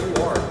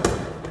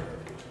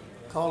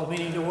Call the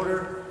meeting to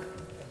order.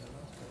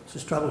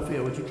 Mrs.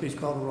 Troublefield, would you please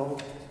call the roll?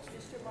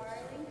 Mr. Barley?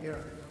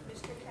 Here.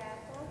 Mr.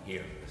 Capel?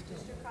 Here.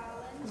 Mr.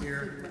 Collins?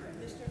 Here.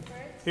 Mr.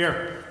 Fritz?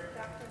 Here.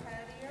 Dr.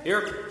 Javier?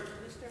 Here.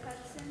 Mr.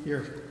 Hudson?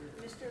 Here.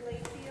 Mr.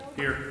 Layfield?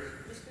 Here.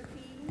 Mr.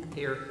 Peden?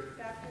 Here.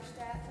 Dr.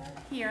 Statler?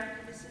 Here.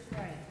 Mrs.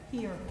 Wright?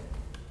 Here.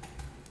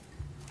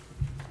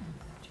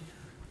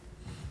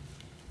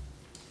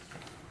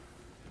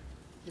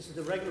 This is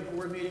the regular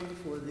board meeting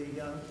for the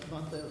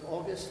month of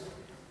August,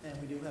 and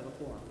we do have a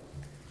quorum.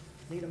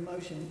 Need a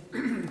motion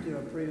to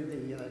approve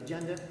the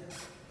agenda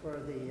for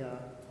the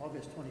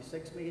August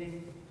 26th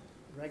meeting,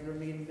 regular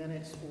meeting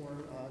minutes for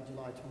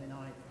July 29th,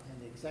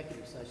 and the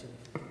executive session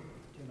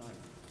tonight.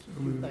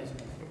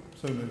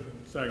 So moved.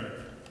 Second.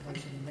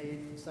 Motion made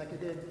and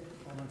seconded.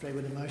 All in favor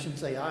of the motion,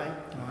 say aye.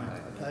 Aye.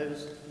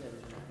 Opposed?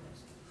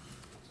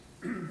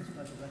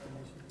 Special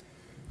recognition.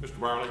 Mr.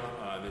 Barley,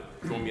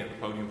 join me at the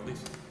podium,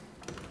 please.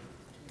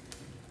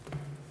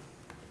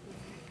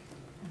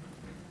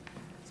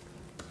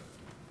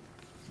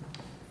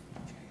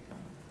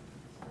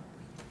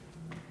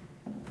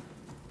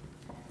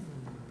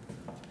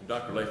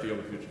 Dr.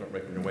 Layfield, if you'd start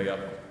making your way up.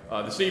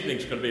 This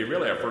evening's going to be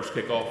really our first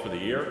kickoff for the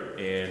year,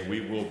 and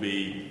we will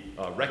be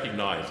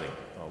recognizing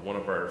one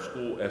of our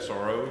school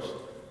SROs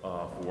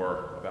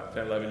for about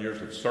 10, 11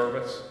 years of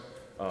service.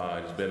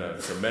 It's been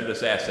a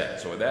tremendous asset.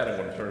 So with that, I'm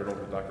going to turn it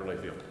over to Dr.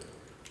 Layfield.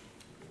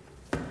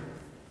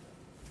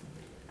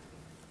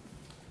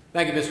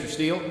 Thank you, Mr.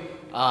 Steele.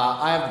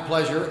 I have the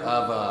pleasure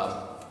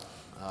of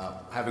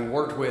having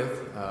worked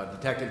with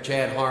Detective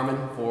Chad Harmon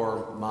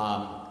for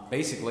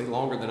basically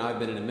longer than I've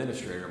been an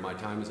administrator. My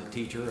time as a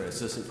teacher, an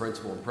assistant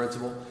principal, and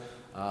principal.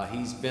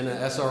 He's been an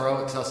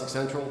SRO at Sussex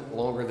Central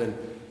longer than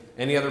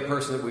any other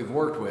person that we've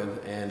worked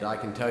with, and I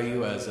can tell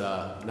you, as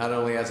not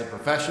only as a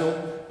professional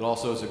but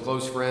also as a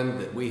close friend,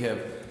 that we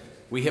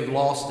have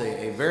lost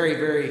a very,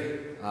 very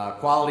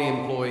quality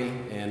employee,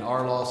 and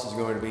our loss is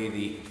going to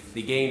be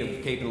the gain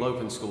of Cape and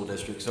Lopin School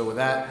District. So with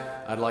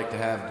that, I'd like to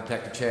have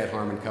Detective Chad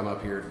Harmon come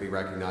up here to be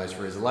recognized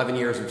for his 11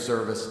 years of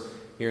service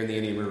here in the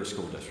Indian River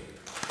School District.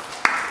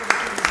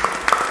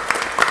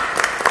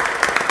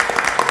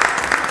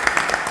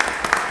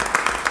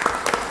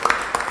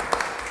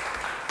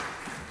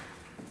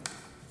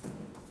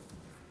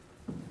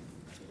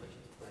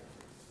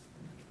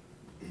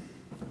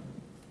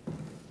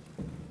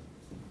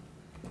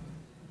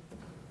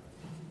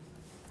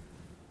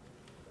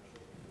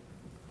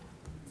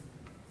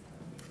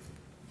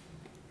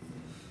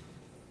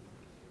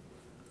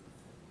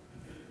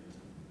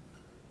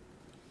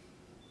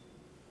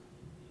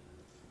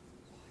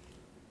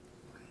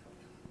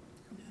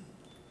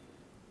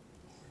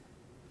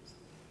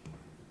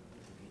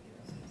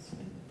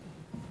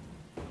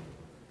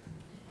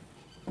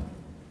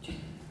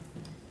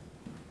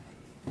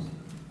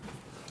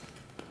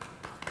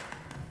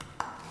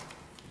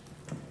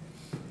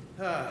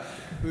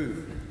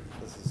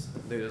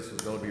 This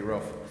was going to be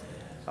rough.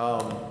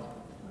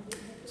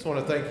 Just want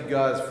to thank you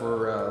guys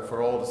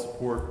for all the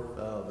support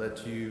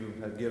that you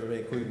have given me,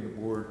 including the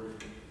board,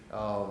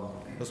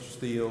 Mr.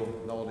 Steele,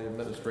 and all the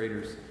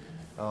administrators,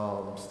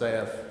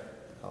 staff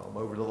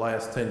over the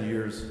last 10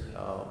 years.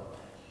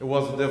 It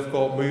was a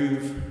difficult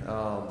move.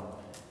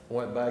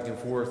 Went back and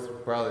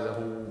forth probably the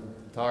whole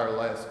entire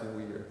last school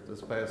year,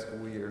 this past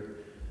school year,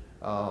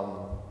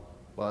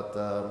 but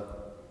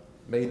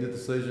made the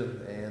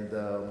decision,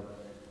 and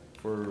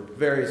for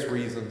various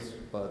reasons,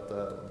 but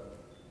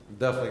I'm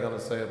definitely going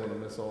to say I'm going to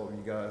miss all of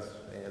you guys,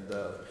 and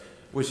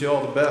wish you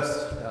all the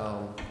best.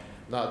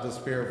 Not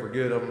disappearing for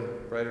good.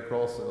 I'm right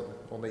across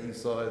on the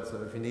east side,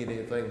 so if you need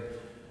anything,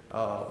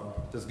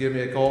 just give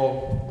me a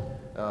call.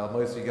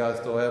 Most of you guys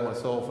still have my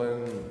cell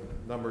phone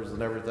numbers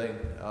and everything.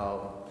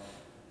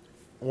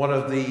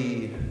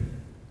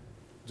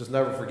 Just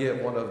never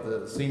forget, one of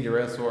the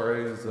senior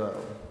SROs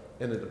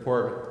in the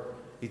department,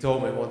 he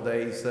told me one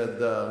day, he said,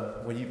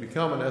 when you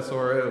become an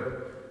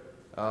SRO,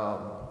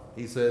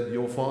 he said,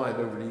 you'll find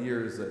over the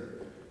years that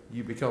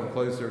you become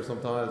closer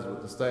sometimes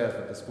with the staff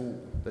at the school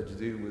that you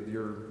do with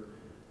your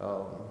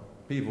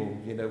people,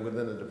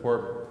 within the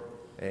department.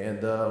 And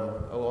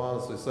I will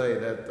honestly say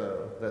that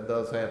that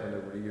does happen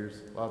over the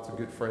years. Lots of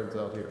good friends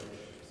out here.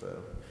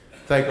 So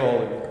thank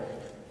all of you.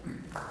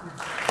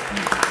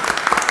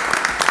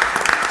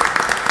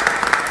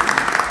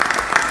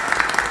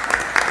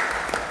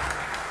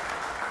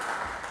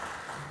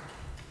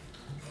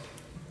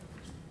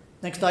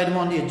 Next item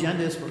on the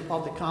agenda is for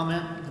public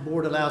comment. The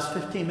board allows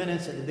 15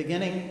 minutes at the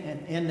beginning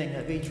and ending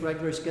of each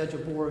regularly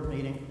scheduled board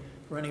meeting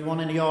for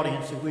anyone in the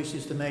audience who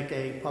wishes to make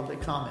a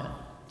public comment.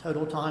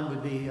 Total time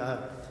would be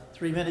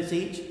 3 minutes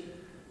each.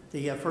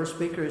 The first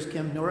speaker is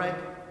Kim Nurek.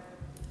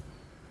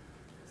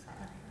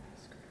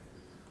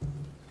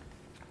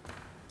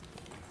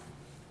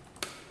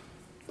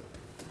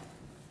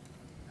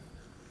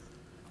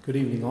 Good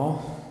evening,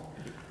 all.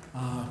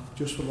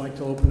 Just would like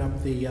to open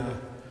up the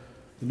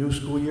new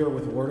school year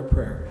with a word of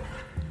prayer.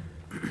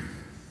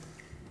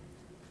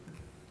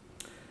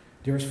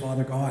 Dearest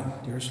Father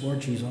God, dearest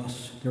Lord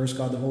Jesus, dearest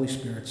God the Holy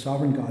Spirit,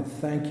 sovereign God,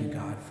 thank you,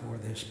 God, for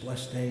this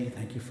blessed day.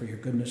 Thank you for your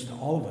goodness to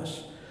all of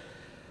us.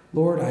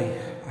 Lord, I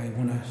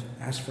want to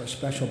ask for a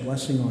special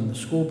blessing on the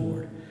school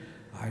board.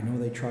 I know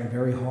they try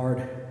very hard,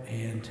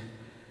 and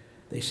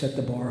they set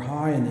the bar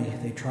high,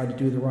 and they try to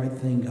do the right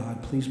thing,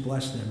 God. Please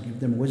bless them.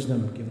 Give them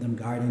wisdom. Give them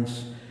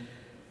guidance.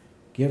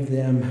 Give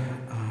them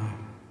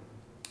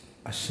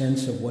a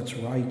sense of what's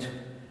right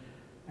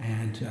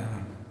and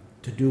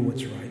to do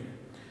what's right.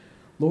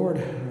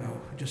 Lord,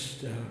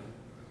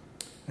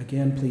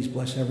 again, please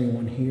bless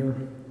everyone here.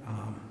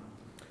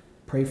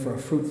 Pray for a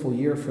fruitful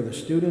year for the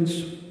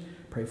students.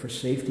 Pray for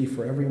safety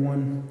for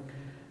everyone.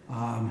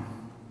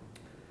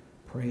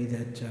 Pray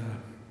that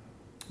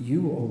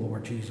you, O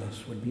Lord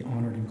Jesus, would be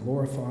honored and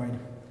glorified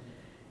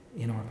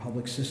in our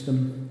public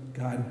system.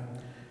 God,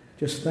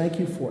 just thank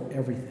you for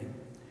everything.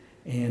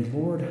 And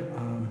Lord,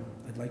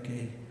 I'd like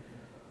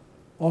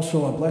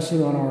also a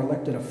blessing on our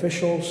elected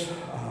officials,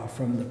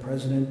 from the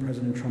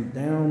President Trump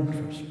down,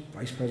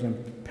 Vice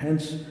President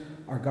Pence,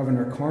 our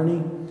Governor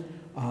Carney,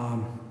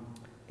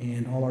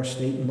 and all our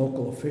state and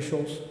local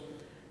officials.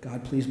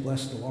 God, please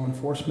bless the law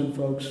enforcement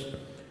folks,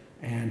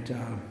 and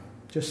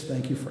just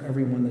thank you for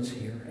everyone that's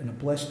here, and a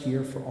blessed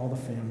year for all the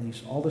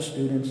families, all the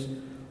students,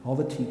 all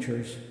the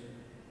teachers,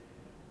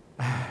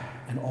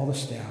 and all the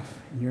staff.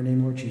 In your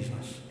name, Lord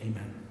Jesus,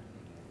 amen.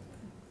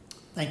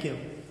 Thank you.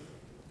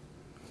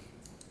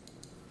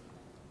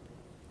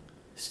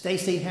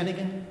 Stacy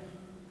Hennigan.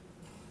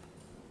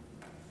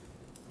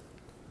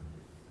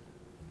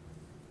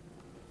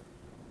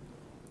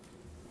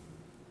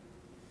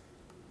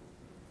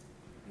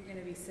 You're going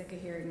to be sick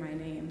of hearing my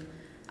name.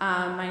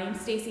 My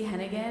name's Stacy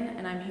Hennigan,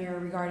 and I'm here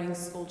regarding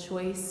school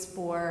choice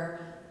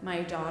for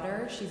my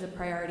daughter. She's a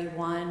priority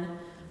 1,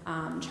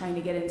 trying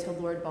to get into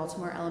Lord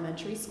Baltimore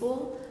Elementary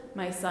School.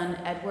 My son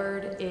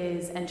Edward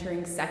is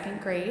entering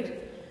 2nd grade.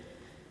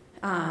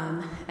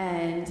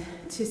 And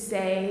to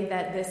say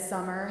that this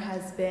summer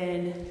has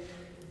been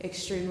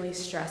extremely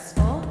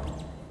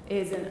stressful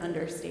is an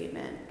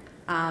understatement.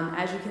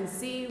 As you can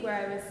see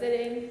where I was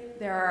sitting,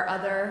 there are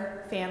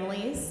other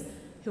families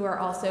who are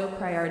also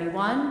priority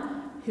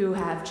 1, who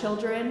have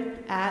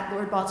children at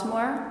Lord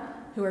Baltimore,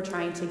 who are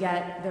trying to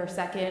get their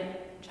 2nd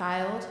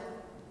child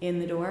in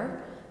the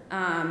door.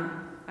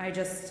 I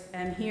just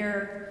am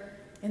here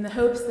in the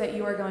hopes that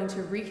you are going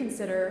to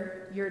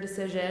reconsider your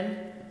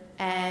decision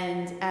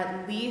and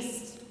at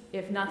least,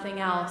 if nothing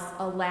else,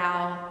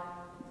 allow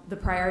the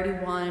priority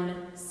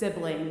 1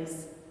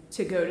 siblings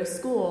to go to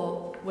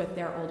school with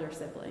their older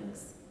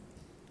siblings.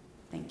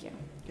 Thank you.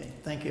 Okay,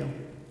 thank you.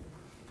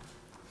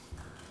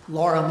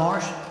 Laura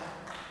Marsh.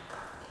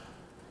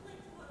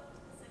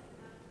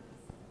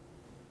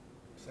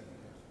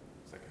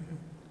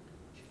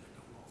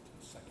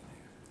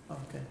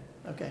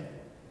 Okay.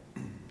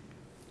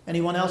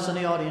 Anyone else in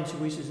the audience who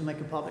wishes to make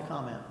a public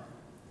comment?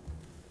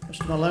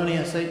 Mr. Maloney,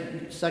 I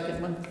say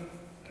second one.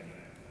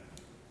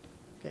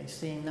 Okay,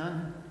 seeing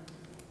none.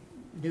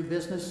 New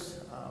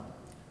business,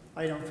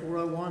 item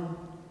 401.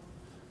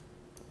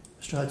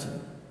 Mr.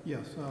 Hudson.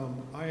 Yes,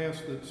 I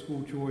asked that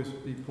school choice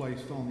be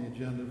placed on the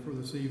agenda for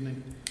this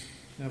evening.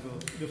 I have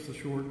just a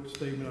short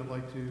statement I'd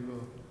like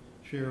to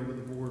share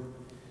with the board.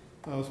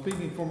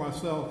 Speaking for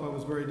myself, I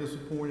was very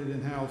disappointed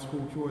in how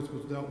school choice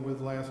was dealt with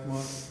last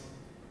month.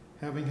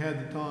 Having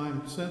had the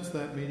time since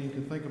that meeting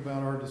to think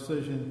about our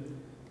decision,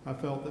 I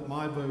felt that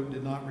my vote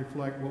did not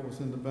reflect what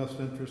was in the best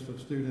interest of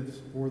students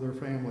or their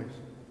families.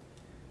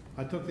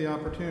 I took the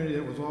opportunity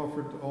that was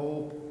offered to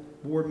all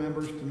board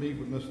members to meet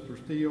with Mr.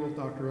 Steele,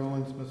 Dr.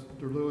 Owens,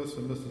 Mr. Lewis,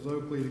 and Mrs.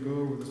 Oakley to go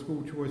over the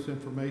school choice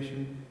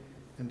information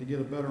and to get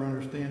a better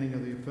understanding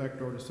of the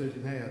effect our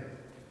decision had.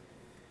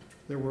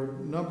 There were a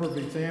number of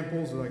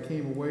examples that I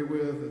came away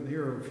with, and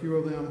here are a few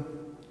of them.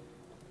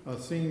 A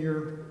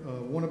senior,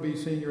 wannabe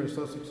senior at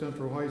Sussex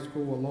Central High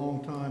School, a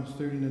longtime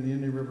student in the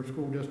Indian River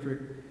School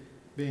District,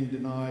 being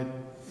denied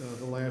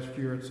the last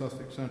year at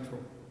Sussex Central.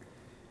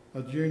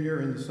 A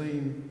junior in the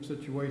same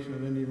situation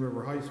at Indian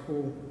River High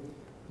School,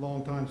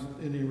 longtime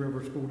Indian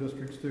River School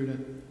District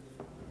student,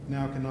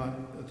 now cannot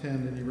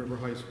attend Indian River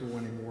High School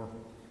anymore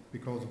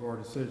because of our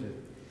decision.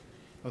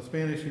 A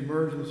Spanish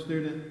immersion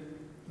student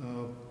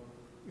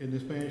in the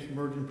Spanish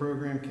immersion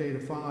program,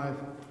 K-5,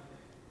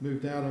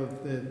 moved out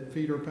of the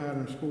feeder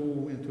pattern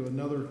school into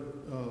another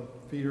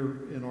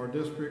feeder in our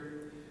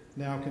district,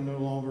 now can no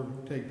longer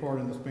take part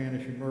in the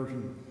Spanish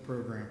immersion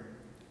program.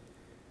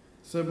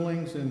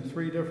 Siblings in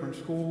 3 different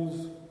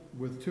schools,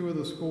 with 2 of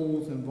the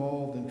schools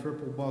involved in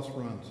triple bus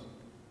runs.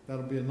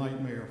 That'll be a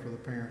nightmare for the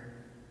parent.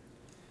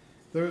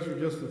 Those are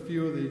just a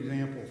few of the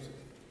examples.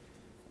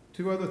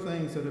 2 other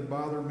things that have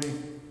bothered me: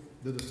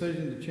 the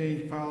decision to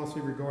change policy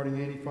regarding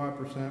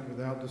 85%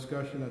 without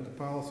discussion at the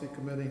policy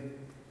committee,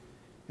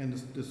 and the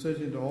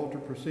decision to alter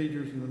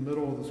procedures in the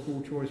middle of the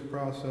school choice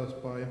process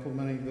by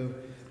implementing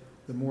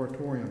the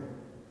moratorium.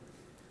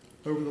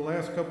 Over the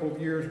last couple of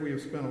years, we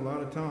have spent a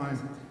lot of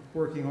time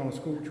working on a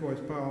school choice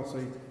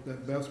policy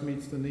that best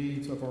meets the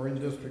needs of our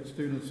in-district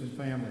students and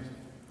families.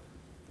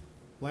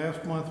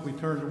 Last month, we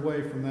turned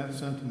away from that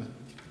sentiment.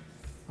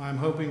 I'm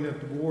hoping that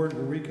the board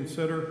will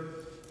reconsider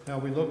how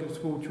we look at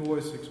school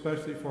choice,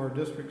 especially for our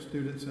district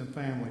students and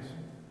families.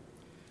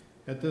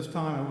 At this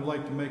time, I would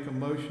like to make a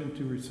motion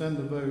to rescind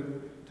the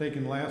vote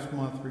taken last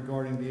month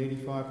regarding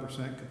the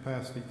 85%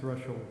 capacity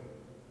threshold.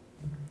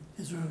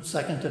 Is there a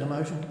second to the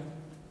motion?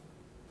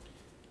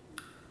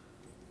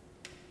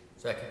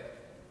 Second.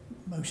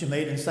 Motion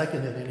made and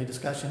seconded. Any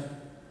discussion?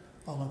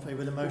 All in favor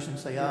of the motion,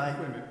 say aye.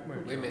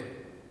 Wait a minute.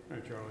 All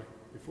right, Charlie,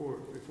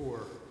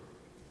 before,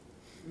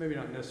 maybe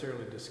not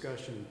necessarily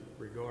discussion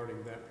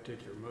regarding that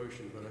particular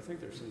motion, but I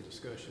think there's some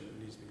discussion that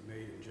needs to be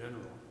made in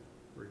general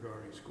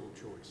regarding school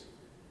choice.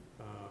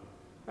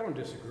 I don't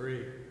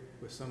disagree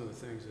with some of the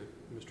things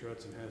that Mr.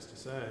 Hudson has to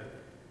say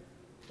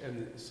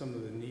and some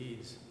of the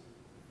needs.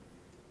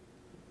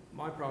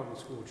 My problem with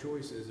school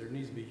choice is there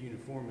needs to be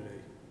uniformity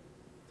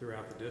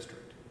throughout the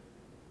district.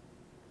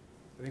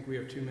 I think we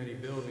have too many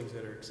buildings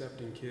that are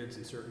accepting kids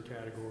in certain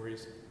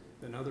categories,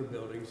 then other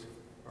buildings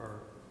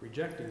are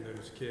rejecting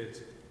those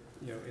kids,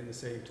 in the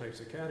same types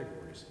of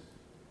categories.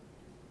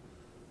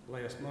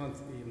 Last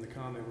month, even the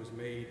comment was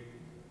made,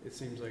 it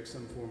seems like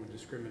some form of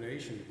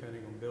discrimination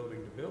depending on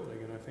building to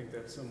building, and I think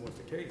that's somewhat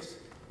the case.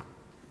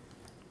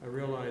 I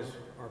realize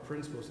our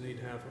principals need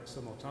to have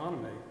some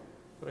autonomy,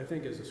 but I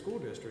think as a school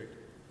district,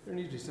 there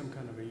needs to be some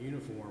kind of a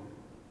uniform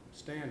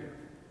standard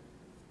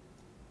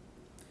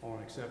on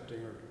accepting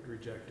or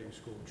rejecting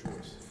school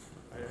choice.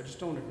 I just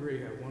don't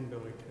agree how one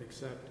building can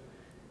accept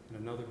and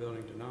another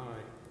building deny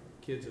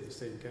kids of the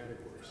same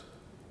categories.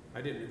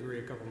 I didn't agree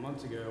a couple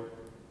months ago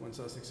when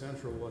Sussex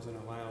Central wasn't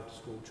allowed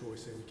school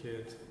choice in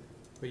kids,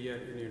 but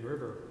yet Indian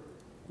River,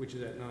 which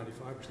is at 95%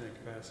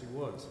 capacity,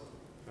 was.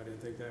 I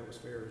didn't think that was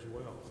fair as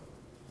well.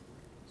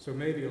 So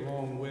maybe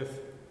along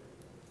with,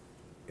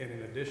 and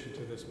in addition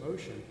to this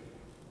motion,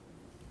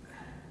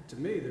 to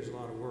me, there's a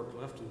lot of work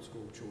left in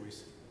school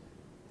choice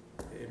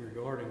in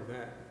regarding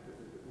that,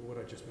 what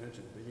I just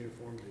mentioned, the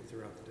uniformity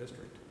throughout the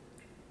district.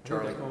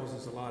 Charlie. I think that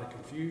causes a lot of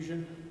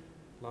confusion,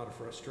 a lot of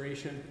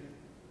frustration,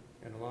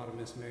 and a lot of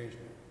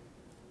mismanagement.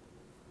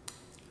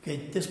 Okay,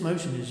 this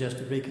motion is just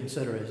to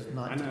reconsider, it's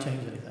not to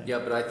change anything. Yeah,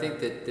 but I think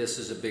that this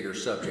is a bigger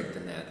subject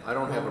than that. I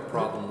don't have a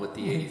problem with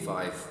the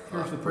 85%.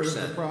 Here's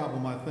the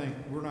problem, I think.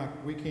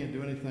 We can't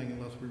do anything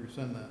unless we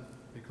rescind that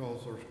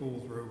because our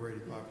schools are over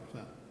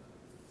 85%.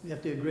 We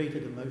have to agree to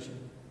the motion.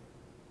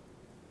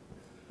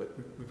 But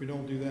if we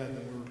don't do that,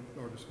 then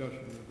our discussion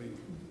will be,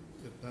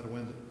 that'll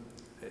end it.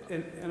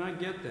 And I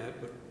get that,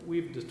 but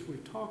we've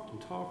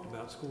talked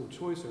about school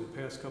choice over the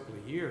past couple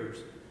of years.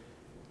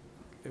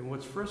 And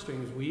what's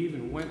frustrating is we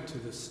even went to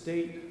the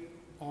state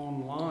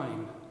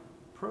online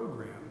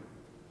program.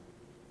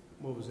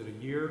 What was it,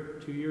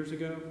 2 years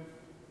ago?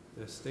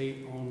 The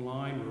state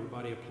online, where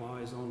everybody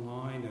applies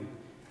online,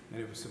 and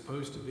it was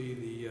supposed to be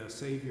the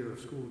savior of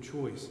school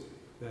choice,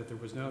 that there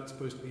was not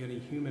supposed to be any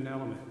human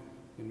element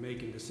in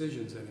making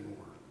decisions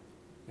anymore.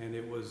 And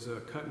it was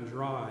cut and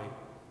dry,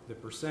 the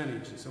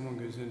percentage that someone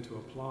goes in to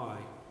apply.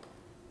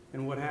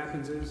 And what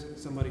happens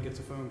is somebody gets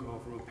a phone call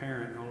from a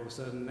parent, and all of a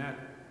sudden that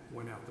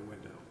went out the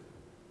window.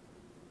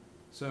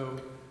 So,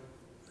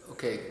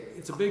 Okay,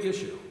 it's a big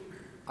issue.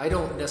 I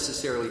don't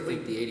necessarily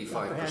think the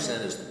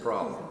 85% is the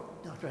problem.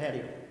 Dr.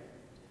 Hattie,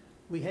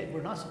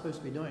 we're not supposed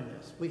to be doing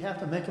this. We have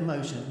to make a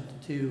motion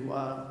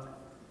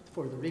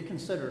for the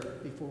reconsider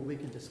before we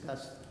can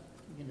discuss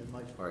the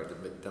motion. All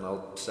right, then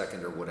I'll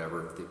second or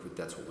whatever if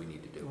that's what we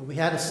need to do. Well, we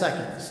had a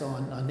second, so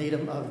I need a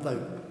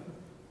vote.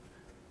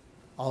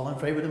 All in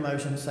favor of the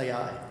motion, say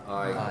aye.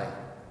 Aye.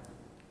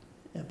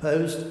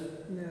 Opposed?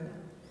 No.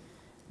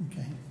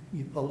 Okay.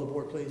 You poll the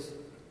board, please.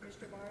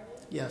 Mr. Barley?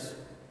 Yes.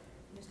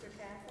 Mr.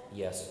 Cathell?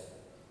 Yes.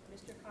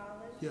 Mr.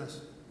 Collins?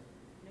 Yes.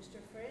 Mr.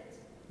 Fritz?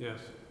 Yes.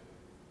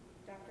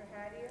 Dr.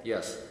 Hattier?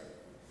 Yes.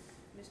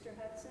 Mr.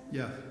 Hudson?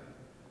 Yes.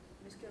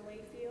 Mr.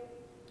 Layfield?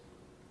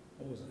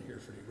 I wasn't here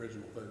for the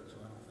original vote, so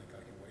I don't think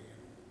I can weigh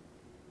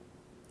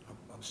in.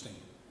 I'll abstain.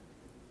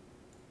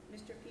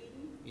 Mr.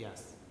 Peden?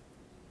 Yes.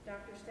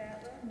 Dr.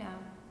 Statler? No.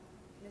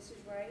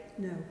 Mrs. Wright?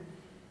 No.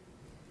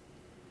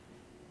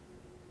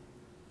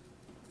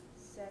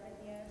 7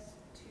 yes,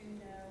 2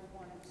 no,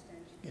 1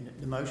 abstention.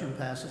 And the motion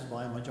passes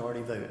by a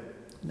majority vote.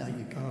 Now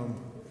you can.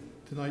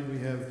 Tonight we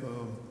have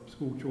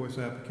school choice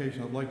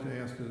application. I'd like to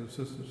ask the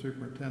assistant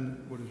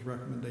superintendent what his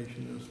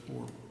recommendation is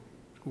for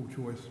school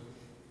choice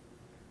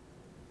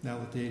now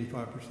that the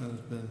 85%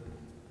 has been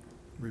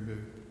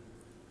removed.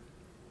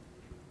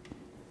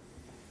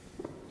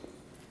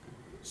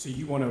 So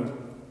you want to,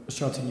 Mr.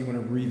 Johnson, you want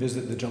to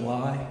revisit the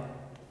July?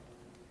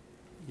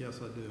 Yes,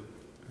 I do.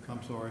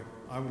 I'm sorry.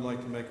 I would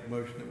like to make a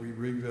motion that we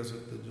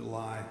revisit the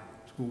July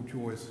school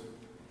choice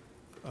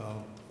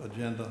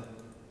agenda,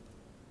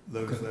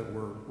 those that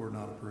were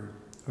not approved.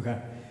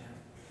 Okay.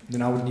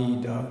 Then I would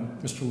need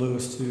Mr.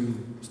 Lewis to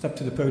step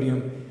to the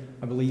podium.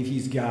 I believe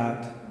he's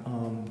got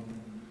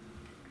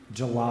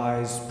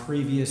July's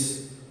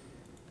previous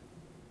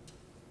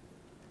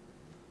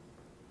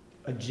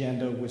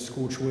agenda with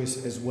school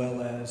choice as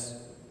well as...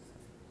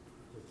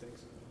 I would think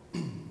so.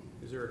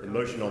 Is there a The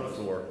motion on the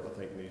floor, I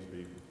think, needs to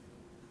be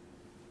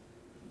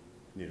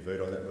Need to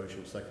vote on that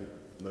motion, second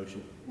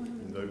motion,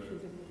 and vote.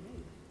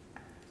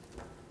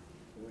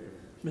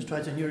 Mr.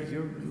 Hudson,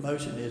 your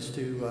motion is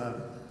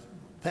to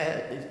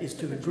is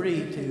to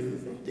agree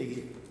to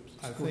the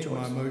I school think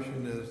my choice.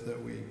 motion is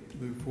that we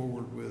move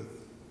forward with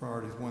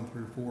priorities 1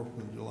 through 4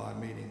 from the July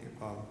meeting,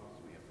 if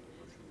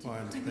I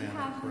understand Do we that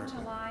have correctly.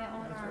 July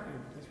on our,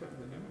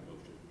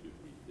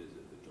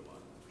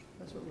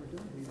 That's what we're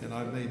doing. And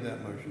I've made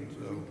that motion,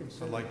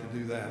 so I'd like to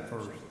do that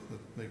first, to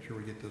make sure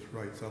we get this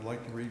right. So I'd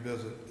like to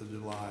revisit the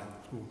July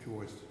school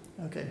choice.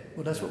 Okay,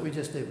 well, that's what we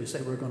just did. We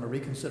say we're going to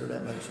reconsider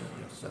that motion.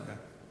 So, Okay.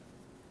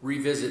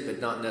 Revisit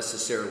but not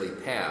necessarily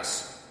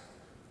pass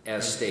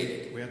as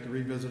stated. We have to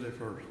revisit it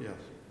first, yes.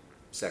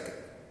 Second.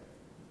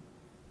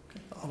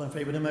 all in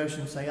favor of the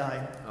motion, say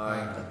aye.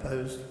 Aye.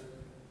 Opposed?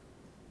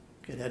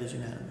 Okay, that is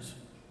unanimous.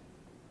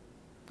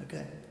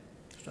 Okay.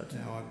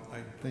 Now, I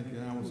think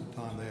now is the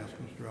time to ask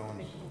Mr.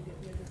 Owens.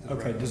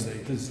 Okay,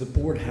 does the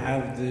board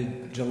have the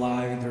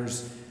July,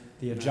 there's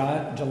the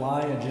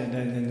July agenda,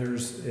 and then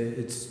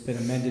it's been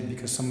amended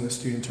because some of the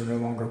students are no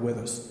longer with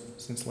us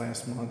since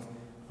last month.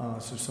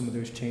 So some of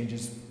those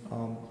changes.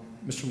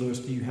 Mr. Lewis,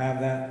 do you have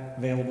that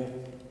available?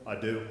 I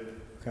do.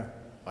 Okay.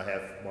 I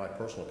have my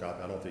personal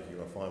copy. I don't think you're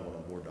going to find one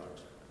on board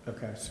docs.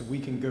 Okay, so we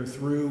can go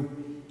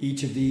through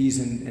each of these,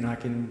 and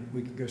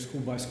we can go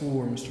school by school,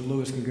 or Mr.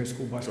 Lewis can go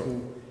school by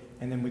school,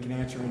 and then we can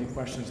answer any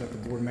questions that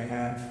the board may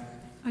have.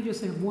 I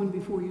just have one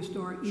before you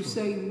start. You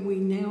say we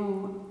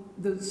now,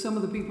 some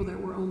of the people that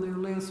were on there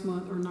last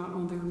month are not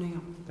on there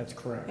now. That's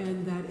correct.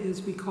 And that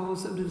is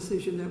because of the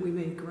decision that we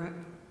made, correct?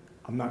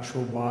 I'm not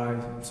sure why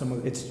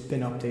it's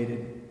been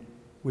updated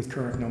with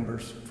current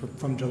numbers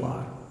from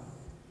July.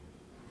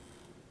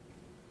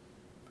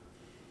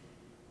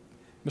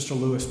 Mr.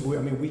 Lewis,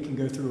 we can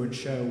go through and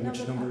show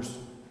which numbers.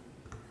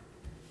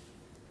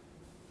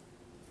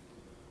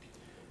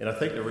 And I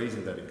think the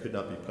reason that it could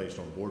not be placed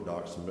on board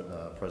docs,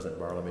 President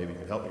Barlow maybe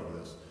can help me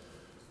with this.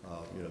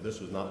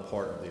 This was not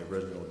part of the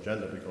original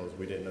agenda because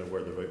we didn't know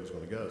where the vote was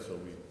going to go, so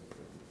we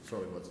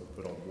certainly wasn't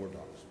put on board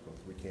docs because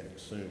we can't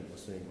assume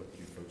what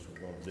you folks were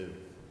going to do.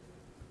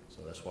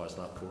 So that's why it's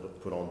not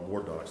put on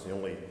board docs. The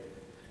only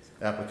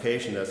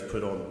application that's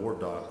put on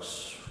board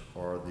docs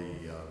are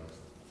the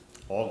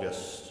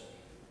August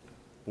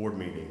board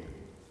meeting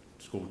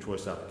school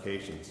choice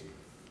applications,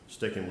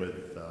 sticking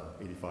with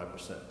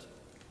 85%.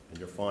 And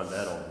you'll find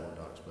that on board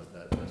docs, but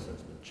that has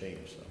since been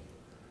changed. So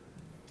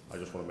I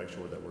just want to make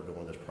sure that we're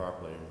doing this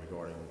properly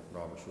regarding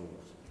Robert's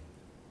rules.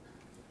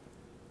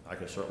 I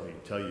can certainly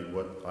tell you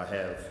what I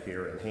have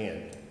here in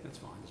hand. That's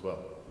fine. As well.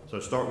 So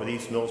start with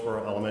East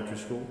Millsboro Elementary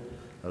School.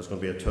 There's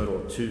going to be a total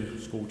of 2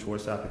 school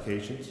choice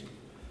applications.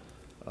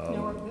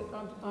 Now,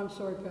 I'm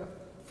sorry, Pep,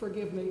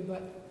 forgive me,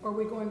 but are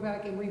we going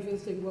back and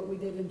revisiting what we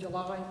did in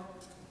July?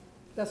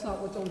 That's not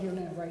what's on here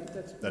now, right?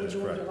 That is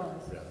correct.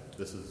 Yeah,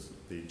 this is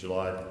the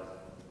July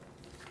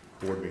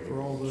board meeting.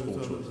 For all those school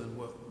other choice. than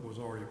what was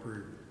already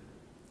approved.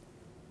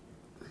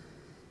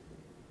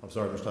 I'm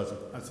sorry, Mr. Hudson.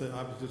 I said,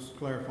 I was just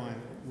clarifying,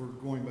 we're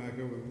going back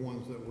over the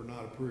ones that were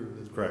not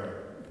approved.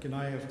 Correct. Can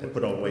I ask? And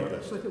put on wait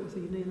list. Like it was a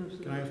unanimous.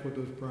 Can I ask what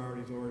those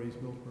priorities are at East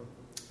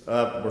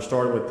Millsboro? We're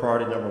starting with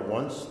priority number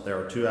 1s. There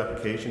are 2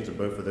 applications, and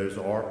both of those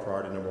are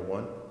priority number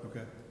 1.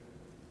 Okay.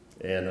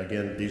 And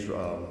again, these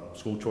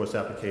school choice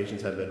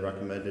applications have been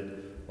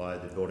recommended by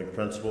the building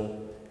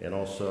principal, and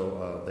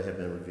also they have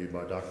been reviewed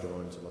by Dr.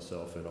 Owens and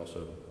myself, and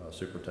also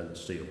Superintendent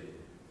Steele.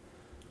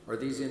 Are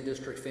these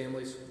in-district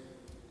families?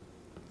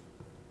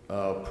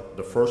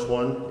 The first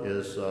one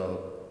is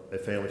a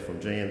family from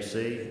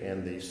JMC,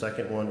 and the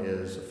second one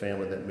is a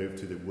family that moved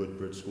to the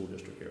Woodbridge School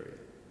District area.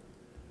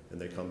 And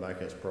they come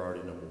back as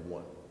priority number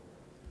 1,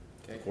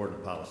 okay, according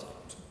to policy.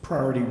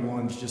 Priority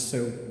ones, just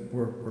so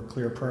we're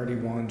clear, priority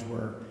ones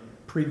were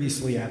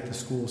previously at the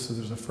school, so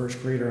there's a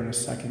first grader and a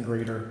second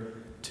grader,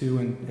 2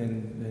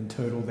 in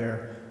total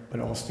there, but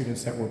all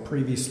students that were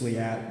previously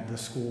at the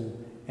school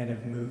and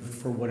have moved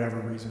for whatever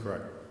reason.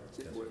 Correct.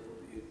 Yes.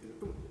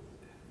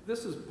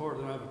 This is part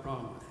that I have a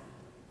problem with.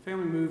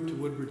 Family moved to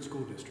Woodbridge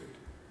School District,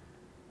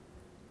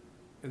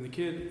 and the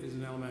kid is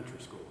in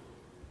elementary school.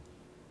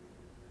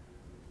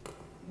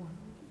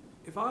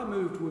 If I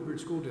moved to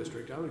Woodbridge School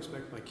District, I would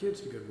expect my kids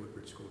to go to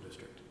Woodbridge School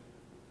District.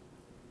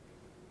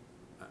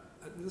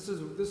 This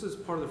is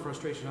part of the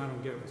frustration I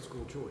don't get with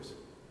school choice.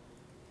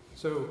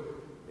 So,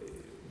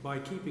 by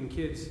keeping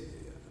kids,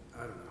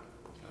 I don't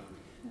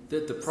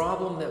know. The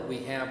problem that we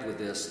have with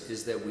this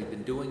is that we've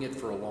been doing it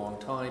for a long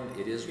time.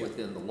 It is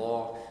within the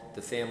law.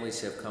 The families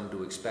have come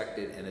to expect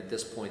it, and at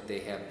this point they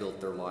have built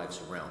their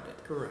lives around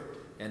it. Correct.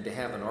 And to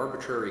have an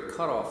arbitrary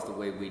cutoff the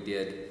way we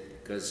did,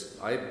 because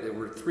there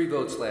were 3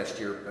 votes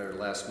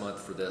last month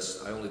for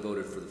this. I only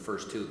voted for the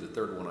first 2. The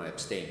third one I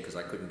abstained because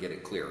I couldn't get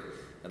it clear.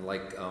 And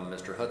like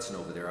Mr. Hudson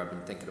over there, I've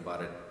been thinking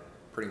about it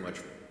pretty much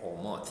all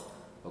month.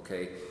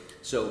 Okay,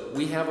 so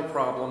we have a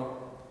problem.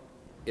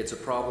 It's a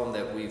problem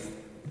that we've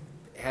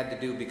had to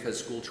do because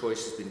school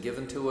choice has been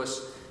given to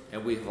us,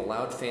 and we've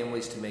allowed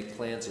families to make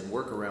plans and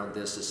work around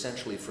this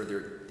essentially for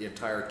the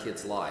entire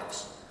kids'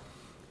 lives.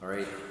 All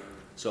right.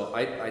 So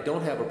I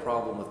don't have a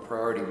problem with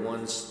priority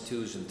 1s,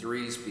 2s, and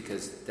 3s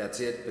because that's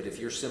it. But if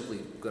you're simply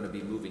going to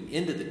be moving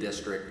into the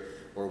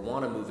district or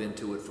want to move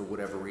into it for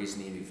whatever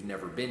reason and you've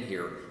never been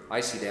here,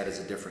 I see that as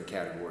a different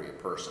category of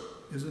person.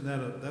 Isn't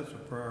that that's a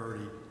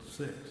priority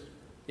 6?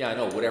 Yeah, I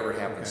know, whatever it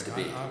happens to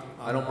be.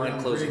 I don't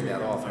mind closing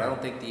that off, and I that.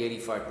 don't think the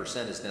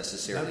 85% is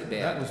necessarily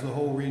bad. That was the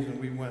whole reason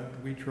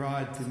we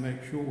tried to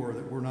make sure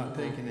that we're not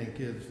taking in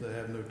kids that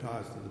have no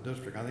ties to the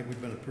district. I think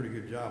we've done a pretty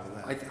good job of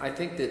that. I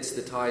think that's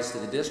the ties to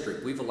the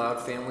district. We've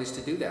allowed families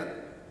to do that.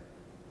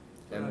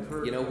 And,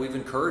 we've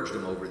encouraged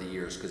them over the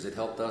years because it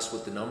helped us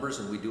with the numbers,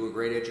 and we do a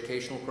great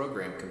educational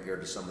program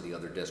compared to some of the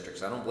other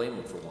districts. I don't blame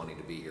them for wanting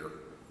to be here.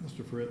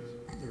 Mr. Fritz,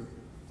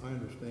 I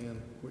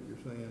understand what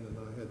you're saying, and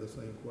I had the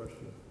same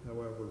question.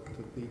 However,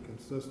 to be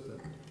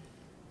consistent,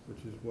 which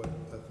is what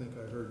I think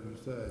I heard you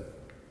say,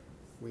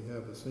 we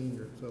have a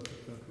senior at Sussex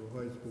Central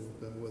High School who's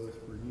been with us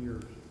for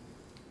years,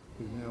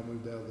 who's now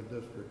moved out of the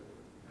district.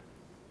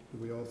 Do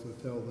we also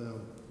tell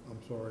them,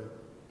 I'm sorry,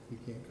 you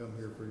can't come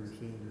here for your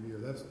senior year?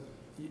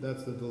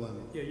 That's the dilemma.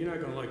 Yeah, you're not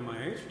going to like my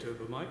answer to it,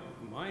 but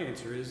my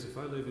answer is if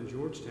I live in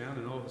Georgetown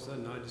and all of a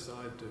sudden I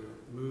decide to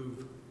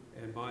move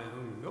and buy a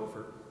home in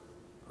Milford,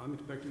 I'm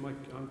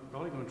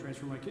probably going to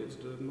transfer my kids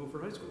to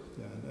Milford High School.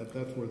 Yeah, and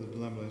that's where the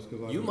dilemma is.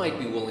 You might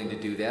be willing to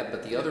do that,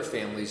 but the other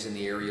families in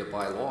the area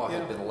by law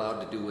have been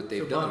allowed to do what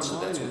they've done, so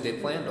that's what they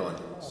planned on.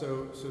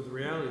 So the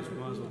reality is we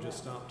might as well just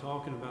stop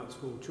talking about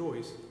school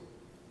choice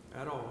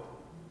at all,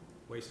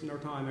 wasting our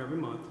time every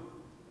month,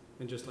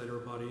 and just let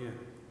everybody in.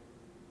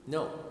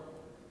 No.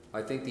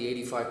 I think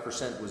the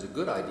 85% was a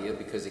good idea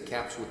because it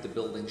caps what the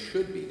building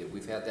should be, that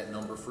we've had that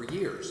number for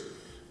years.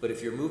 But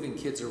if you're moving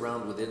kids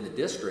around within the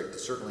district,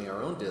 certainly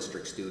our own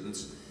district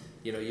students,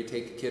 you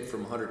take a kid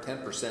from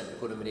 110% and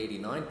put them at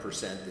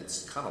 89%,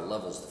 it's kind of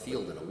levels the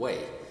field in a way.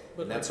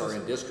 And that's our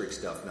in-district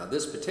stuff. Now,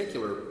 this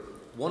particular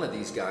one of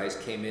these guys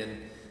came in,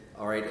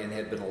 all right, and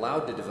had been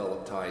allowed to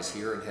develop ties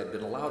here and had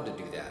been allowed to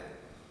do that.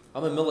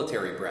 I'm a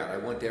military brat. I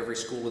went to every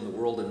school in the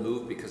world and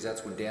moved because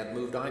that's when Dad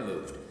moved, I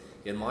moved.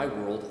 In my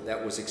world,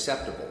 that was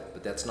acceptable,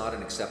 but that's not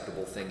an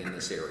acceptable thing in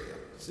this area.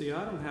 See,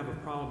 I don't have a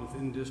problem with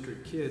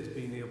in-district kids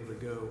being able to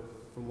go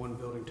from one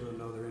building to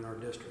another in our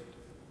district.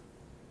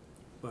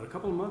 But a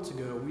couple of months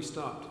ago, we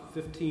stopped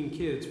 15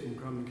 kids from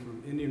coming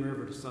from Indian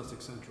River to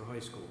Sussex Central High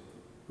School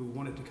who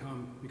wanted to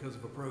come because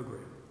of a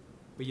program.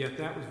 But yet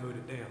that was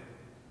voted down.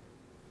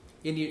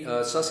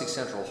 Sussex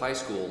Central High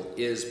School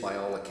is, by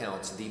all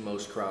accounts, the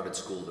most crowded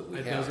school that we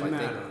have. It doesn't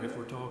matter if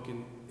we're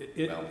talking.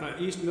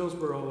 East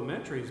Millsboro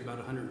Elementary is about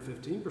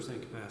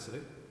 115%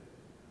 capacity.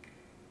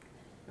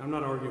 I'm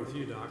not arguing with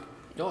you, Doc.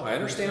 No, I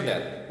understand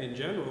that. In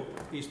general,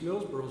 East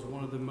Millsboro is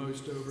one of the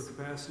most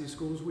overcapacity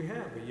schools we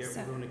have, but yet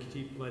we're going to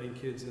keep letting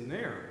kids in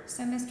there.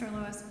 So, Mr.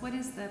 Lewis, what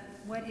is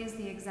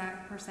the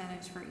exact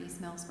percentage for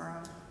East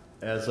Millsboro?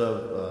 As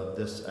of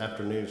this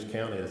afternoon's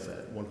count, it's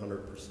at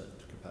 100%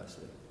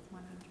 capacity.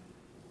 100.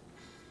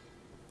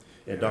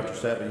 And Dr.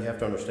 Statler, you have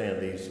to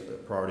understand these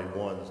priority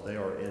 1s, they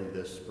are in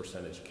this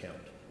percentage count.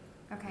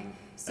 Okay,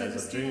 so the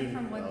student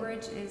from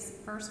Woodbridge is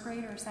first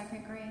grade or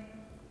second grade?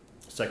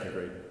 Second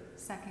grade.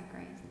 Second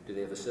grade. Do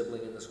they have a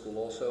sibling in the school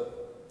also?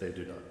 They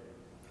do not.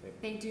 Okay.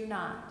 They do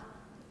not.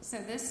 So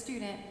this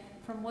student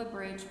from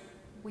Woodbridge,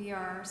 we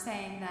are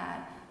saying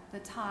that the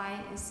tie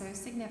is so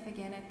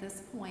significant at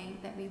this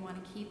point that we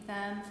want to keep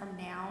them from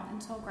now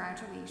until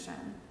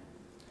graduation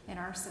in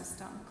our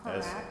system,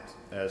 correct?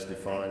 As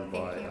defined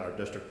by our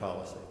district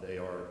policy. They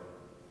are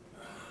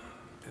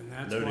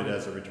And noted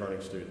as a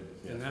returning student.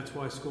 Yes. And that's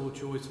why school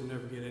choice will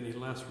never get any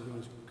less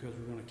because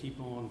we're going to keep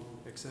on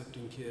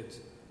accepting kids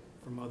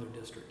from other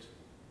districts.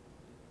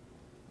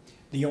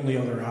 The only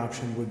other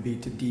option would be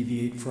to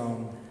deviate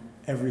from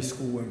every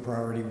school in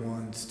priority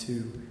 1s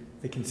to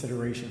the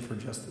consideration for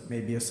just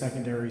maybe a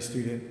secondary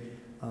student.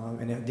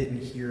 And I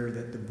didn't hear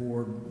that the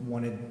board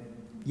wanted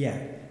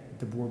yet.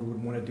 The board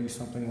would want to do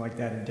something like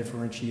that and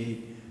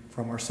differentiate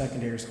from our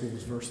secondary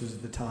schools versus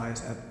the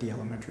ties at the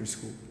elementary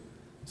school.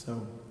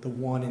 So the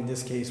one in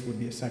this case would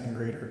be a second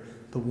grader.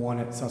 The one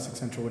at Sussex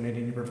Central and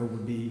Indian River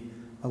would be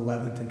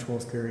 11th and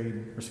 12th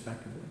grade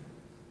respectively.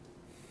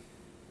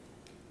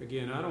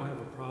 Again, I don't have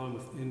a problem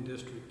with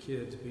in-district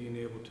kids being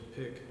able to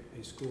pick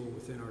a school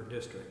within our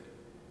district.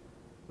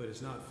 But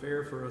it's not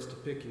fair for us to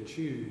pick and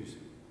choose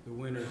the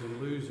winners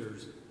and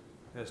losers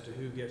as to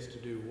who gets to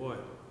do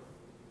what.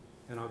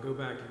 And I'll go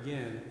back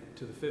again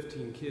to the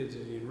 15 kids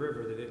in Indian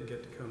River that didn't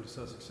get to come to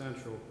Sussex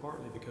Central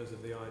partly because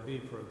of the IB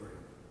program.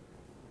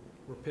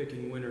 We're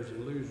picking winners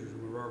and losers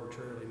and we're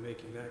arbitrarily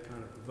making that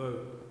kind of a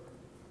vote.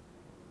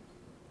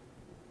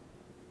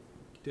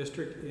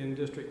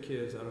 In-district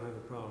kids, I don't have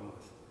a problem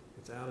with.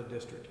 It's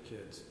out-of-district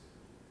kids.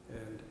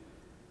 And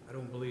I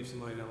don't believe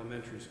somebody in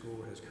elementary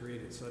school has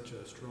created such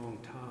a strong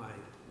tie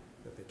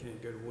that they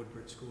can't go to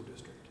Woodbridge School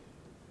District.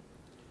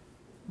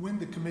 When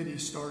the committee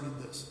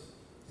started this,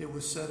 it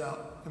was set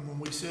up, and when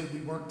we said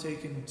we weren't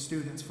taking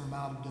students from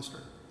out of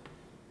district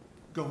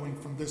going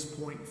from this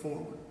point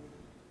forward.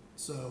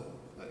 So,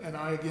 and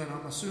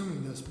I'm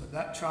assuming this, but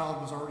that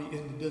child was already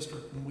in the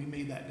district when we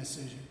made that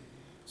decision.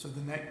 So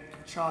then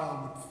that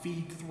child would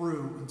feed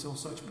through until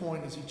such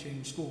point as he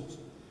changed schools.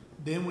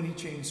 Then when he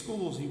changed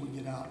schools, he would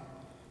get out.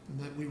 And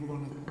that we were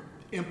going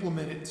to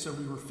implement it, so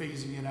we were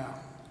phasing it out.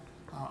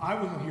 I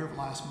wasn't here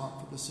last month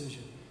for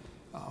decision.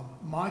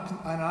 And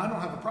I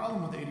don't have a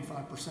problem with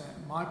 85%.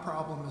 My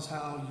problem is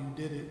how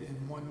you did it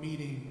in one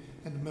meeting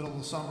in the middle of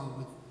the summer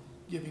with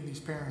giving these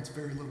parents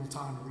very little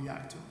time to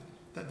react to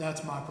it.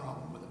 That's my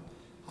problem with it.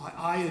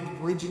 I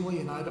had originally,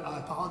 and I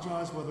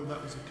apologize whether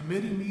that was a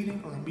committee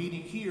meeting or a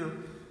meeting here,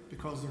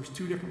 because there's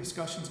two different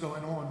discussions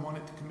going on, one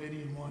at the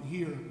committee and one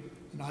here,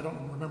 and I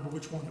don't remember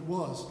which one it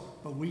was,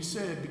 but we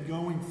said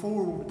going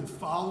forward the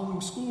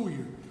following school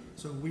year.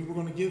 So we were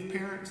going to give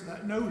parents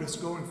that notice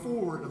going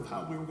forward of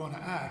how we were going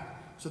to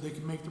act so they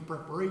could make the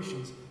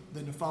preparations.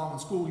 Then the following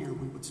school year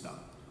we would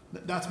stop.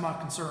 That's my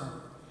concern.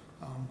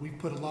 We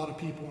put a lot of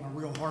people in a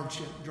real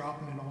hardship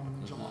dropping it on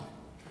in July.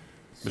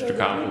 Mr.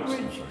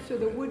 Collins. So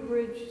the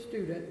Woodbridge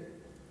student,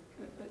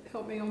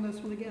 help me on this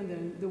one again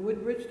then. The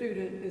Woodbridge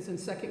student is in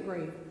 2nd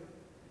grade.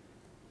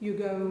 You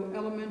go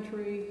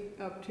elementary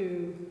up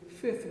to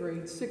 5th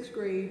grade. 6th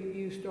grade,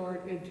 you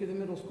start into the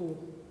middle school.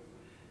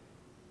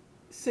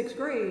 6th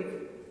grade,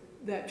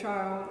 that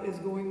child is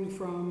going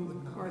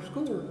from our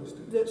school.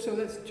 So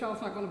that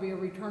child's not going to be a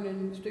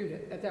returning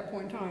student at that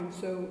point in time.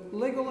 So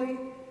legally,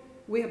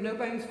 we have no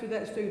bangs to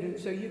that student.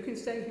 So you can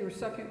stay here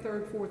 2nd,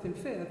 3rd, 4th, and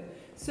 5th.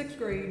 6th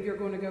grade, you're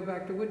going to go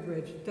back to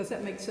Woodbridge. Does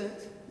that make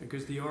sense?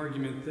 Because the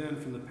argument then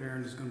from the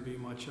parent is going to be,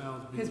 my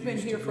child's has been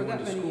here for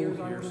that many years.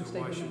 I here, so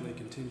stay why should they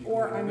continue?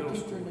 Or I'm a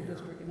teacher in the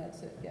district, and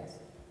that's it. Yes.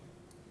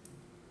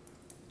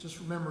 Just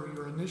remember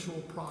your initial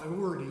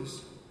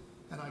priorities,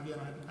 and again,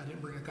 I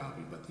didn't bring a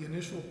copy, but the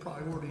initial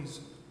priorities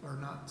are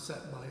not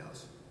set by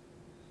us.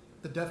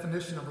 The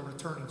definition of a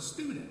returning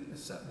student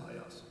is set by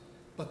us,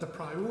 but the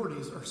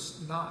priorities are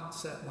not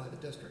set by the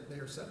district. They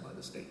are set by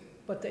the state.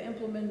 But the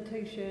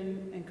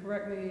implementation, and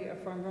correct me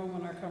if I'm wrong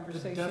on our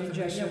conversation, the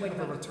definition Jay. of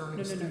a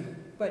returning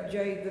student. But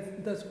Jay,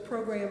 this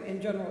program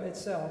in general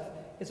itself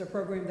is a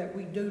program that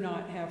we do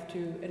not have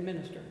to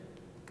administer.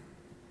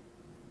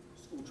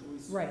 School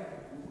choice. Right.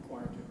 We're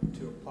required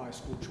to apply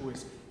school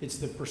choice. It's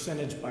the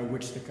percentage by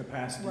which the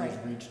capacity is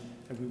reached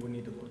that we would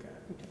need to look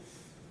at.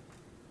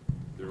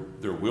 Okay.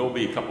 There will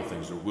be a couple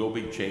things. There will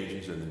be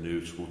changes in the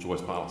new school choice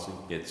policy.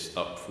 It's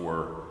up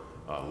for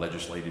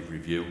legislative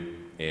review,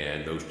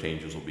 and those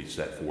changes will be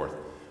set forth.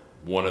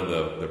 One of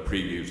the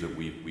previews that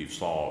we've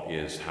saw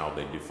is how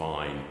they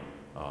define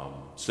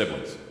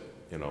siblings,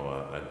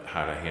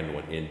 how to handle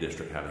it in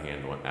district, how to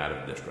handle it out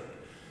of district.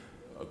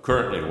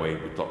 Currently, the way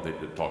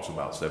it talks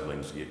about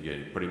siblings,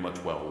 you're pretty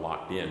much well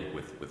locked in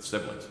with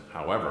siblings.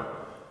 However,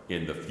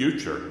 in the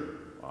future,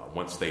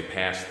 once they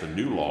pass the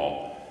new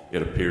law,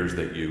 it appears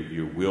that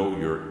you will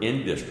your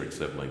in-district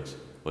siblings,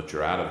 but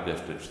your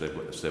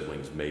out-of-district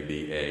siblings may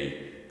be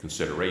a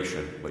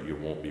consideration, but you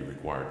won't be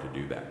required to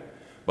do that.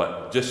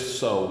 But just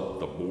so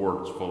the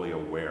board's fully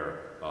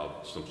aware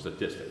of some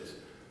statistics,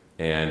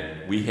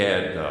 and we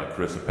had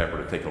Carissa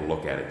Pepper to take a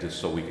look at it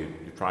just so we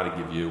could try to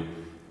give you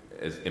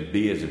and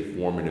be as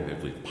informative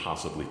as we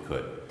possibly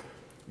could.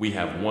 We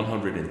have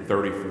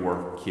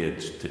 134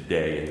 kids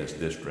today in this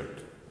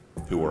district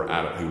who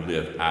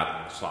live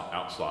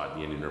outside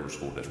the Indian River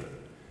School District.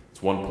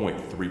 It's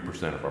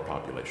 1.3% of our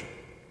population.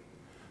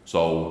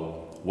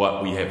 So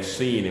what we have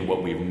seen and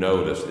what we've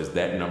noticed is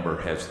that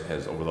number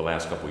has over the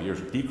last couple of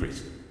years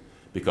decreased,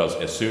 because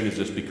as soon as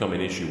this became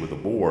an issue with the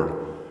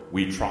board,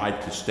 we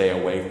tried to stay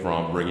away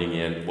from bringing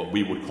in what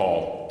we would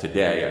call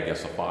today, I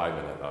guess, a 5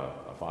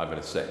 and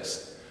a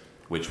 6,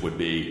 which would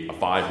be a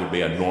 5 would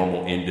be a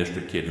normal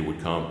in-district kid who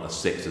would come, a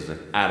 6 is an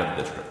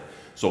out-of-district.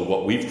 So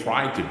what we've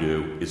tried to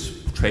do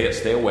is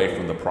stay away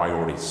from the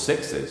priority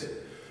 6s,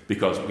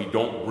 because we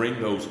don't bring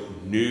those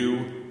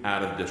new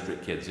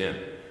out-of-district kids in.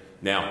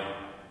 Now,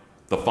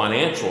 the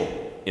financial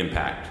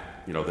impact,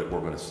 that we're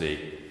going to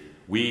see,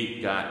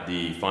 we got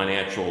the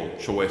financial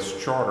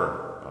choice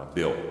charter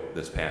bill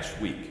this past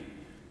week.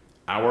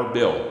 Our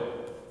bill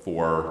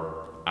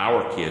for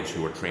our kids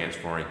who are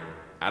transferring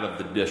out of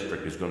the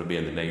district is going to be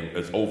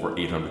it's over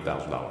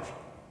 $800,000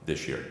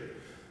 this year.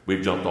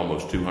 We've jumped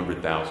almost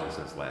 $200,000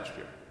 since last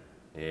year.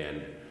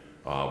 And,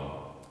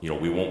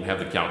 we won't have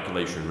the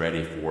calculation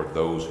ready for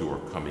those who are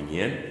coming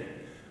in,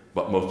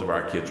 but most of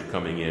our kids are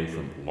coming in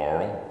from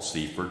Laurel,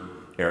 Seaford,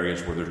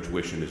 areas where their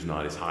tuition is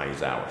not as high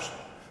as ours.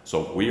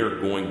 So we are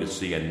going to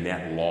see a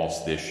net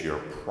loss this year,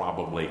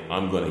 probably,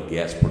 I'm going to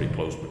guess, pretty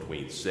close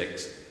between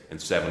 $600,000 and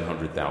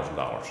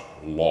 $700,000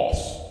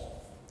 loss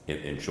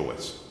in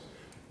choice.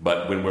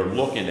 But when we're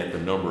looking at the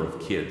number of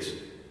kids,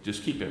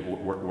 just keep it,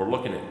 we're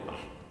looking at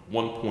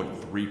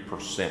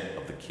 1.3%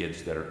 of the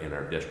kids that are in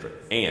our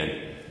district.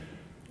 And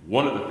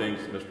one of the things,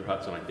 Mr.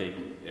 Hudson, I think,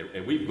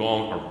 and we've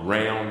gone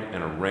around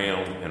and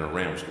around and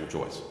around school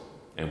choice,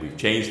 and we've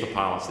changed the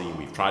policy, and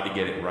we've tried to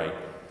get it right,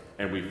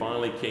 and we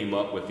finally came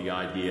up with the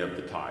idea of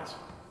the ties.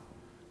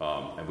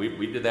 And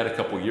we did that a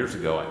couple of years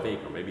ago, I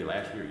think, or maybe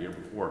last year, year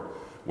before,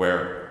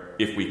 where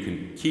if we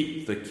can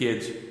keep the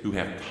kids who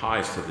have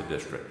ties to the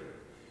district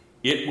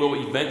It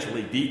will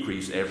eventually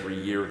decrease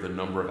every year the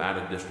number of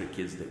out-of-district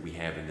kids that we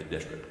have in the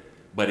district.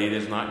 But it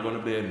is not going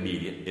to be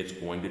immediate. It's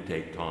going to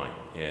take time.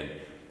 And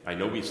I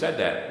know we said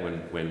that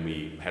when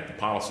we had the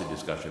policy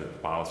discussion of the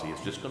policy.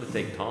 It's just going to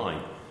take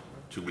time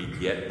till we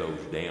get those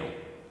down.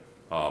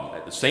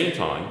 At the same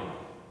time,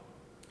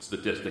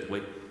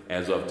 statistically,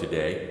 as of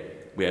today,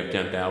 we have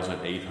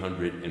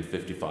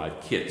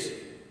 10,855 kids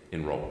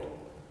enrolled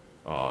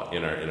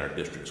in our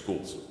district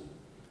schools.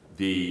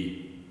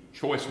 The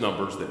choice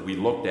numbers that we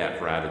looked at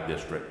for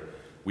out-of-district,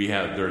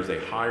 there's a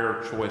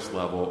higher choice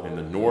level in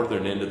the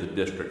northern end of the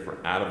district for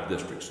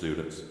out-of-district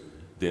students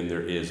than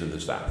there is in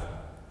the south.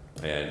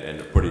 And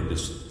a pretty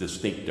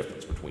distinct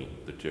difference between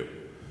the two.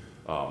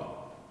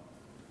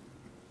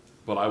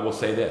 But I will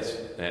say this,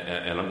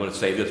 and I'm going to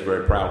say this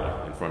very proudly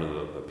in front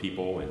of the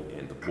people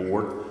and the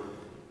board.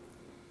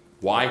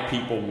 Why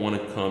people want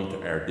to come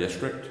to our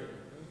district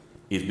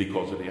is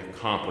because of the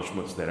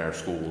accomplishments that our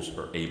schools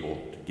are able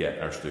to get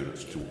our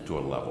students to a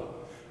level.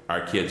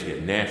 Our kids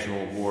get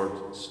national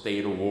awards,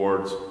 state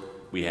awards.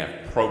 We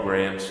have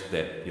programs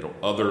that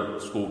other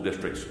school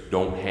districts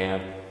don't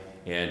have,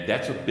 and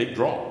that's a big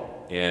draw.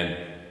 And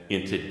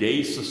in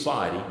today's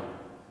society,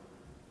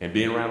 and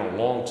being around a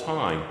long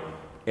time,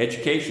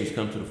 education's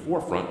come to the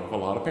forefront of a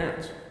lot of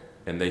parents,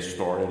 and they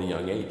start at a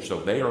young age.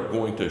 So they are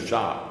going to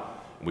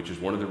shop, which is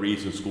one of the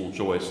reasons school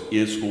choice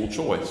is school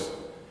choice.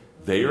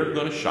 They are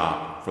going to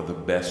shop for the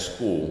best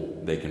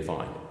school they can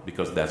find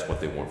because that's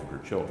what they want for their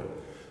children.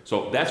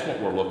 So that's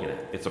what we're looking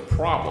at. It's a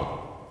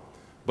problem,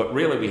 but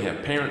really we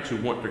have parents who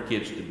want their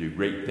kids to do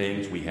great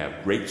things. We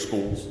have great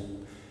schools.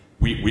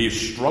 We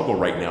struggle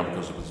right now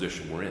because of the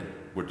position we're in.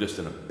 We're just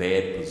in a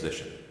bad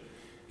position.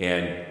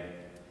 And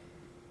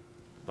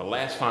the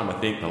last time, I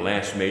think the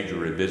last major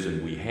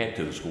revision we had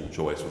to the school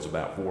choice was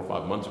about 4 or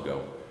 5 months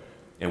ago.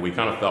 And we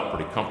kind of felt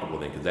pretty comfortable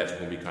then because that's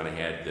when we kind of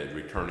had the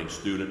returning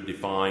student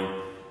defined,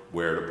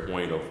 where the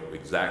point of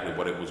exactly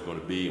what it was going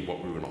to be and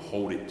what we were going to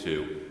hold it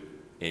to,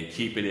 and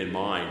keeping in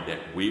mind that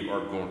we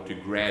are going to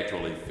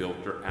gradually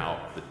filter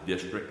out the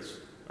districts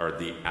or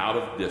the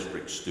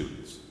out-of-district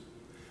students.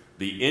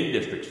 The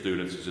in-district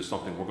students is just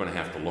something we're going to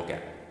have to look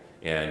at.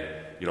 And,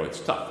 it's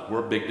tough.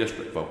 We're a big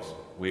district, folks.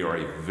 We are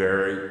a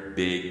very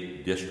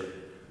big district.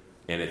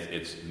 And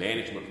it's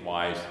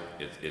management-wise,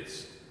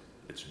 it's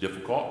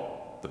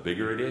difficult. The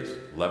bigger it is,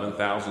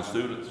 11,000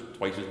 students,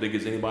 twice as big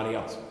as anybody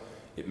else.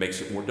 It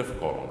makes it more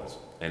difficult on us.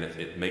 And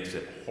it makes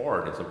it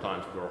hard, and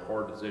sometimes there are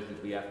hard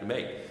decisions we have to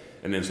make.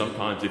 And then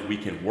sometimes if we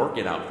can work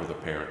it out for the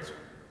parents,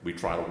 we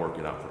try to work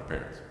it out for the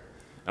parents.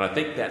 And I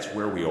think that's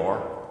where we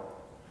are.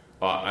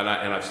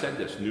 And I've said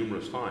this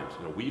numerous times.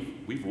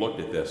 We've looked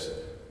at this,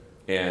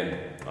 and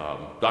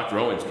Dr.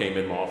 Owens came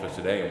in my office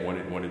today and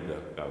wanted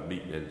to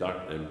meet in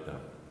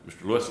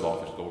Mr. Lewis'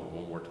 office to go over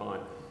one more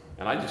time.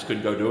 And I just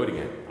couldn't go do it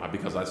again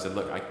because I said,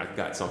 look, I've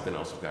got something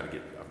else I've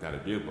got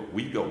to do. But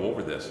we go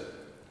over this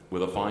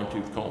with a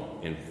fine-tooth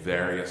comb in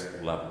various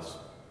levels.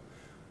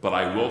 But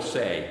I will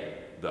say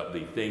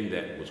the thing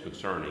that was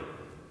concerning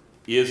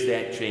is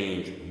that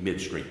change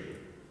midstream.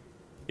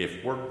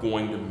 If we're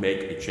going to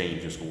make a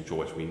change in school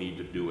choice, we need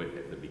to do it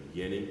at the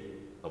beginning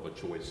of a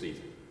choice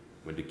season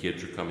when the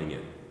kids are coming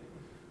in.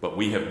 But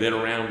we have been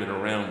around and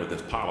around with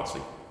this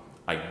policy.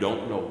 I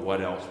don't know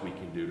what else we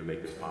can do to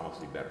make this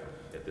policy better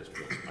at this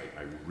point.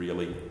 I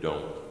really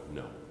don't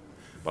know.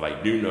 But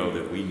I do know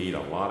that we need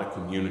a lot of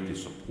community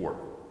support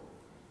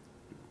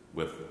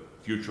with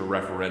future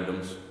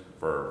referendums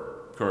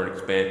for current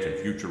expansion,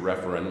 future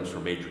referendums for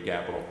major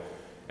capital.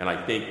 And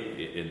I think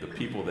in the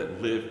people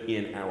that live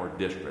in our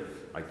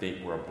district, I think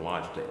we're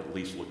obliged to at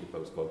least look at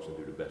those folks and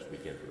do the best we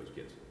can for those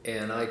kids.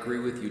 And I agree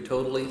with you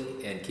totally,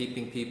 and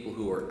keeping people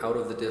who are out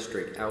of the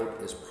district out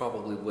is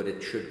probably what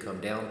it should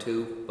come down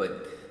to.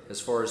 But as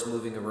far as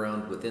moving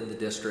around within the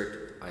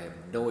district, I have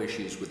no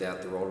issues with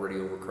that. They're already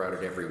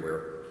overcrowded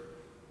everywhere.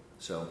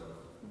 So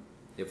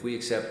if we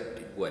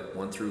accept,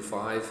 1 through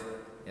 5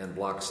 and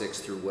block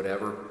 6 through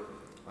whatever,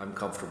 I'm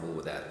comfortable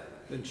with that.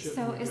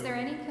 So is there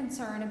any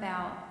concern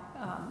about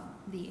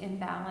the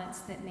imbalance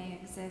that may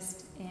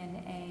exist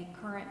in a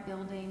current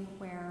building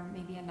where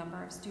maybe a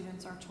number of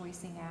students are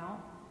choicing out?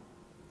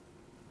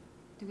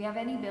 Do we have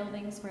any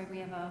buildings where we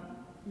have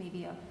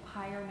maybe a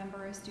higher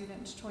number of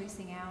students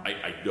choicing out?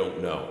 I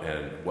don't know.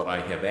 And what I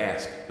have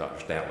asked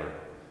Dr. Statler,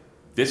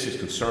 this is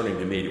concerning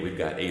to me that we've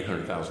got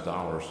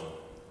 $800,000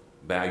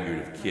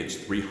 valued of kids,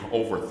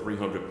 over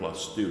 300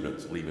 plus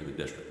students leaving the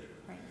district.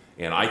 Right.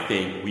 And I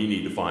think we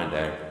need to find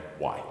out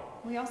why.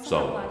 We also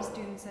have a lot of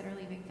students that are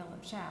leaving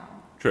Philip Chow.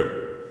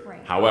 True.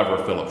 Right.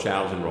 However, Philip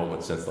Chow's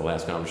enrollment since the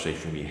last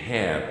conversation we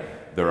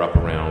had, they're up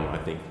around, I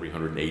think,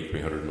 308,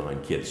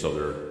 309 kids. So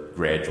they're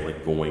gradually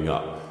going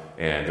up.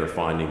 And they're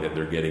finding that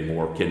they're getting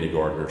more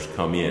kindergartners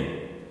come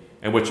in.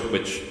 And which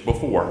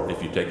before,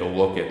 if you take a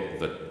look at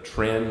the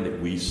trend that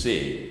we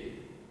see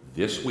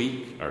this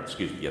week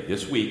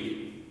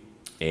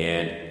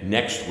and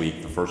next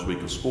week, the first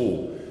week of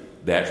school,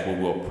 that's where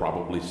we'll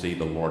probably see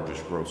the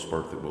largest growth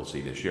spurt that we'll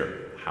see this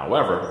year.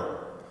 However,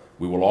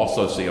 we will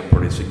also see a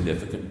pretty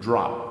significant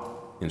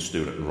drop in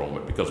student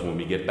enrollment, because when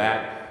we get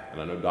back,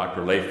 and I know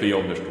Dr.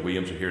 Layfield, Mr.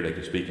 Williams are here, they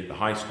can speak at the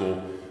high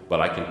school, but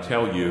I can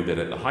tell you that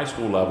at the high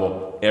school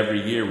level,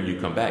 every year when you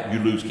come back, you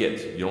lose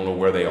kids. You don't know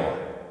where they are.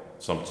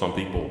 Some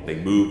people, they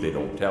move, they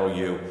don't tell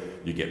you,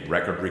 you get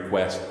record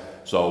requests.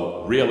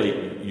 So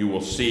really, you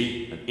will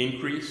see an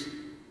increase.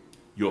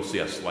 You'll see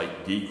a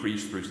slight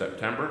decrease through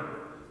September,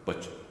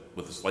 but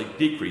with a slight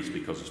decrease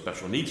because of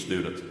special needs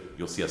students,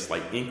 you'll see a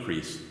slight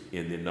increase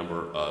in the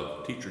number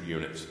of teacher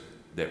units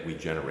that we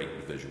generate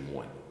in Division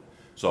 1.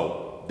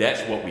 So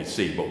that's what we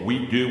see, but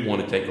we do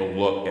want to take a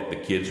look at the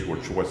kids who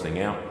are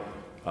choicing out.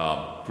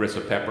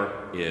 Carissa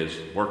Pepper is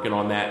working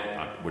on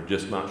that. We're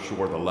just not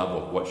sure the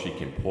level of what she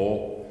can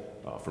pull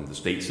from the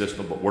state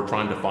system, but we're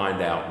trying to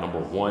find out, number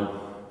one,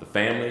 the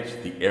families,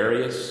 the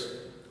areas,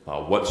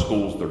 what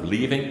schools they're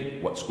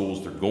leaving, what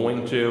schools they're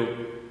going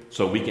to,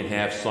 so we can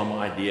have some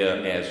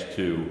idea as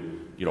to,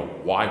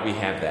 why we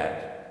have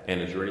that,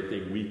 and is there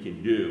anything we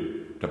can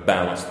do to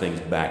balance things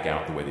back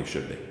out the way they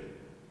should be.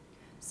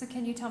 So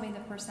can you tell me the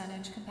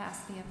percentage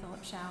capacity of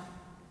Philip Shout?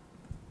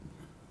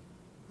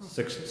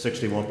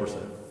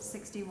 61%.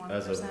 61%?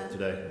 As of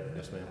today,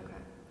 yes ma'am. Okay.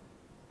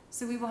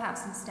 So we will have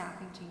some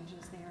staffing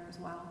changes there as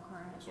well,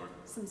 correct? Sorry?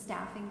 Some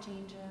staffing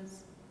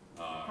changes?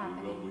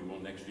 We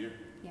will next year.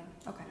 Yeah,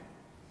 okay.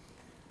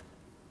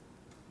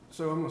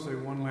 So I'm going to say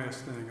one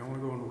last thing. I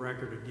want to go on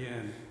record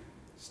again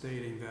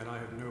stating that I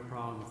have no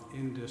problem with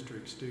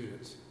in-district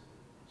students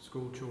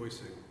school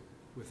choicing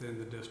within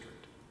the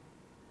district.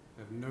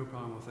 I have no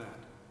problem with that.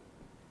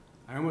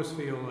 I almost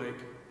feel like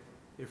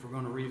if we're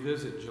going to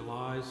revisit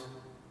July's,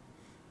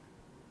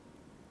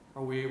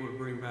 are we able to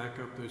bring back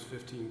up those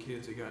 15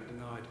 kids that got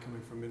denied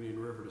coming from Indian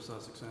River to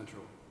Sussex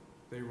Central?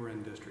 They were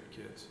in-district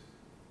kids.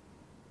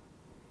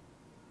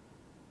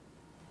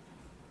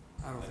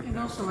 I don't think And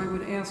also I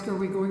would ask, are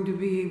we going to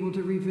be able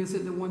to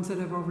revisit the ones that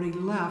have already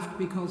left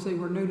because they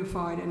were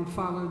notified and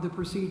followed the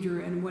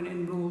procedure and went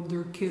and enrolled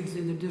their kids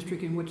in the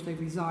district in which they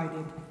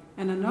resided?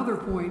 And another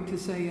point to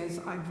say is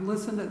I've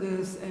listened to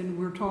this and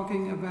we're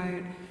talking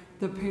about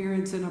the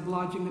parents and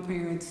obliging the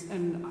parents,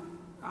 and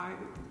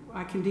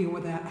I can deal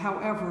with that.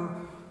 However,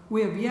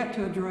 we have yet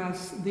to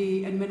address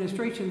the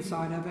administration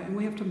side of it, and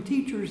we have some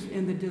teachers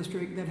in the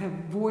district that have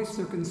voiced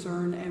their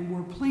concern and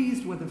were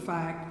pleased with the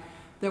fact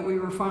that we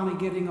were finally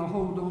getting a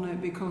hold on it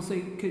because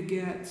they could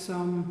get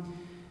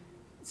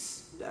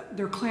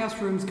their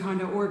classrooms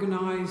kind of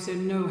organized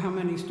and know how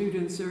many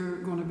students are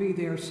going to be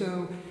there.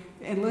 So,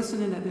 and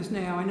listening at this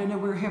now, and I know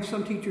we have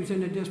some teachers in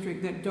the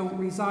district that don't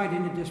reside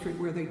in the district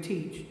where they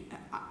teach.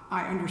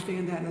 I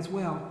understand that as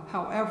well.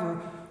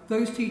 However,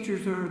 those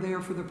teachers that are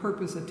there for the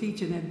purpose of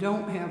teaching and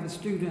don't have a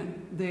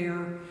student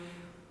there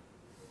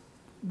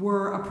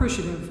were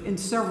appreciative in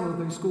several of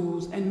those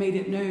schools and made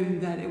it known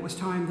that it was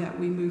time that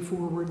we move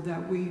forward,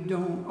 that we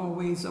don't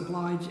always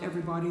oblige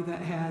everybody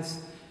that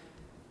has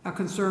a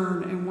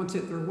concern and wants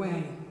it their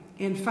way.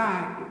 In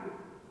fact,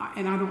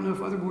 and I don't know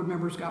if other board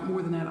members got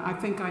more than that, I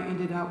think I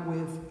ended up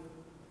with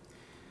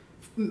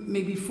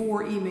maybe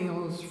 4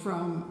 emails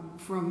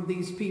from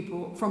these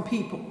people,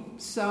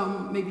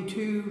 some, maybe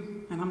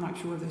 2, and I'm not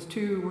sure of this,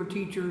 2 were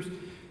teachers,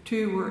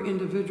 2 were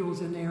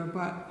individuals in there,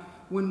 but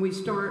when we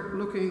start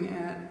looking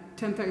at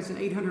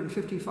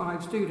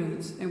 10,855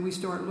 students and we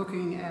start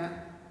looking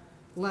at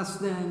less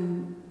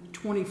than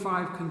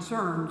 25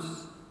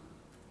 concerns,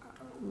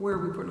 where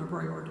are we putting our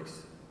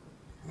priorities?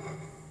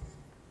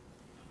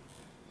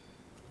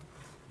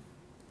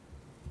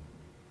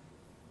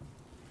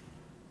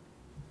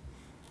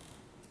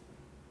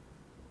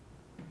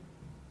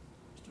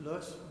 Mr.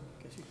 Lewis,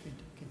 I guess you can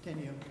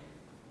continue.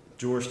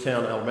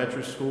 Georgetown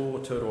Elementary School,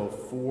 a total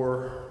of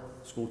 4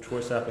 school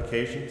choice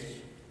applications.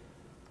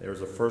 There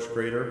was a first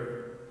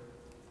grader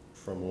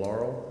from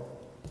Laurel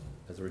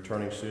as a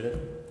returning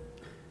student,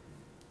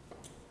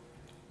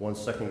 1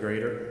 second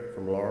grader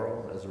from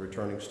Laurel as a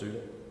returning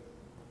student,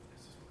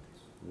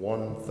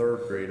 1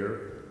 third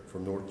grader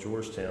from North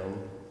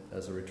Georgetown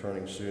as a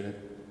returning student,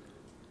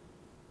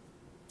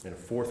 and a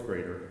 4th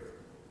grader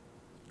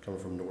coming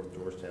from North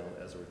Georgetown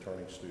as a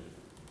returning student.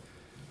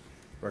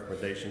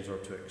 Recommendations are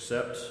to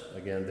accept.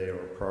 Again, they are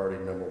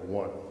priority number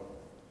 1.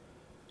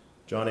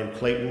 John M.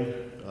 Clayton,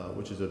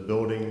 which is a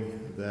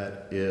building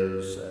that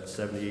is at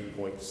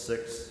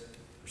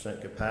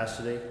 78.6%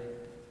 capacity.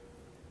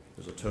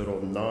 There's a total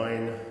of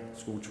 9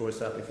 school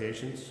choice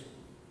applications.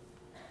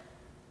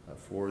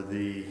 For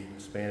the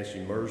Spanish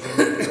immersion,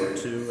 there are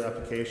 2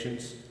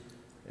 applications,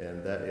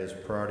 and that is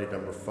priority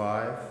number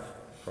 5.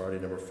 Priority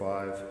number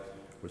 5,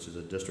 which is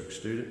a district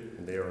student,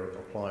 and they are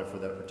applying for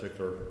that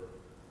particular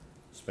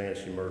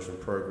Spanish immersion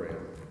program.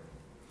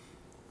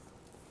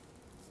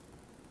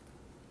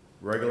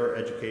 Regular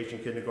education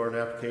kindergarten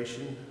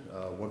application,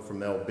 1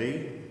 from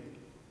LB,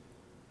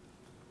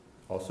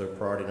 also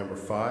priority number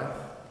 5.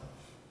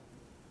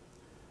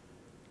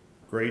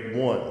 Grade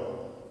 1,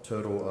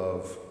 total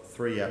of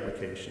 3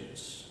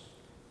 applications,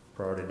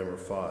 priority number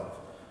 5,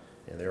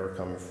 and they are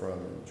coming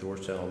from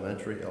Georgetown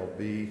Elementary,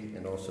 LB,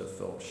 and also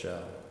Philip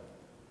Shout.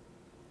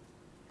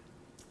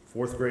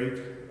 4th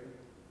grade,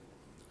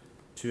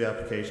 2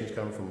 applications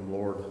coming from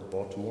Lord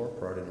Baltimore,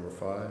 priority number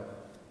 5.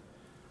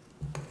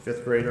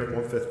 5th grader,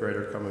 1 5th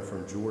grader coming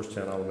from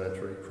Georgetown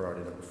Elementary,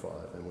 priority number 5.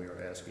 And we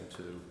are asking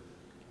to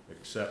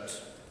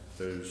accept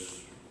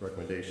those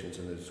recommendations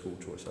and those school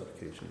choice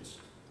applications.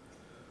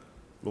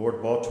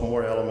 Lord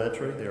Baltimore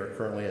Elementary, they are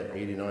currently at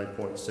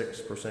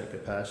 89.6%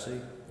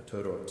 capacity, a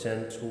total of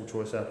 10 school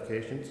choice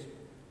applications.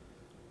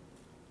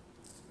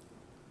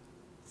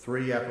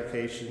 3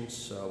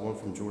 applications, 1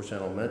 from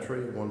Georgetown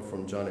Elementary, 1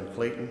 from John M.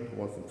 Clayton,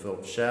 1 from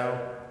Philip Shaw.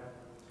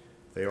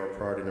 They are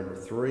priority number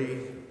 3,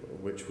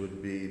 which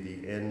would be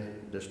the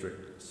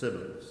in-district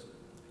siblings.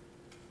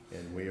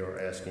 And we are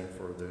asking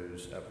for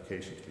those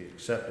applications to be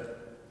accepted.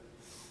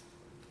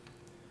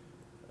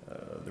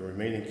 The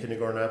remaining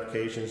kindergarten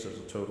applications is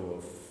a total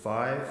of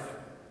 5,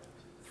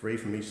 3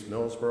 from East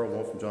Millsboro,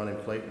 1 from John M.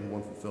 Clayton,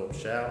 1 from Philip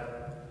Shaw.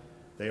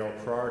 They are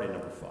priority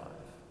number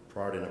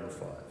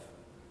 5,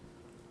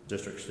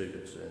 district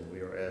students, and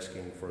we are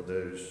asking for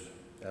those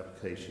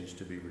applications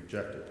to be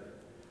rejected.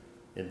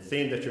 And the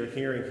theme that you're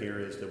hearing here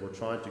is that we're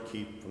trying to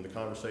keep, from the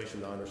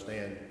conversation I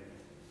understand,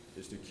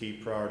 is to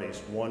keep priorities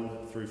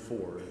 1 through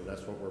 4, and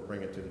that's what we're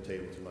bringing to the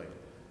table tonight,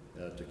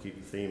 to keep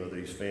the theme of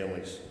these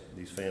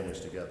families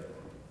together.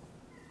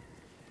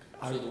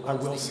 I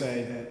will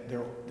say that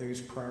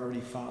those priority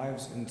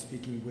 5s, and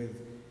speaking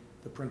with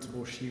the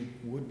principal, she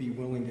would be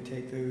willing to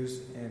take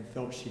those and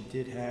felt she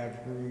did have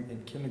room in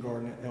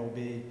kindergarten at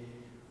LB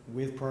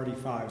with priority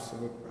 5.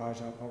 So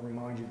Raj, I'll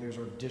remind you, those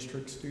are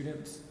district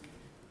students.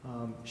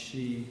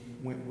 She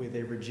went with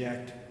a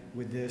reject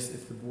with this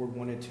if the board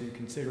wanted to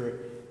consider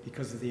it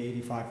because of the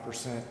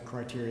 85%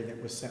 criteria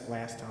that was set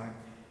last time.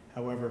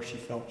 However, she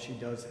felt she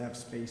does have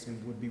space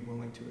and would be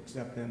willing to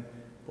accept them,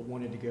 but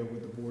wanted to go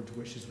with the board's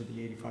wishes with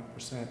the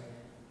 85%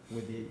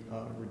 with the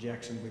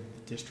rejection with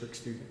the district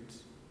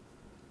students.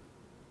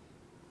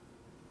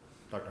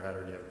 Dr.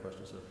 Hatter, do you have a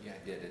question, sir? Yeah,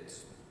 I did. It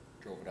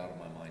drove it out of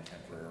my mind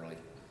temporarily.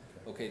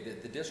 Okay,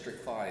 the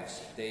District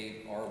 5s, they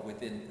are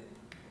within,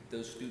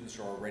 those students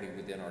are already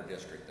within our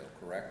district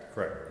though, correct?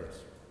 Correct, yes.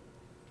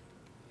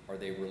 Are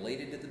they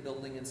related to the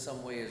building in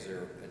some way? Is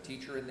there a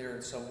teacher in there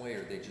in some way,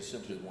 or they just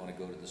simply want to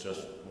go to the school?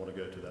 Just want to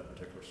go to that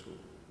particular school.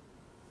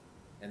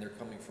 And they're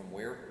coming from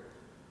where?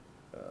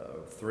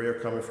 3 are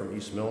coming from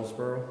East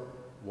Millsboro,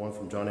 1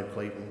 from John M.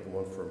 Clayton, and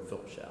 1 from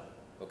Philip Shaw.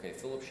 Okay,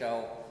 Philip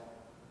Shaw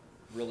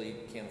really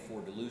can't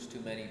afford to lose too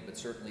many, but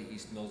certainly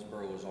East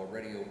Millsboro is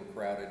already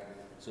overcrowded,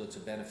 so it's a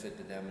benefit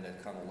to them, and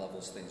it kind of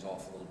levels things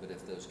off a little bit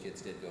if those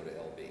kids did go to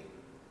LB.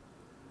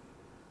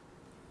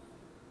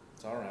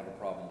 So I don't have a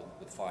problem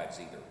with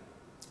 5s either.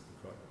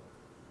 Okay.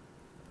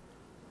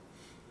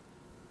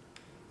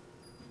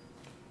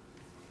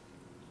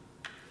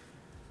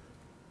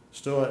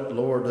 Still at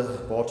Lord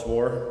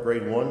Baltimore,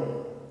 grade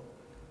 1.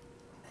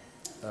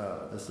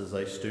 This is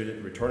a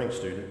student, returning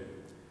student,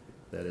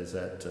 that is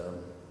at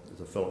is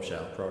a Philip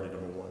Shaw, priority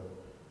number 1,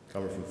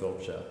 coming from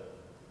Philip Shaw.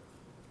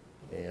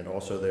 And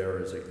also there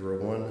is a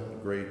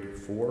grade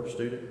 4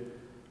 student,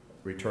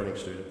 returning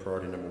student,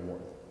 priority number 1.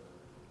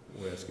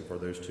 We're asking for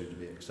those 2 to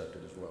be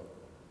accepted as well.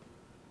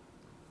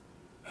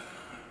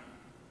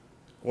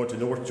 Going to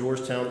North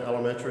Georgetown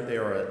Elementary, they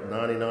are at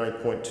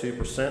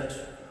 99.2%,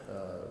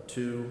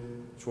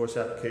 2 choice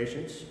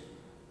applications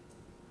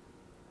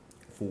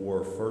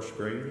for first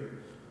grade.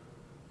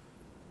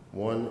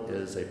 1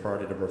 is a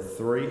priority number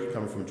 3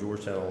 coming from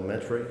Georgetown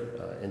Elementary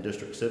in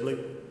District Sibley.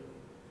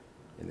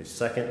 And the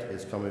second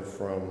is coming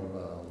from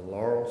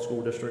Laurel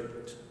School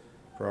District,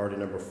 priority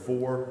number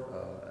 4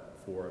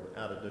 for an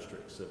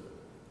out-of-district sibling.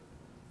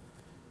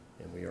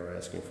 And we are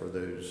asking for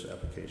those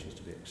applications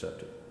to be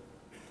accepted.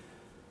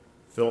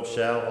 Philip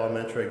Shaw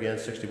Elementary, again,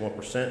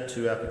 61%,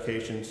 2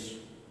 applications.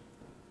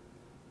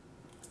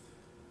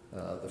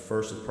 The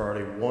first is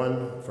priority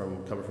 1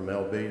 coming from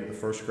LB, the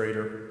first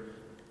grader.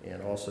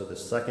 And also the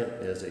second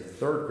is a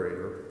third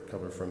grader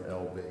coming from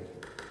LB,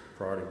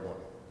 priority 1.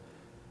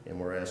 And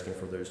we're asking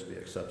for those to be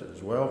accepted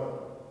as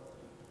well.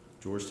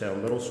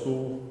 Georgetown Middle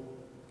School,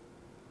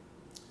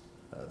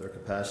 their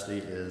capacity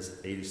is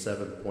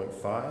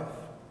 87.5,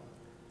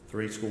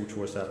 3 school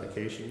choice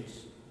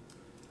applications,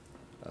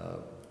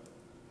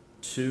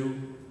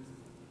 2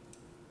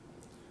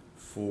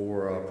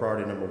 for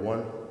priority number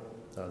 1.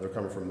 They're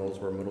coming from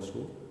Millsboro Middle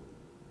School.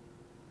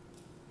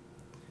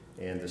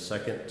 And the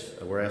second,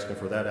 we're asking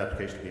for that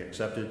application to be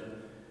accepted.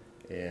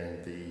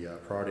 And the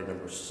priority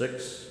number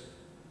 6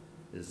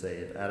 is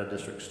an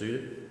out-of-district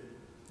student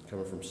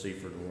coming from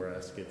Seaford, and we're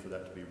asking for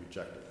that to be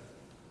rejected.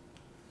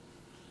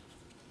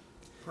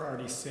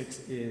 Priority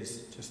 6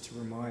 is, just to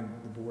remind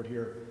the board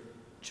here,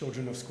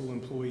 children of school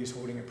employees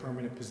holding a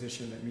permanent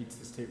position that meets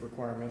the state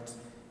requirements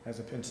as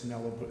a pension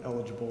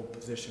eligible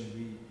position.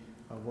 We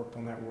worked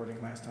on that wording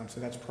last time, so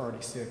that's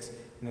priority 6.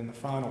 And then the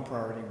final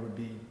priority would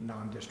be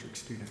non-district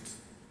students,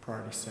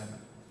 priority 7.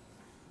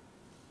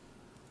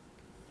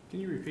 Can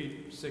you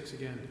repeat 6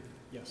 again?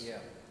 Yes. Yeah.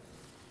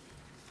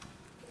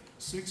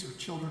 6 are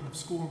children of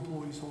school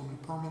employees holding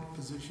a permanent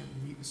position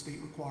and meet the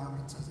state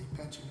requirements as a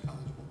pension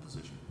eligible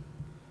position.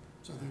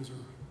 So those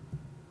are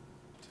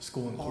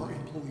school our employees.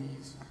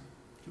 employees.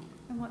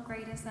 And what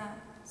grade is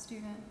that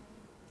student?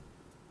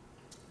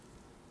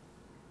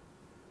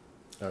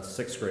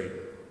 Sixth grade.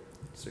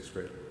 Sixth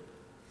grade.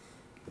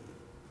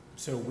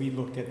 So we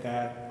looked at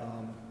that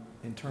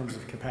in terms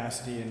of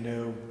capacity and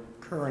no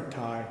current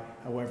tie.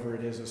 However,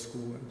 it is a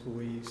school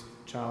employee's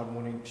child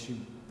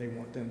they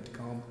want them to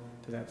come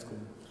to that school,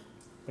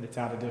 but it's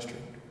out of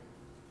district.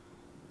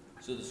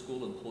 So the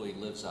school employee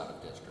lives out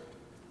of district?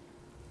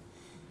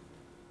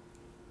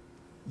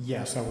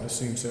 Yes, I would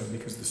assume so,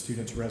 because the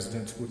student's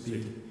residence would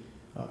be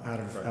out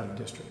of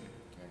district.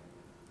 Okay.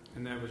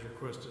 And that was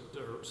requested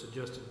or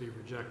suggested to be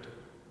rejected,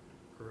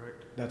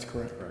 correct? That's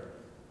correct.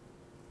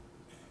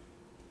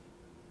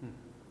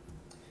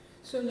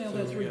 So now So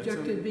that's we got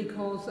rejected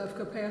because of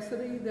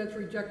capacity, that's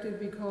rejected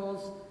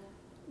because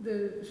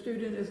the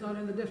student is not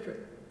in the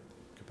district?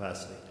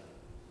 Capacity.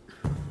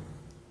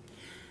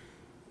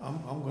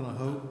 I'm gonna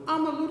hope,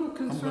 I'm a little hope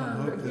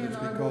concerned, that again, it's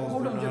hold because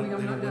on, they're Jimmy, not-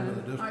 I'm they not don't live in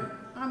the done. district.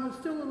 I'm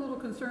still a little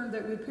concerned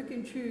that we pick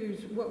and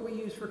choose what we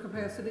use for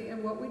capacity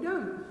and what we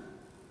don't.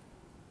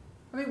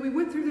 I mean, we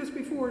went through this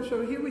before,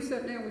 so here we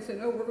sat down, we said,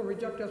 oh, we're gonna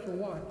reject this one,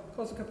 why?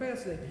 Because of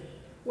capacity.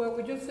 Well,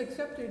 we just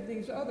accepted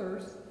these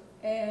others,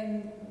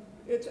 and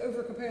it's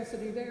over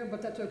capacity there,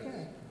 but that's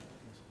okay.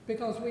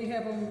 Because we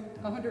have them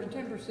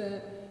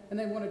 110%, and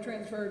they want to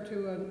transfer it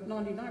to a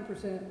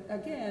 99%.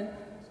 Again,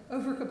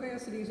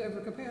 overcapacity is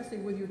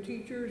overcapacity with your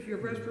teachers, your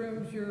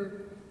restrooms,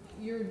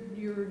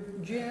 your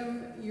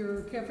gym,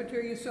 your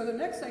cafeteria. So the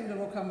next thing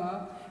that'll come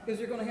up is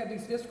you're going to have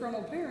these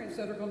disgruntled parents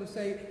that are going to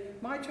say,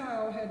 my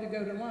child had to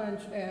go to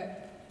lunch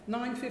at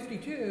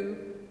 9:52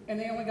 and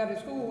they only got to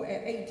school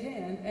at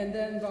 8:10, and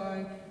then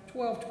by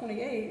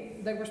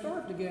 12:28 they were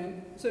starved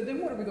again. So then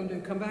what are we going to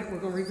do? Come back, we're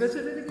going to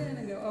revisit it again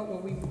and go, oh,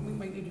 well, we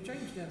might need to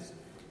change this.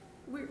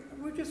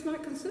 We're just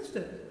not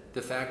consistent.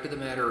 The fact of the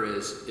matter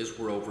is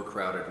we're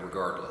overcrowded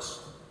regardless.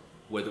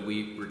 Whether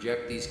we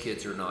reject these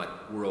kids or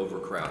not, we're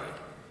overcrowded.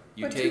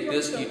 You But take two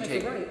this, wrongs you don't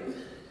take... make a right.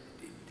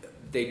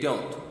 They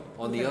don't.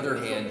 On the Okay. other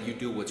hand, you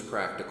do what's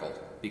practical,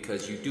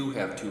 because you do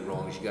have two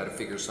wrongs. You got to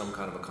figure some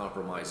kind of a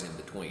compromise in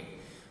between.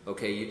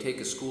 Okay, you take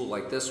a school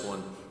like this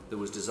one that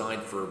was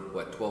designed for,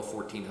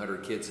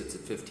 1,400 kids, it's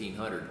at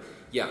 1,500.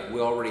 Yeah, we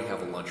already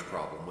have a lunch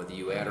problem. Whether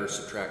you add or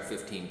subtract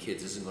 15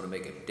 kids isn't going to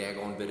make a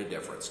daggone bit of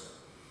difference.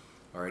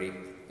 Alrighty?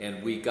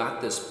 And we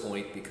got this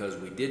point because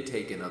we did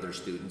take in other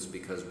students,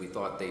 because we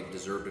thought they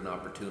deserved an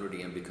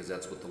opportunity and because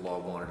that's what the law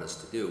wanted us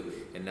to do.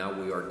 And now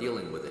we are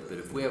dealing with it. But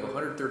if we have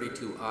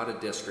 132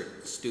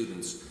 out-of-district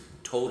students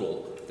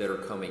total that are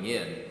coming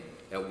in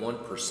at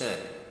 1%,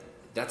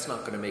 that's not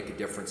going to make a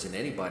difference in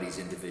anybody's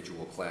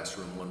individual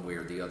classroom one way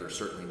or the other,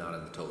 certainly not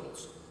in the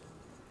totals.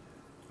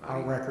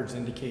 Our records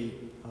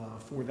indicate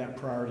for that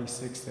priority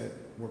 6 that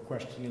we're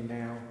questioning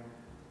now,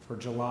 for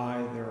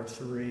July there are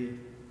 3,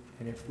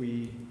 and if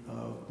we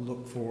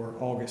look for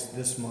August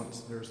this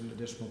month, there's an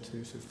additional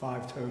 2, so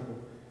 5 total.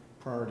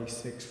 Priority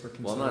 6 for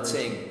consideration. Well,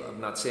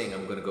 I'm not saying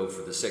I'm going to go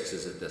for the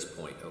 6s at this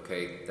point.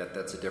 Okay,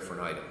 that's a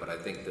different item. But I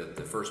think that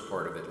the first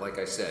part of it, like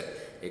I said,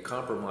 a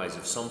compromise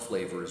of some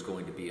flavor is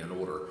going to be in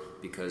order,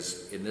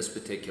 because in this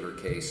particular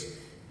case,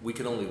 we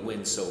can only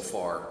win so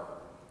far.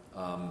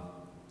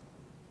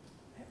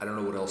 I don't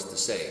know what else to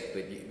say,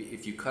 but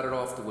if you cut it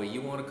off the way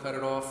you want to cut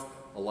it off,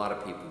 a lot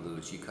of people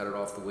lose. You cut it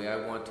off the way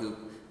I want to,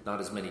 not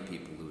as many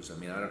people lose. I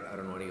mean, I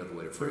don't know any other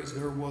way to phrase it.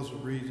 There was a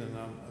reason,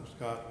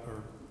 Scott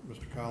or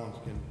Mr. Collins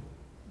can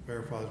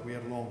verify this. We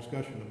had a long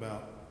discussion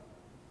about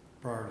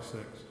priority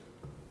 6,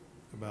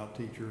 about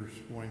teachers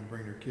wanting to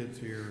bring their kids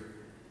here,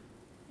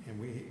 and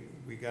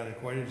we got in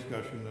quite a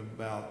discussion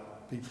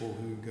about people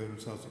who go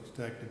to Sussex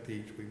Tech to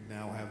teach. We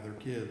now have their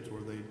kids, or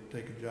they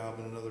take a job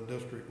in another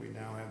district. We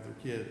now have their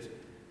kids.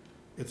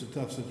 It's a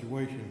tough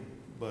situation,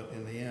 but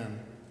in the end,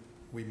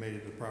 we made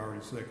it a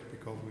priority 6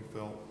 because we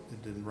felt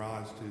it didn't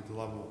rise to the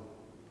level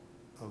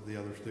of the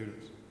other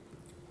students.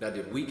 Now,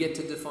 did we get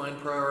to define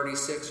priority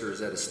 6, or is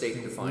that a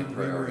state-defined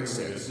priority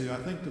 6? I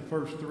think the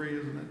first 3,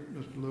 isn't it,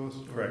 Mr. Lewis?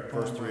 Correct.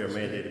 First 3 are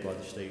mandated by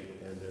the state,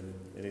 and then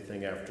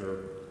anything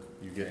after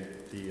you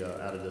get the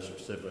out-of-district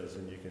siblings,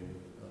 and you can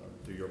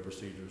do your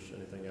procedures,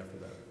 anything after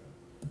that.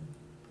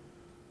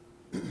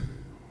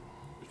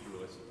 Mr.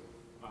 Lewis,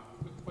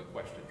 quick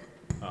question.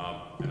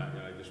 And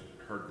I just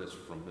heard this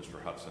from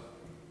Mr. Hudson.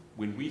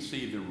 When we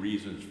see the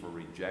reasons for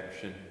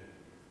rejection,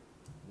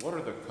 what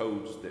are the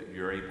codes that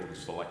you're able to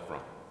select from?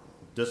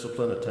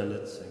 Discipline,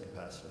 attendance, and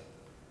capacity.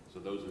 So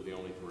those are the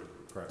only 3?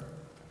 Correct.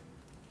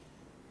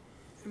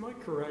 Am I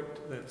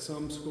correct that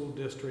some school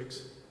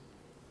districts,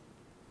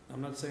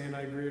 I'm not saying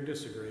I agree or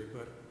disagree,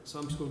 but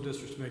some school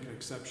districts make an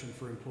exception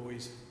for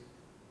employees,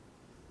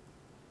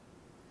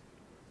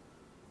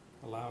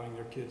 allowing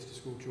their kids to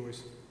school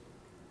choice?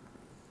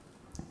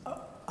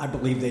 I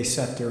believe they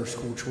set their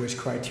school choice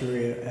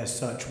criteria as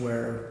such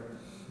where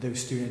those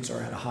students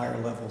are at a higher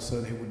level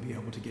so they would be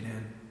able to get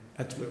in.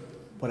 That's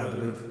what I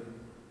believe.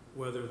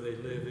 Whether they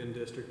live in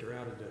district or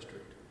out of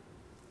district.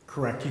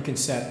 Correct. You can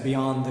set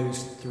beyond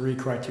those 3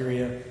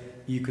 criteria.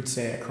 You could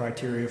say a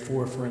criteria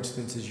 4, for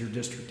instance, is your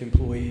district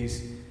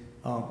employees,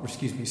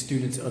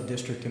 students of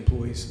district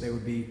employees. They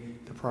would be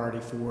the priority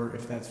 4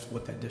 if that's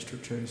what that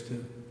district chose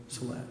to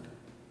select.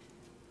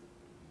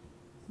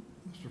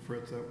 Mr.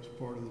 Fritz, that was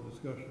part of the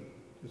discussion,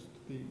 just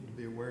to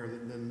be aware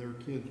that then their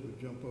kids would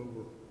jump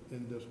over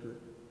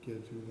in-district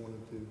kids who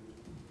wanted to do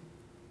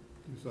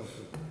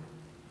something.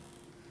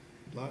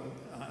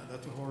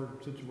 That's a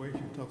hard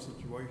situation, tough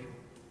situation,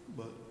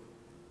 but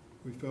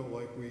we felt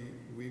like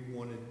we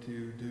wanted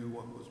to do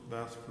what was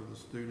best for the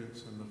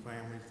students and the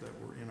families that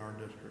were in our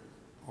district,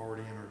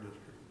 already in our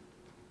district.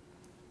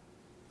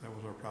 That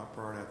was our top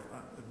priority.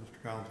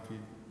 Mr. Collins, if you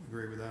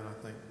agree with that, I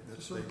think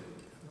that's Sure.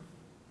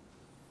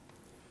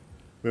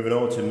 Moving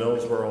on to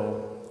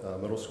Millsboro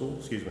Middle School,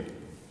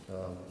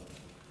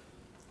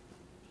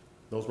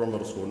 Millsboro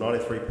Middle School,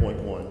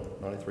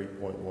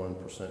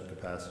 93.1%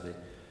 capacity.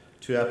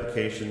 2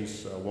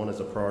 applications, one is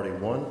a priority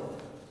 1.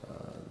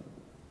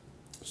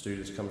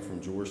 Students coming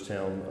from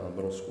Georgetown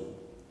Middle School,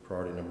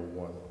 priority number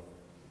 1.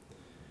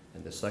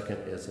 And the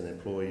second is an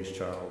employee's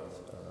child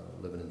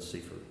living in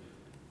Seaford.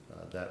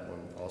 That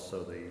one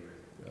also, the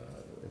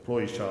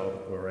employee's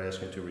child, we're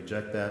asking to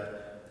reject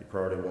that. The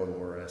priority 1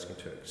 we're asking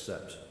to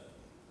accept.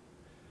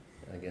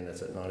 Again,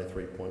 that's at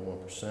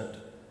 93.1%.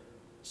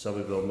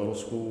 Shelbyville Middle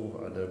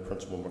School, I know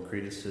Principal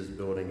McCreadis, his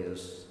building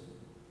is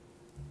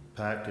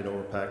packed and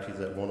overpacked. He's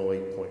at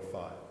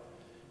 108.5.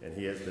 And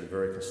he has been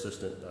very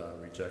consistent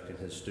rejecting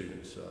his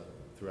students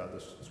throughout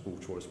the school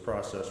choice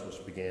process,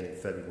 which began in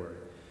February.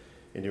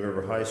 Indian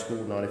River High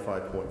School,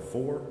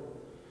 95.4.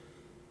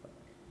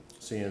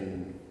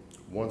 Seeing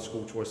 1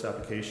 school choice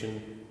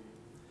application,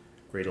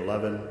 grade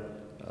 11.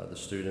 The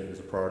student is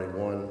a priority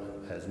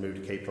 1, has moved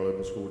to Cape Town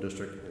Open School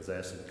District, is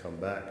asked to come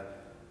back.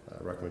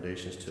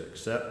 Recommendations to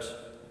accept.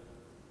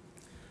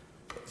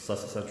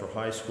 Sussex Central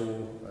High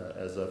School,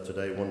 as of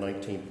today,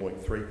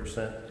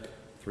 119.3%.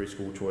 3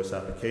 school choice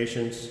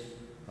applications.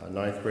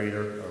 9th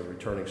grader, a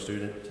returning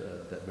student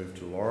that moved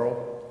to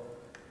Laurel.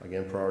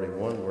 Again, priority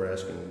 1, we're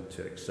asking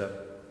to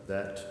accept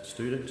that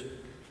student.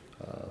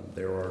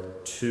 There are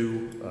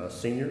 2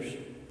 seniors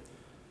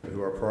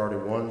who are priority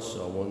 1s.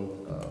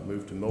 One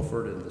moved to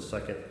Milford and the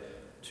second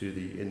to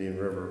the Indian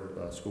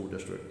River School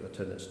District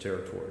attendance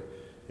territory.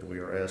 And we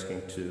are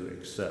asking to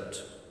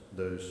accept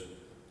those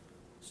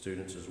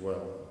students as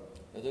well.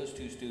 Now, those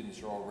 2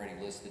 students are already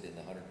listed in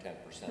the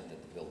 110% that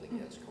the building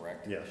is,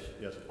 correct? Yes.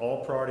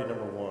 All priority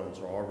number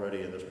 1s are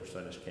already in this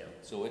percentage count.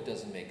 So it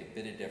doesn't make a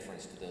bit of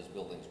difference to those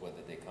buildings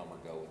whether they come or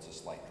go. It's a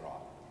slight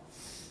drop.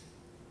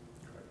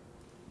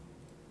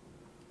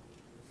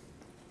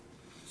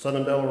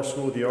 Southern Delaware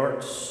School of the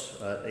Arts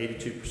at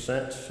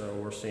 82%, so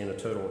we're seeing a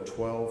total of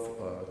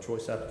 12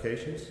 choice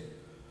applications.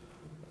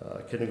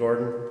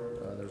 Kindergarten,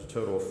 there's a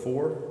total of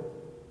 4.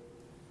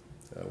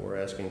 We're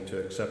asking to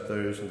accept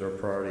those, and they're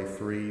priority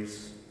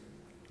 3s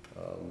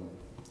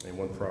and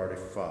 1 priority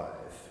 5.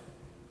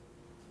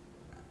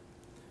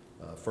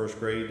 First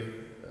grade,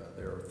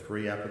 there are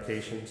 3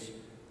 applications.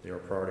 They are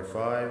priority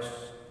 5s,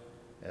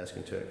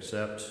 asking to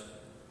accept.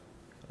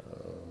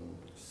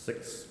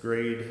 6th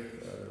grade,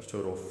 there's a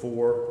total of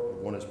 4.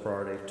 1 is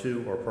priority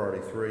 2 or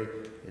priority 3,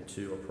 and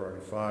 2 are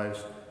priority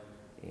 5s.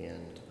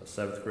 And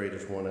 7th grade,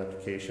 there's 1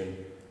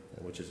 application,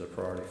 which is a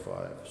priority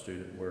 5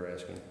 student. We're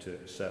asking to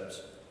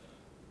accept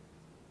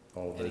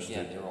all of those And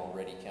again, students. they're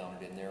already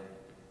counted in there?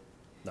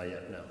 Not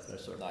yet, no,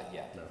 sir. Not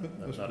yet. No,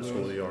 Mr. not a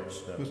School of the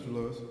Arts, no. Mr.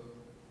 Lewis,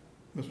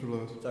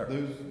 Sir.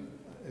 those,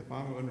 if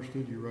I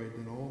understood you right,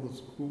 then all the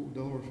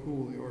Delaware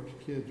School of the Arts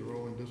kids are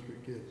all in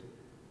district kids.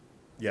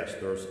 Yes,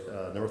 there's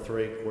number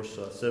 3, of course,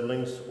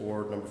 siblings,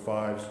 or number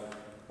 5s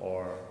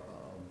are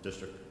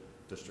district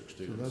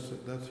students. So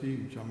that's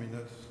huge. I mean,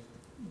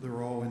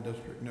 they're all in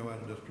district, no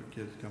out-of-district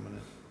kids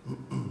coming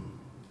in.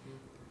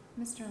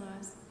 Mr.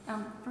 Lewis,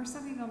 for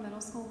Shelbyville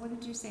Middle School, what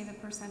did you say the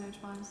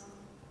percentage was?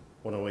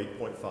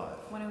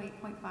 108.5.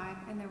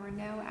 108.5, and there were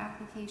no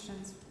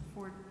applications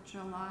for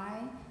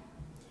July,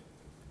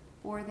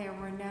 or there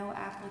were no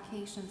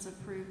applications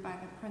approved by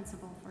the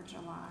principal for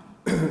July?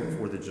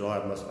 For the July,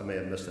 I may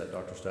have missed that,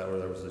 Dr. Statler.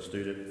 There was a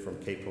student from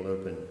Cape Town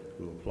Open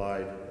who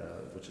applied,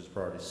 which is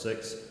priority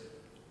 6,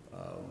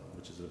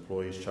 which is an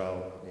employee's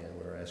child, and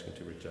we're asking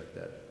to reject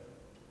that.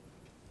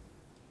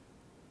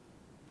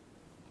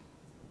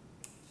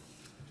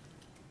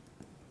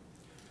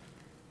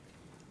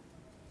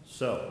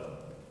 So,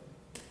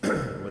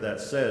 with that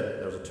said,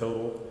 there's a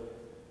total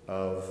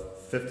of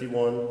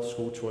 51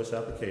 school choice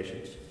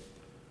applications.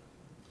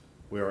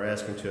 We are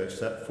asking to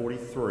accept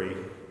 43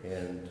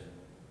 and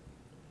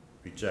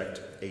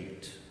reject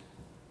 8.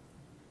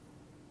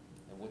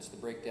 And what's the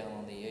breakdown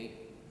on the 8?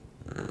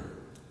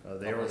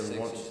 There are the 6s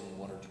ones. and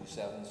 1 or 2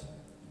 7s?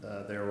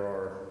 There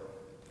are,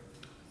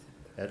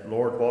 at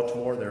Lord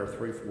Baltimore, there are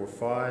 3, 4,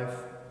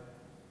 5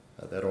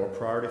 that are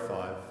priority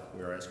 5.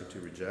 We are asking to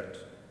reject.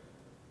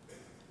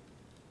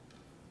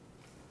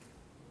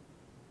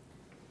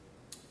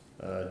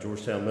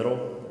 Georgetown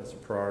Middle, that's a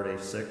priority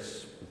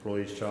 6,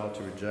 employee's child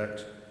to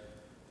reject.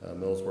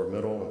 Millsboro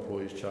Middle,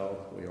 employee's child,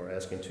 we are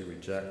asking to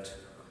reject.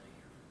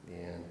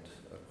 And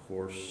of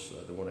course,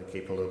 the one at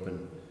Cape Town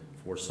Open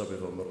for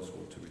Shelbyville Middle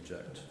School to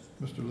reject.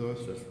 Mr. Lewis,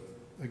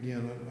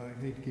 again,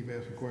 I hate to keep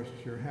asking questions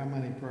here. How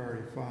many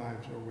priority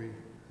 5s are we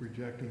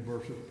rejecting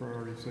versus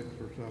priority 6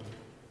 or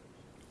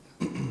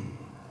 7?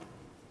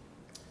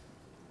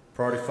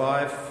 Priority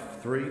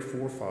 5, 3,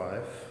 4,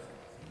 5.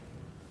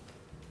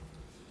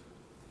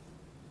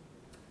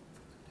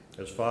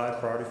 There's 5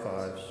 priority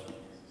 5s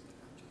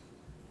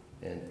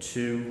and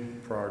 2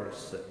 priority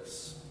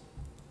 6.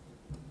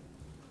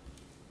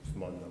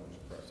 My numbers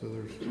are correct. So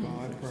there's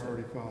 5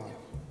 priority 5s. Is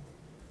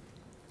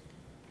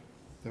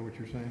that what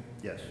you're saying?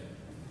 Yes.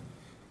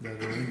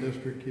 That are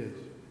in-district kids?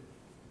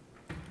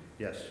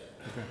 Yes.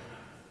 Okay.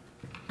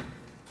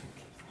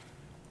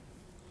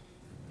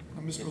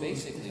 And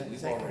basically,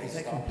 we've already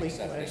stopped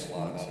accepting a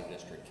lot of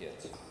out-of-district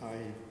kids. I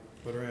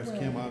better ask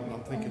him.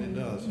 I'm thinking it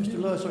does. Mr.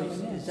 Lewis,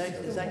 is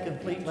that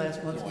complete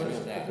last month's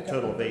list? A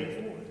total of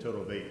 8.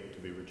 Total of 8 to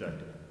be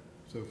rejected.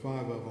 So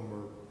 5 of them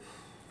are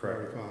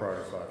Correct.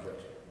 Priority 5,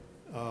 yes.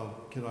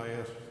 Can I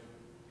ask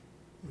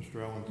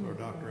Mr. Owens or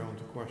Dr. Owens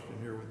a question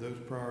here? With those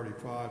priority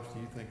 5s, do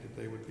you think that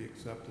they would be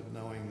accepted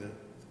knowing that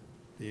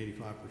the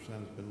 85%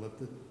 has been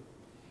lifted?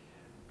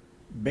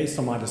 Based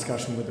on my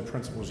discussion with the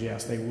principals,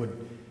 yes, they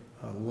would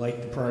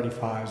like the priority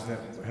 5s that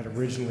had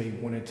originally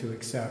wanted to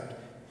accept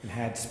and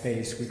had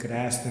space. We could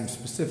ask them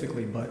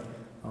specifically, but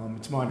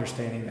it's my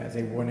understanding that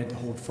they wanted to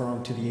hold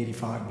firm to the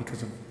 85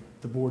 because of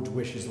the board's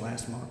wishes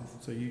last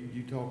month. So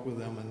you talked with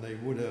them and they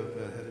would have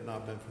had it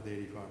not been for the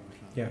 85%?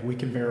 Yeah, we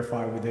can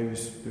verify with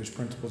those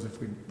principals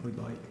if we'd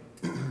like.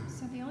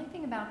 So the only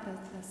thing about the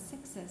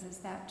 6s is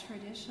that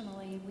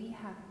traditionally we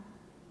have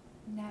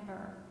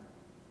never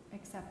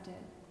accepted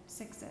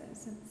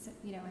 6s,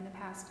 in the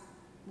past,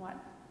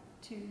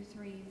 2,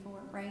 3, 4,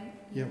 right?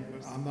 Yeah,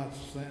 but I'm not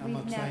saying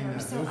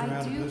that. So Those are I out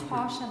of do district.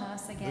 caution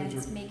us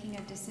against making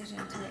a decision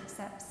to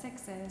accept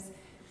 6s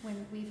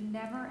when we've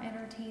never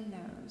entertained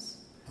those.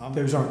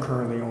 Those aren't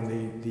currently on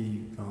the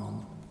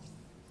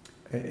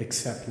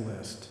accept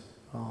list.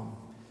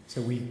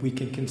 So we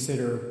can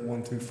consider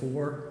 1 through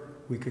 4.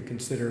 We could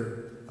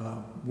consider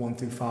 1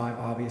 through 5,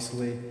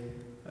 obviously.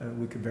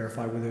 We could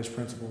verify with those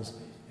principals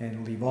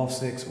and leave off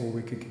 6, or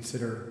we could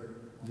consider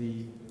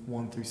the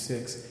 1 through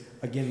 6.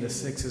 Again, the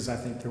 6s, I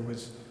think there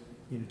was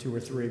 2 or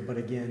 3, but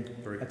again,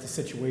 3. That's a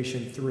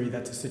situation 3.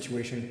 That's a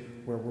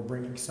situation where we're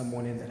bringing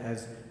someone in that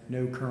has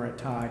no current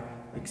tie,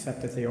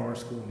 except that they are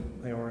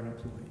they are an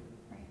employee.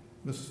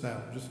 Mrs.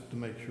 Stout, just to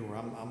make sure,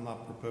 I'm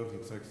not proposing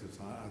 6s.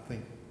 I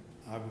think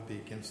I would be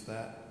against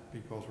that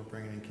because we're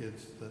bringing in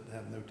kids that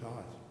have no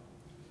ties.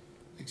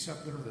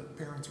 Except their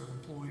parents are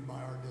employed by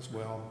our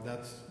district. Well,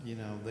 that's,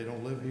 they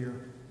don't live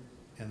here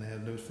and they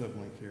have no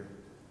siblings here.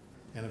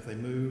 And if they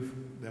move,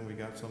 then we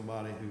got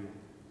somebody who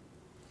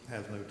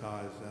has no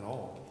ties at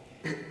all.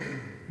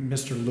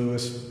 Mr.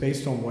 Lewis,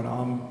 based on what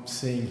I'm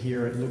seeing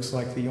here, it looks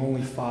like the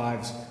only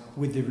 5s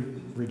with the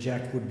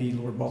reject would be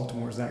Lord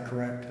Baltimore. Is that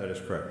correct? That is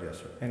correct, yes,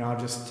 sir. And I'll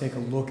just take a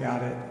look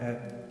at it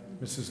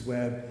at Mrs.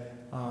 Webb.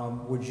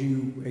 Would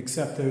you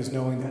accept those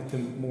knowing that the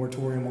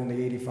moratorium on the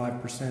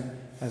 85%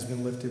 has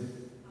been lifted?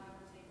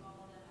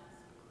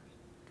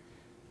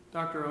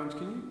 Dr. Owens,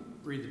 can you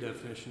read the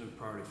definition of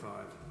priority 5?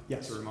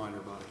 Yes. To remind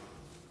everybody.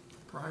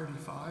 Priority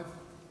 5,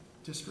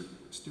 district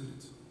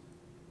students.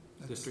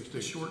 That's District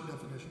the students. short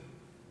definition.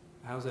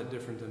 How's that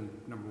different than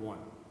number 1?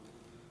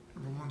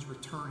 Number 1's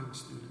returning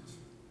students.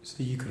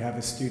 So you could have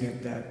a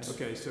student that...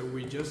 Okay, so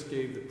we just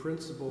gave the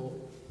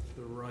principal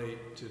the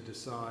right to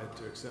decide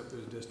to accept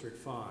those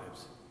District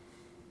 5s,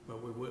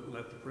 but we wouldn't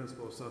let the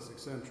principal of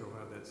Sussex Central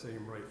have that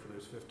same right for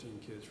those 15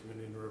 kids from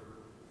Indian River.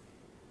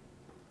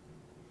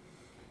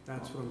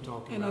 That's what I'm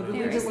talking about.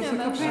 There is no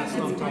motion That's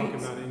what I'm that's talking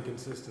been about,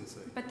 inconsistency.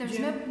 But there's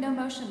no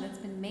motion that's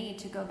been made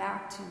to go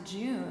back to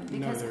June,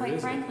 because there quite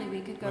isn't. frankly,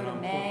 we could go But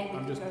to May, I'm we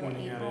could just go to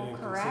pointing out April, an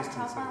correct? How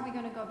inconsistency. far are we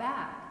gonna go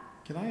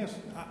back? Can I ask,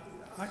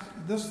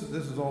 this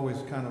has always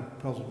kind of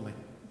puzzled me.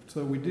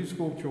 So we do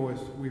school choice,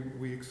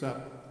 we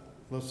accept,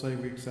 let's say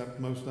we accept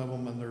most of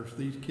them, and there's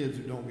these kids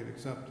who don't get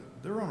accepted.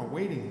 They're on a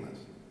waiting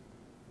list.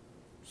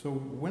 So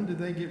when do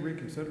they get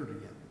reconsidered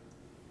again?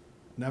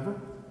 Never?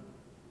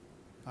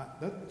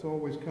 That's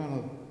always kind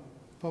of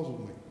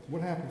puzzled me.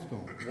 What happens to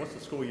them? Once the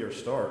school year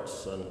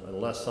starts,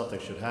 unless something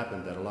should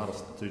happen that a lot of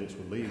students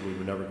would leave, we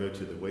would never go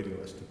to the waiting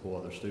list to pull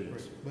other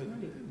students. But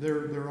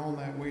they're on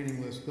that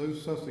waiting list.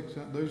 Those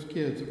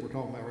kids that we're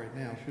talking about right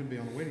now should be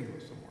on the waiting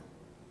list somewhere.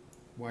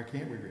 Why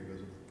can't we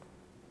revisit them?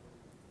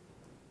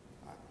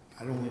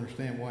 I don't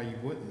understand why you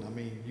wouldn't. I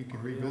mean, you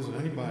can revisit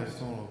anybody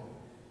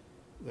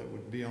that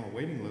would be on a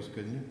waiting list,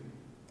 couldn't you?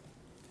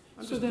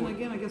 So then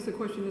again, I guess the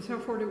question is, how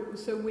far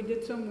so we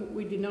did some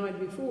we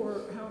denied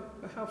before,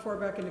 how far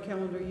back in the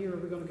calendar year are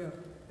we gonna go?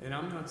 And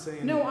I'm not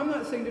saying... No, I'm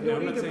not saying to do it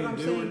I'm not either, but I'm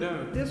do or saying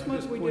don't. this I'm month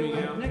just we do pointing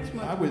it, out- next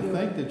month I we would do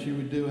think it. that you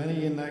would do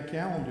any in that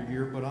calendar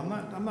year, but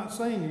I'm not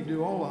saying you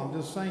do all. I'm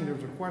just saying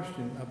there's a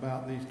question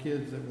about these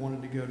kids that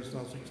wanted to go to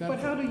Sussex Central. But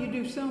how do you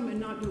do some and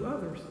not do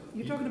others?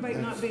 You're talking about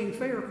not being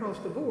fair across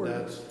the board.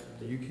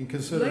 You can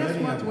consider any of Last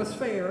them. month was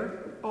fair,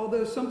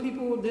 although some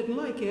people didn't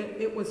like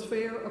it, it was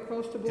fair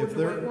across the board If the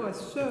way they're- it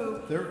was, so.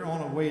 If they're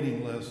on a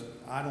waiting list,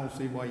 I don't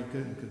see why you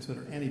couldn't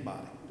consider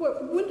anybody.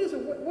 When does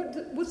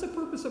what's the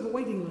purpose of a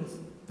waiting list?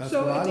 That's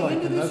So what at I'd the like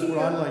end to, of this that's what year,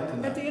 I'd like to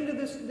know. at the end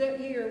of that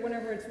year,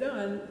 whenever it's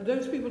done,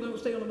 those people don't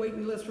stay on the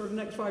waiting list for the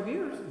next 5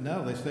 years.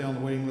 No, they stay on the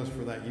waiting list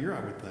for that year,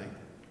 I would think.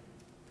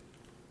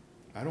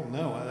 I don't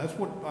know. That's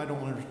what I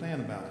don't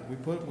understand about it.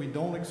 We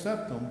don't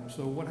accept them,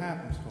 so what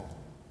happens to them?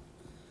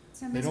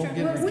 So They Mr. don't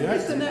get When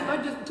is the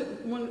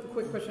rejected. one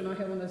quick question I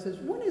have on this is,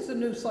 when is the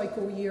new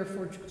cycle year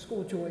for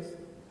school choice?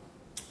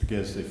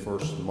 Begins the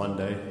first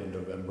Monday in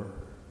November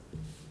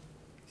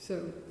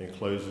So, and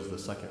closes the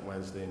second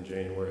Wednesday in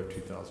January of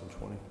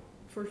 2020.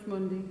 first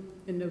Monday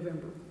in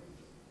November.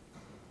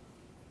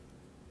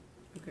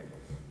 Okay.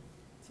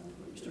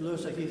 Mr.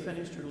 Lewis, have you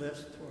finished your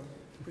list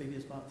for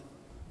previous month?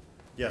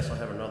 Yes, I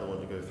have another one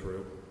to go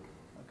through.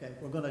 Okay,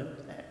 we're going to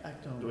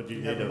act on. Would you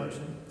do need have a to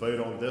motion? vote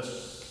on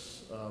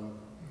this? I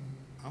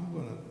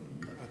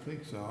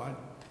think so.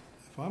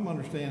 If I'm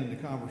understanding the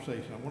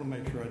conversation, I want to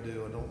make sure I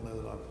do. I don't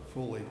know that I've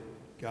fully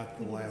got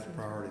the last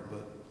priority,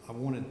 but I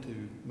wanted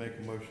to make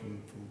a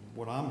motion from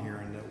what I'm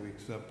hearing that we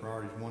accept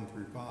priorities 1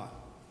 through 5.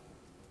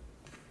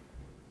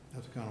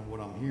 That's kind of what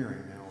I'm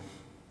hearing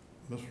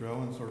now. Mr.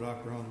 Owens or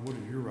Dr. Owens, what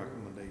is your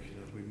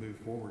recommendation as we move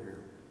forward here?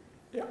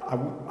 Yeah,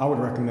 I would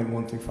recommend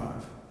 1 through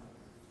 5.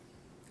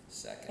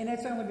 Second. And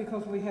that's only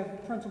because we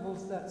have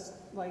principals that's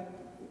like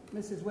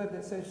Mrs. Webb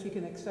that says she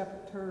can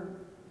accept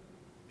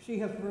she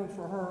has room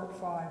for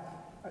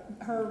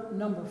her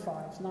number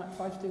 5s, not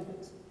 5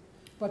 students.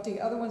 But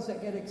the other ones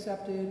that get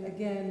accepted,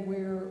 again,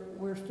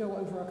 we're still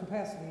over our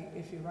capacity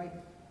issue, right?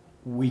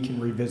 We can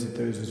revisit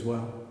those as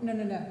well. No,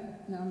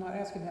 I'm not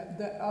asking that.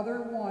 The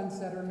other ones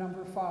that are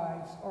number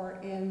 5s are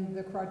in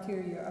the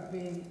criteria of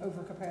being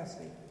over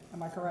capacity.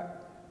 Am I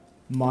correct?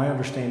 My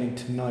understanding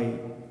tonight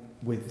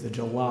with the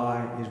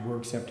July is we're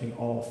accepting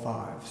all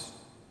 5s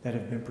that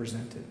have been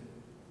presented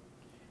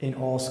in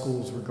all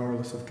schools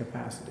regardless of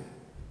capacity.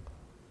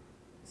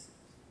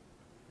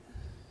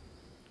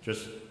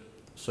 Just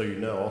so you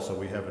know, also,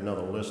 we have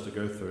another list to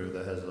go through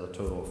that has a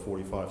total of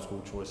 45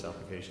 school choice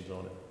applications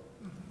on it.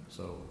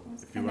 So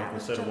if you And want that to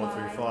was consider 1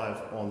 July. through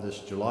 5 on this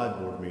July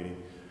board meeting,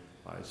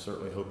 I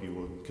certainly hope you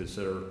will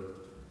consider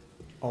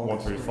 1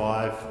 through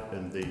 5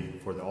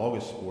 for the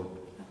August board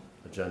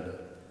agenda.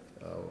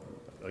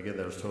 Again,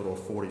 there's a total of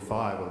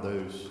 45 of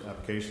those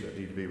applications that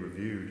need to be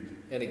reviewed.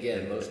 And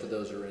again, most of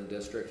those are in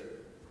district.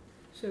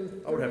 So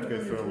I would have to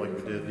go through them like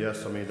we did,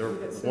 yes. I mean,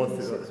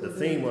 the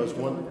theme was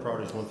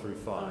priorities 1 through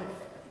 5.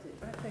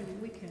 I think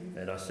we can.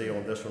 And I see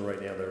on this one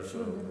right now, there's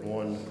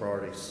one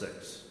priority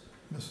 6.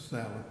 Mrs.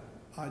 Sadler,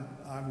 I'm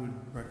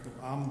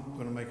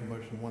going to make a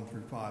motion 1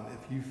 through 5.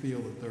 If you feel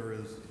that there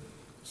is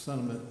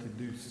sentiment to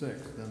do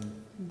 6,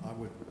 then I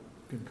would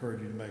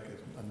encourage you to make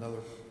it another.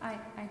 I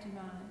do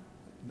not.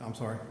 I'm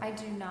sorry? I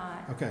do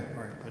not. Okay,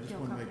 all right. I just feel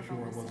want to make sure I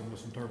comfortable wasn't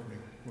misinterpreting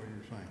what you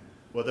were saying.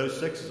 Well,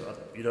 those 6s,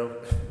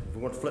 if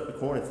we want to flip the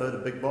coin and throw the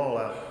big ball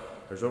out,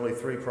 there's only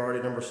 3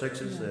 priority number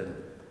 6s, and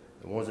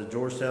the ones at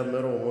Georgetown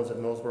Middle and ones at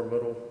Millsboro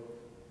Middle.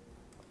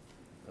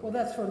 Well,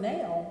 that's for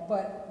now,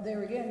 but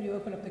there again, you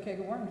open up the keg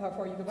of worms, how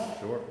far you go back.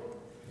 Sure.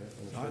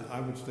 I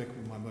would stick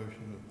with my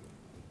motion of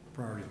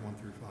priorities 1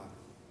 through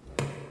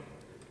 5.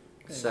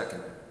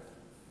 Second.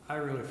 I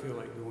really feel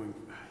like going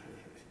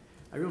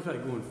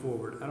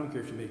forward. I don't care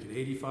if you make it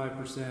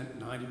 85%,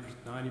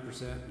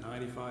 90%,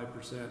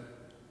 95%.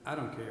 I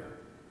don't care.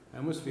 I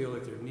almost feel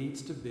like there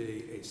needs to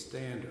be a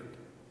standard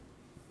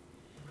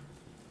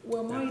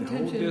Well, my that the whole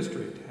intention,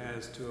 district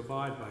has to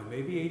abide by.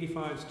 Maybe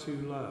 85 is too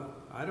low.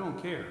 I don't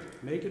care.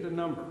 Make it a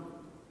number.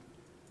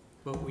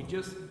 But I'm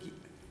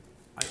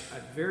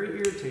very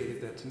irritated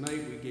that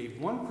tonight we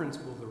gave one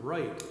principal the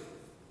right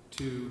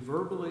to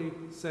verbally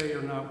say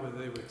or not whether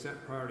they would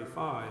accept priority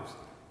 5s,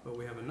 but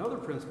we have another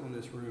principal in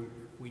this room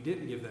we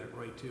didn't give that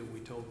right to.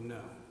 We told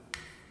no.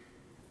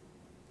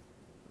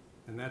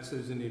 And that's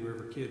those Indian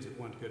River kids that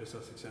want to go to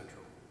Sussex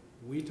Central.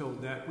 We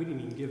told that, we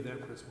didn't even give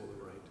that principal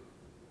the right.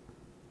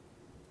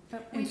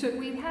 But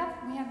we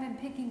have been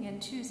picking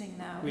and choosing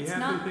though. We It's have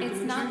not been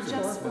picking and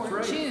just choosing. That's for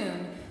right.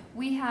 June.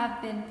 We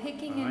have been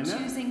picking and I know.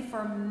 choosing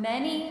for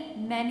many,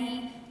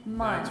 many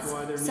months. That's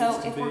why there So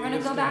needs to if we're be going to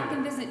a go back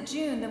and standard. visit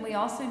June, then we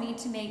also need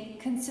to make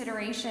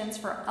considerations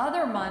for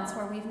other months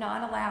where we've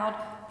not allowed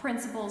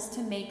principals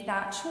to make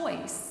that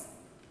choice.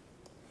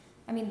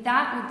 I mean,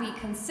 that would be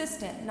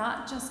consistent,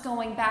 not just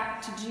going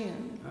back to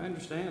June. I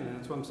understand, and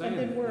that's what I'm saying.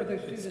 And then where are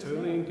those It's students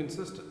totally now?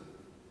 inconsistent.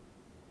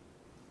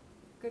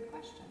 Good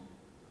question.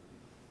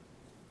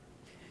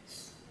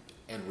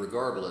 And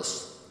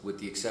regardless, with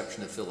the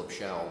exception of Philip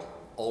Schall,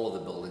 all of the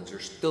buildings are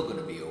still going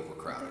to be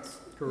overcrowded.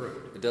 Correct.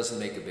 It doesn't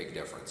make a big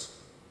difference.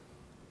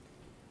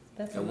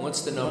 that's And a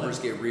once lot. the numbers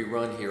get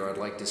rerun here, I'd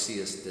like to see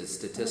a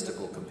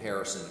statistical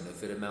comparison, and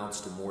if it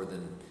amounts to more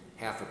than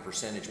half a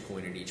percentage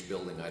point in each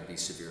building, I'd be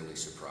severely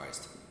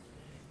surprised.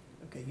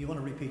 Okay, you want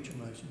to repeat your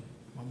motion?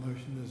 My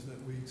motion is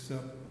that we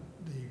accept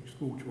the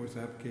school choice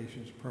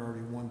applications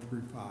priority 1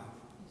 through 5.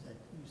 Is that,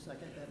 you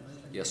second that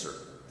motion? Yes, sir.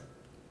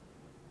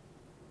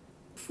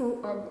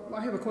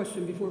 I have a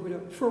question before we do.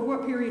 For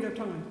what period of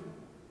time?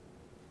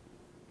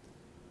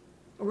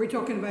 Are we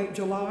talking about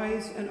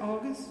July's and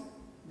August?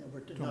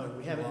 No,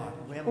 we haven't.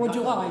 Or done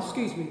July, that.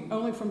 excuse me,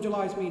 only from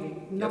July's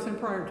meeting, nothing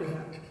prior to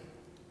that.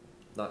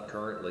 Not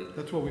currently.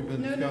 That's what we've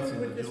been No,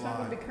 discussing no, in it's not July.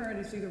 going to be current,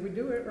 it's either we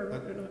do it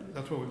or.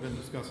 That's what we've been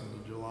discussing,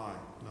 the July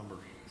numbers.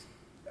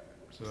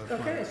 So that's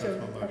Okay, that's so,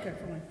 my motion. okay,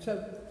 fine,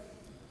 so,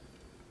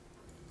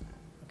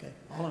 Okay,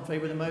 all in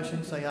favor of the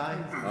motion, say aye.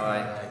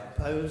 Aye.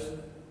 Opposed?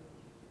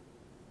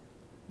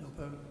 No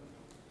opposed?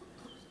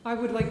 I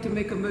would like to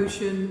make a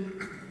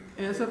motion,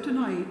 as of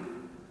tonight,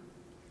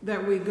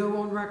 that we go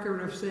on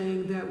record of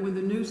saying that when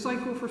the new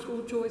cycle for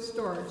school choice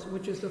starts,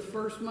 which is the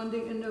first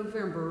Monday in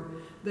November,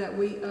 that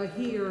we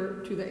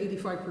adhere to the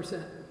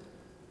 85%.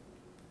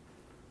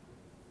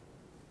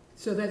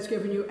 So that's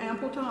giving you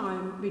ample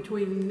time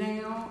between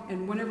now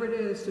and whenever it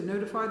is to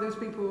notify those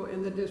people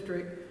in the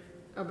district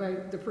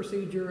about the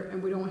procedure,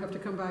 and we don't have to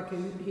come back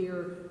and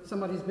hear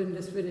somebody's been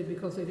disfitted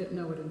because they didn't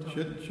know it in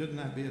time. Shouldn't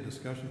that be a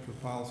discussion for the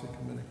policy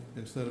committee,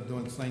 instead of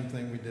doing the same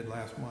thing we did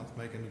last month,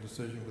 making a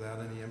decision without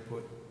any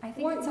input? I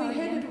think it's already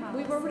in policy.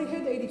 We've already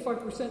had the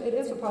 85%, it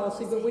is a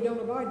policy, but we don't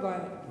abide by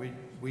it.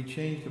 We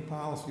changed the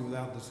policy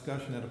without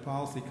discussion at a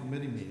policy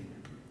committee meeting.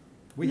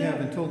 We No. have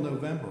until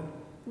November,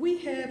 We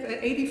have an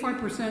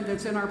 85%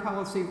 that's in our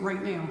policy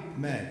right now.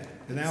 May.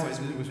 And now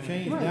it was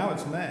changed, Right. now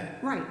it's May.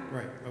 Right.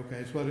 Right, okay,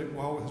 it's what it,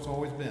 well, it's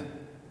always been.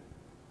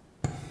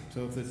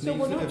 So if it needs. So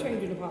we're not if-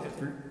 changing the policy.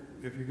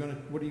 If you're gonna,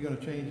 what are you gonna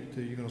change it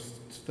to? You're gonna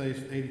stay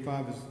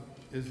 85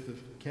 is the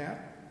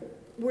cap?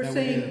 We're That would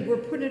saying, be we're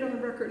putting it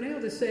on record now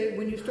to say,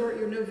 when you start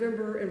your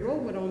November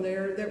enrollment on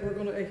there, that we're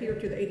gonna adhere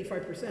to the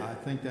 85%. I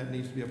think that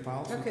needs to be a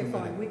policy Okay, committee.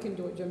 fine, we can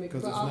do it, Jimmy.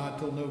 Because but it's I'll- not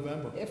till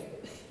November.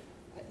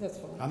 That's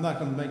fine. I'm not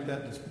gonna make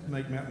that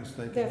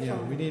mistake That's again.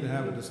 fine. We need to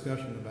have a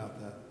discussion about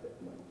that.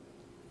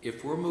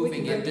 If we're moving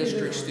can go through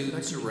in-district the-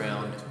 students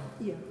around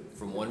Yeah.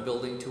 from one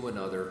building to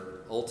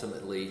another,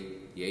 ultimately,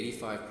 the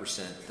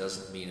 85%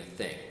 doesn't mean a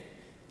thing.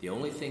 The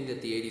only thing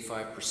that the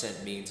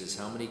 85% means is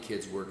how many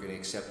kids we're going to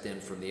accept in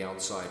from the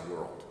outside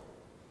world.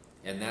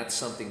 And that's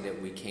something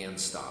that we can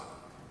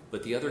stop.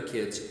 But the other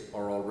kids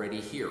are already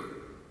here.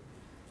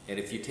 And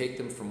if you take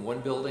them from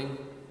one building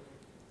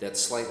that's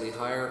slightly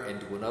higher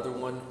and to another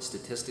one,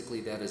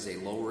 statistically that is a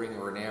lowering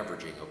or an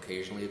averaging.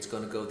 Occasionally it's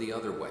going to go the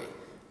other way.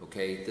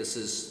 Okay,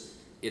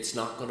 it's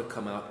not going to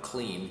come out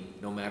clean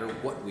no matter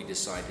what we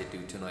decide to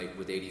do tonight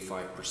with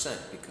 85%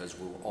 because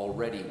we're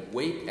already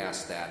way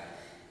past that.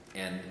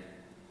 And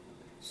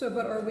So,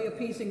 but are we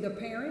appeasing the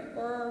parent,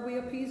 or are we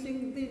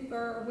or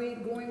are we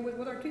going with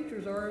what our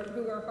teachers are,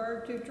 who are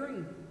hired to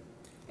train?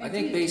 I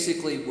think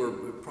basically we're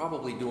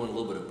probably doing a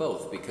little bit of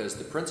both because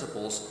the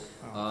principals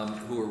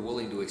who are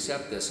willing to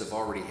accept this have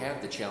already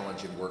had the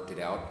challenge and worked it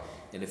out.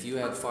 And if you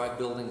add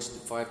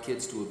 5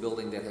 kids to a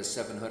building that has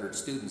 700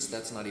 students,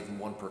 that's not even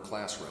one per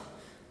classroom.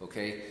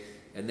 Okay?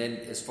 And then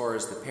as far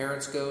as the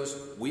parents goes,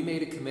 we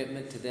made a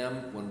commitment to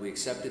them when we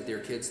accepted their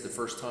kids the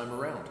first time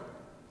around.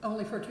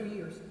 Only for 2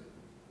 years.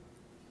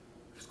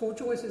 School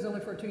choice is only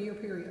for a 2-year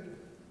period.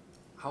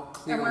 How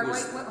clear Am I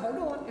was... right? Well,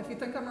 hold on, if you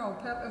think I'm wrong,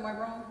 Pep, am I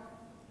wrong?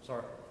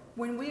 Sorry?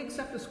 When we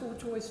accept a school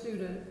choice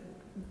student,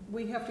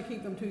 we have to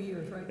keep them 2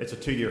 years, right? It's a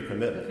 2-year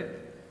commitment. Okay.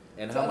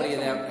 And So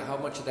how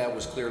much of that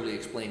was clearly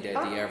explained to the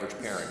average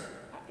parent?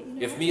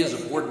 If me as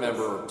a board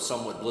member are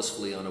somewhat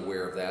blissfully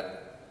unaware of that,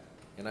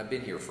 and I've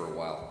been here for a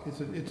while. It's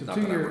a Not that I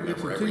 2-year,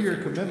 remember it's a 2-year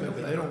everything. commitment,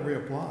 but they don't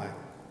reapply.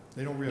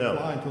 They don't No.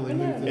 reapply until they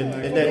No, move to the no,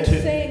 next. no. We're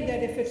just saying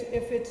that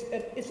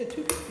if it's a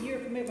 2-year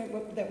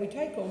commitment that we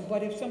take on,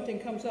 but if something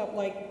comes up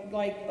like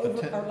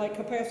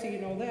capacity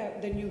and all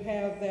that, then you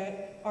have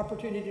that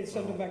opportunity to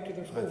send them back to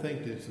their I school.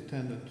 think it's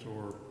attendance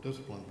or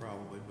discipline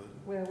probably, but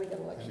Well, we got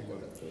elections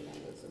Anyway. between now,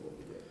 so we'll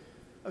be good.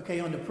 Okay,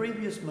 on the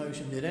previous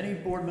motion, did any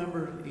board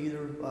member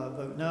either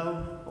vote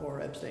no or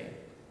abstain?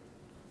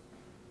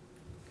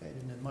 Okay,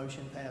 then the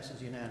motion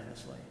passes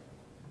unanimously.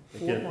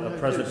 Again, 4.02.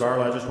 President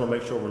Barlow, I just want to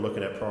make sure we're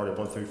looking at priority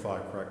 1 through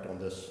 5, correct, on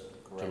this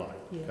July?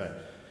 Yeah. Okay.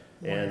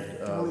 1 And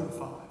through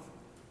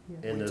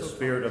 5. in the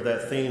spirit of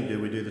that theme,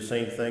 do we do the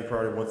same thing,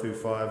 priority 1 through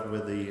 5,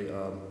 with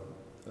the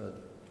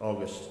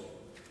August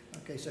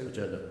Okay, so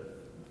agenda?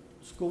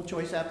 school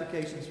choice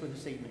applications for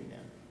this evening then.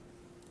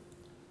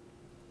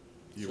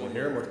 You want to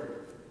hear them? Or?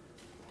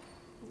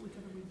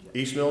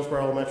 East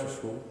Millsboro Elementary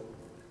School.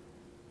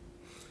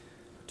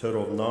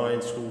 Total of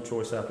 9 school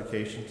choice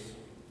applications.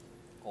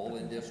 All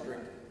in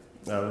district?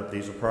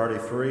 These are priority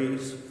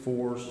 3s,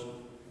 4s,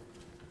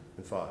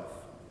 and 5.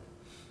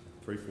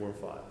 3, 4, and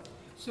 5.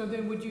 So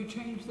then would you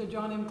change the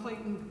John M.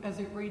 Clayton as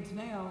it reads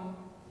now,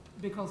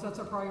 because that's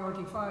a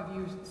priority 5,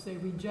 you say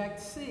reject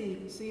C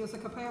is a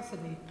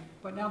capacity,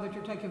 but now that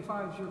you're taking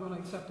 5s, you're going to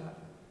accept that?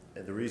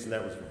 And the reason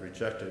that was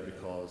rejected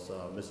because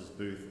Mrs.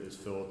 Booth is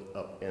filled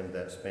up in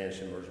that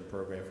Spanish immersion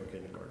program for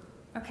kindergarten.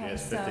 She Okay,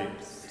 has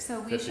so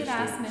we 50 should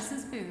ask students.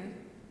 Mrs. Booth,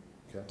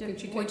 Okay. Could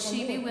she take would she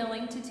one be more?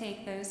 willing to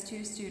take those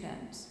 2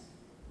 students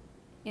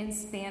in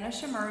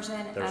Spanish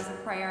immersion There's- as a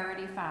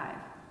priority 5?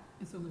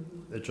 It's only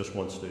one. It's just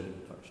one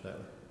student, Dr.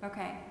 Statler.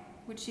 Okay,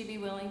 would she be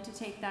willing to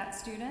take that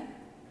student?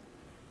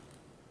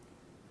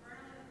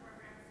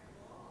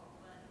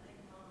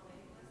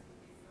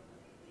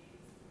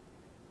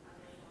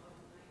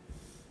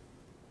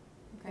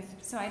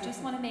 So I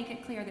just want to make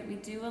it clear that we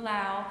do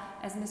allow,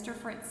 as Mr.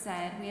 Fritz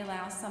said, we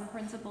allow some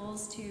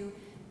principals to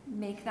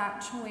make that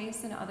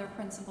choice and other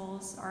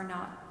principals are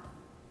not.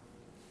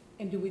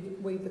 And do we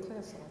waive the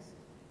class size?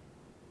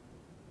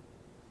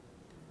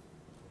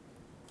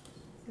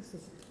 This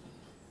is.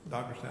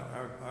 Dr. Stout,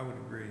 I would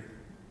agree.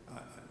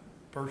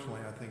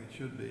 Personally, I think it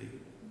should be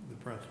the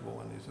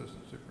principal and the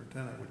assistant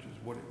superintendent, which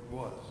is what it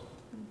was.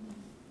 Mm-hmm.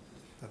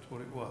 That's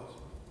what it was.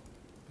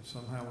 But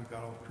somehow we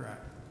got off track.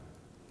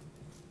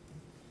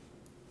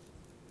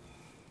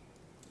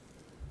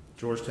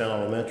 Georgetown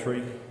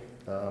Elementary,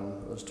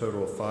 there's a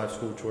total of 5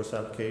 school choice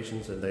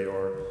applications, and they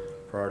are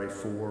priority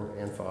 4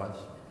 and 5.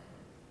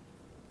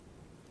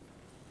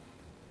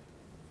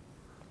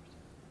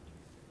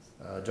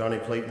 Johnny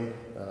Clayton,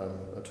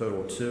 a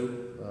total of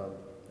 2.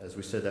 As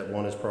we said, that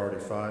one is priority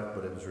 5,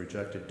 but it was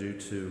rejected due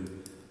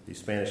to the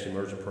Spanish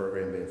immersion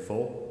program being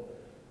full.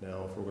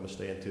 Now, if we're going to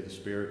stay into the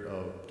spirit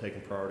of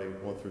taking priority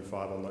 1 through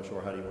 5, I'm not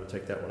sure how do you want to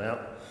take that one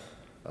out.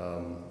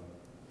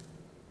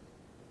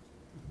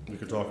 We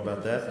could talk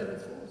about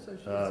that.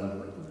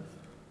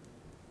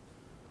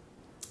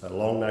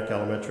 Long Neck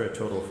Elementary, a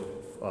total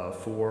of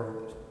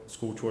 4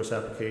 school choice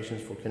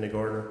applications for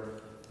kindergartner.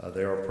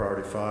 They are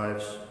priority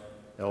 5s.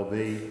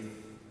 LB,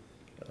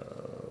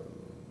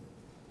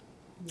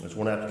 there's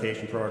 1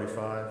 application, priority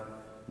 5.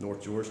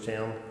 North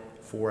Georgetown,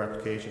 4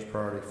 applications,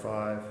 priority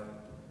 5.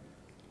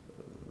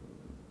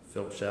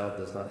 Phillips South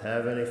does not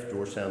have any. For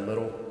Georgetown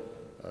Middle,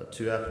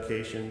 2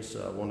 applications.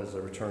 1 is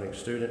a returning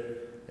student,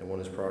 and 1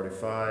 is priority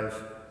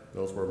 5.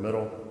 Millsboro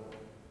Middle,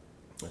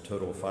 a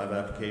total of 5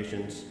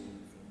 applications.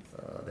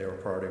 They are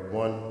priority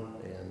 1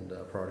 and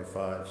priority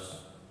 5s.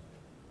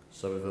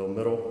 Shelbyville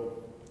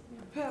Middle.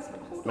 Pastor,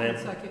 hold on Ma'am? a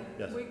second.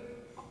 Yes.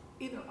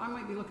 I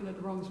might be looking at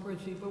the wrong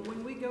spreadsheet, but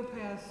when we go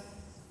past,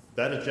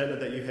 That agenda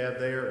that you have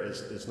there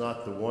is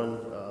not the one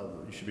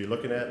you should be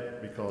looking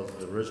at, because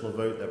the original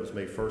vote that was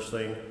made first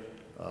thing,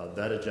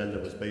 that agenda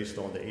was based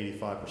on the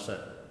 85%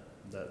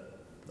 that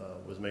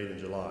was made in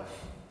July.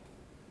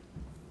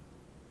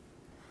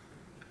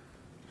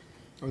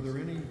 Are there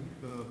any,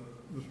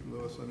 Mr.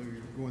 Lewis, I know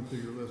you're going through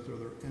your list, are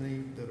there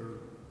any that are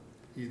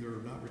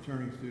either not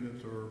returning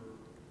students or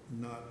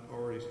not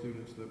already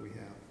students that we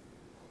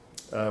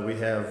have? We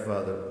have,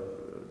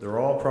 they're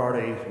all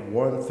priority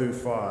 1 through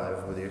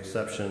 5, with the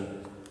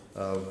exception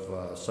of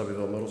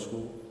Shelbyville Middle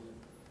School,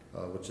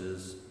 which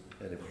is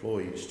an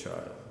employee's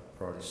child,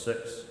 priority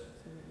 6.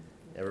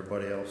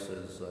 Everybody else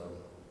is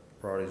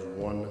priorities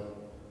 1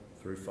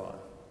 through 5.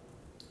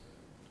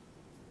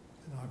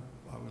 And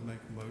I would make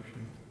a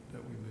motion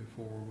that we move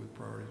forward with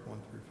priorities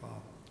 1 through 5.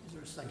 Is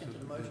there a second to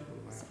the motion?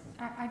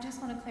 I just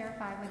want to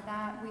clarify with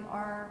that, we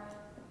are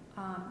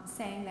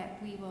saying that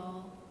we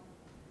will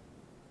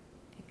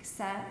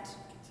accept,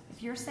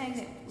 if you're saying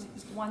that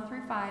 1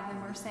 through 5,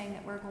 then we're saying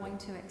that we're going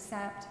to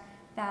accept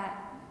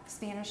that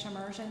Spanish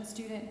immersion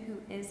student who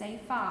is a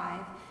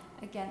 5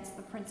 against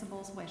the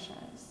principal's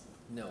wishes.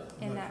 No.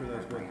 I'm not sure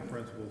that's what the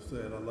principal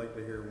said. I'd like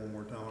to hear it one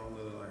more time. I don't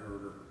know that I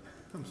heard her.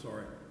 I'm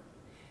sorry.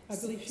 I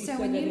believe she So said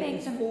when that you it make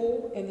was them-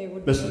 full and they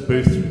would. Mrs.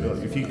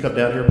 Booth, if you can come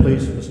down here,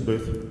 please, Mrs.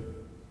 Booth.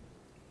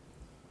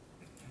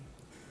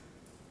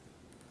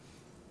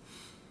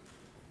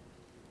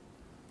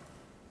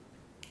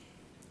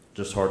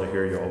 Just hard to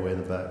hear you all the way in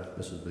the back,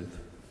 Mrs. Booth.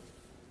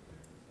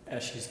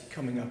 As she's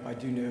coming up, I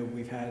do know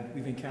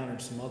we've encountered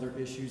some other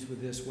issues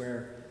with this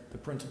where the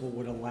principal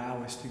would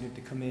allow a student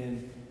to come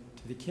in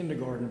to the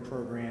kindergarten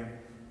program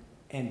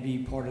and be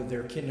part of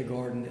their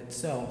kindergarten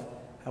itself.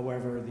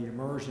 However, the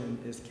immersion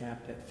is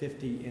capped at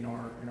 50 in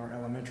our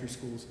elementary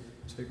schools.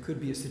 So it could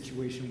be a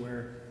situation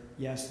where,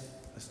 yes,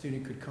 a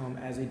student could come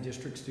as a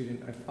district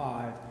student at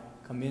 5,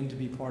 come in to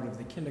be part of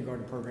the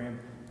kindergarten program,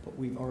 but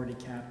we've already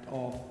capped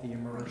off the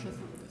immersion.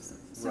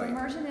 So Right.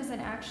 immersion isn't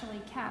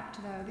actually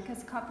capped though,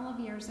 because a couple of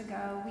years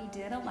ago, we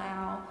did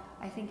allow,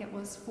 I think it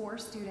was 4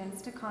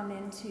 students to come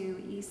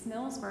into East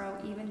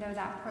Millsboro, even though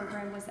that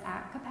program was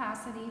at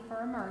capacity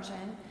for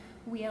immersion.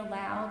 We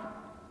allowed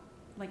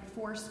like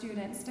 4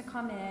 students to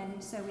come in,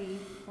 so we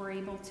were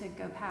able to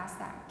go past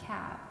that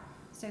cap.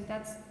 So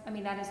that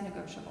is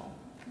negotiable.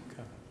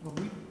 Okay. Well,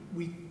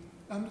 we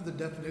under the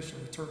definition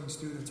of returning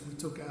students, we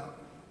took out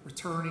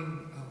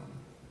returning,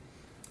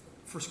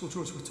 for school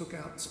choice, we took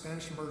out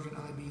Spanish immersion,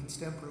 IB, and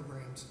STEM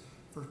programs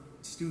for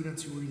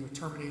students who were either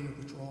terminated or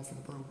withdraw from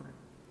the program.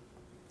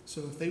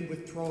 So if they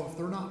withdraw, if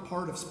they're not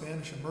part of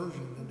Spanish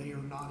immersion, then they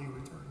are not a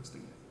returning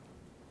student.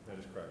 That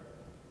is correct.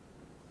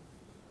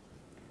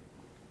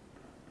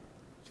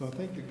 So I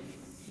think the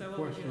So what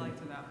would you like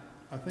to know?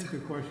 I think the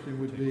question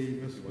would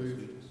be, Ms.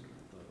 Booth,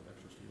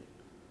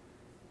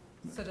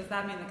 So does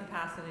that mean the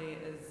capacity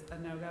is a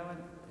no-go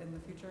in the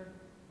future?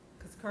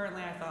 Because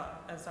currently I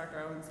thought, as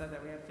Dr. Owen said,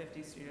 that we have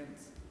 50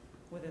 students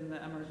within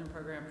the immersion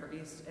program for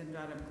East and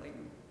Judd and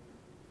Clayton.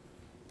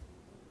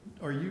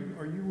 are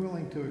you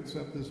willing to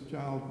accept this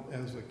child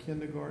as a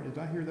kindergarten? Did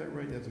I hear that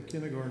right? As a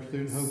kindergarten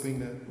student, hoping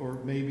that, or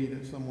maybe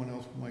that someone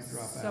else might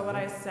drop out? So what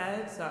I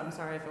said, so I'm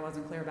sorry if it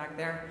wasn't clear back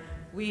there,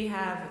 we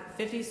have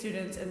 50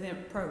 students in the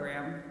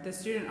program. The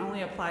student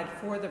only applied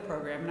for the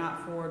program,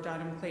 not for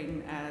John M.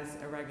 Clayton as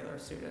a regular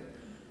student.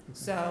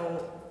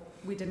 So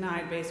we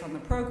denied based on the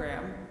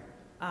program.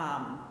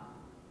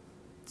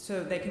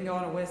 So they can go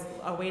on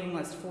a waiting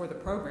list for the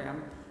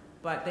program,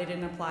 but they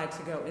didn't apply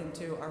to go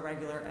into our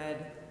regular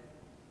ed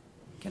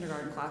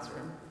kindergarten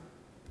classroom.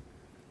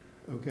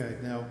 Okay,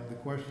 now the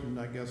question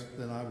I guess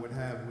that I would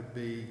have would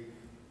be,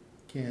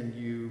 can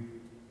you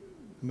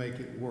make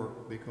it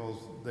work? Because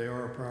they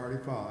are a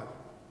priority 5.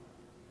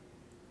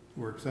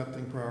 We're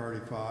accepting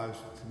priority 5s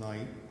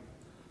tonight.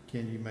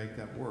 Can you make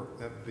that work?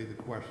 That would be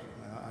the question.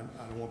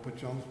 I don't want to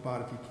put you on the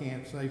spot if you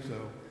can't say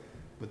so,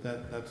 but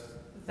that's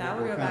That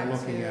what would we're go kind back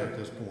of looking at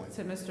this point.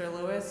 to Mr.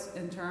 Lewis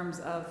in terms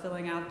of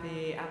filling out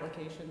the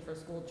application for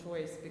school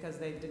choice because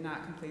they did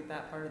not complete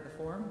that part of the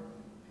form.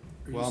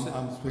 Well,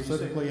 I'm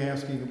specifically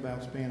asking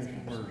about Spanish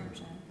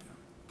immersion.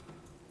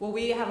 Well,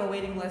 we have a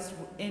waiting list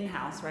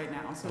in-house right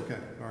now, so Okay,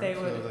 all right, they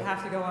so would that-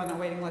 have to go on a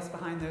waiting list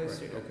behind those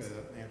Right, students. okay,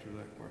 that answers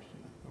that question.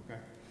 Okay.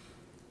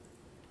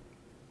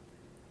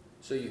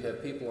 So you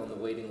have people on the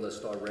waiting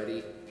list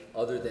already,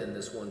 other than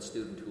this one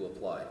student who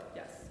applied?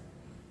 Yes.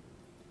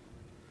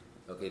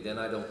 Okay, then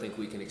I don't think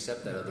we can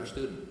accept that other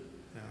student,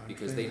 Yeah, I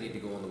because they understand.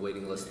 need to go on the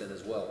waiting list then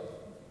as well.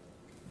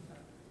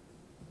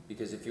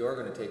 Because if you are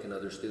going to take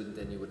another student,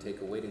 then you would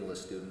take a waiting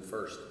list student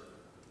first.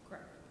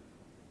 Correct.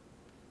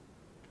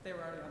 They were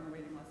already on the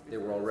waiting list. They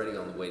were already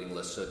on the waiting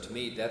list, so to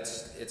me,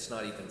 it's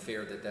not even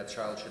fair that that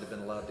child should have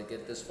been allowed to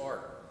get this far.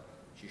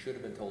 She should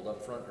have been told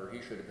up front, or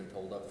he should have been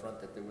told up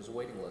front that there was a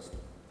waiting list.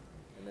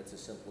 And that's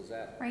as simple as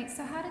that. Right,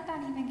 so how did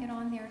that even get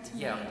on there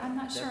tonight? Yeah, I'm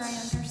not sure I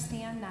that's-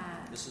 understand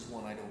that. This is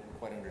one I don't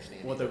quite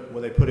understand.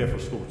 When they put in for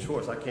school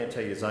choice, I can't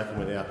tell you exactly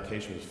when the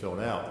application was filled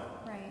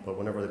out. Right. But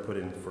whenever they put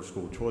in for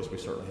school choice, we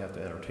certainly have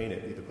to entertain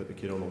it, either put the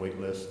kid on the wait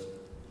list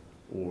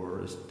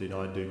or is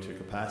denied due to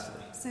capacity.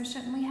 So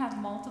shouldn't we have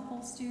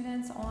multiple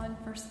students on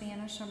for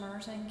Spanish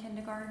immersion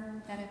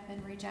kindergarten that have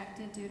been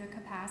rejected due to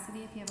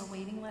capacity if you have a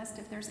waiting list?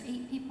 If there's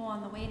 8 people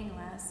on the waiting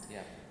list,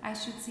 Yeah. I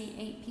should see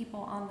 8 people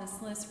on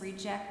this list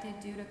rejected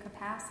due to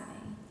capacity,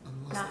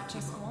 not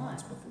just one.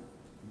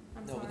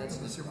 I'm No, but sorry.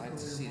 that's, I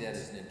see that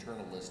as an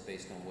internal list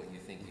based on what you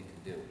think you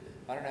can do.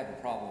 I don't have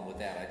a problem with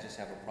that, I just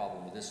have a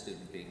problem with this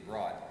student being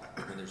brought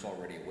when there's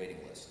already a waiting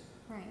list.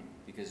 Right.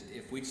 Because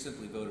if we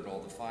simply voted all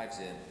the 5s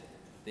in,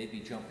 they'd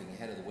be jumping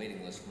ahead of the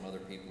waiting list from other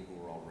people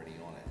who are already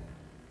on it.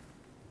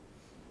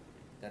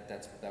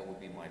 That would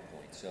be my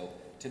point. So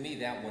to me,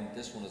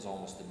 this one is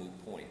almost a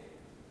moot point.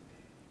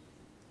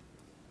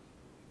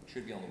 It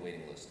should be on the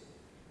waiting list.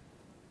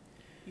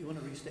 You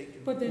want to restate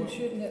your... But then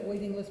shouldn't that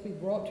waiting list be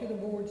brought to the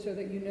board so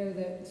that you know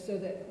that, so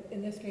that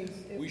in this case...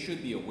 We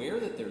should be aware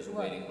that there's a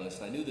Right. waiting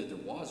list. I knew that there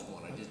was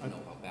one. I just didn't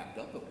know how backed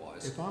up it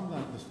was. If I'm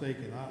not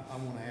mistaken, I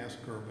want to ask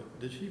her, but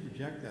did she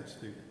reject that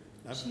student?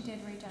 She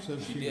did reject So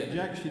him. she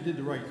did. she did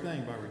the right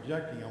thing by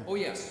rejecting him. Oh,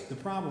 yes. The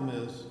problem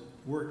is,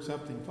 we're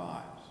accepting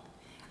 5s.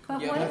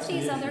 But Yeah, what if that's the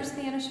these issue. other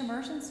Spanish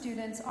immersion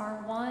students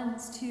are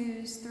 1s,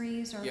 2s,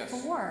 3s, or Yes.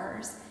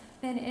 4s?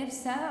 Then if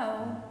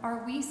so,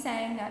 are we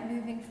saying that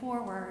moving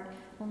forward,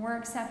 when we're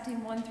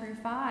accepting 1 through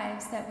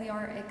 5s, that we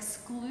are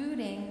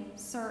excluding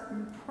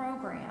certain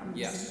programs?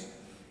 Yes.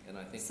 And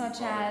I think we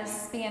Such as probably-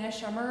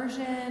 Spanish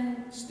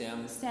immersion,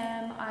 STEM,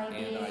 STEM, IB.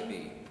 and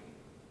IB.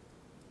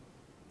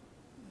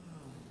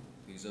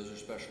 Because those are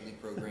specialty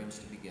programs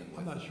to begin with.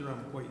 I'm not sure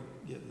I'm quite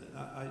getting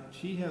it.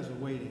 She has a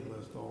waiting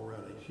list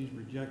already. She's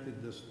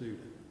rejected this student.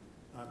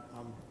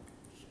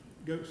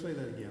 Go say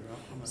that again.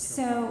 I'm not sure.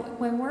 So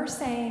when we're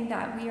saying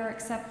that we are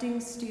accepting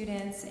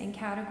students in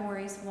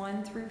categories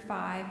 1 through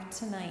 5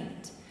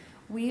 tonight,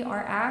 we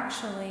are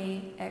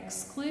actually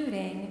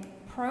excluding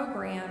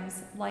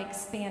programs like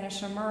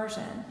Spanish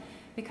immersion.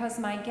 Because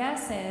my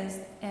guess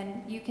is,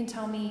 and you can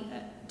tell me,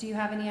 do you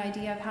have any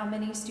idea of how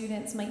many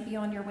students might be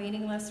on your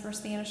waiting list for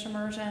Spanish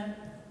immersion?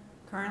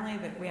 Currently,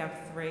 we have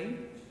 3.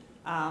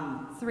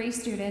 3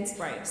 students.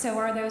 Right. So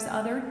are those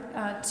other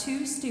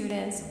 2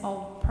 students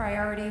all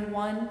priority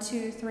 1,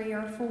 2, 3,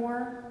 or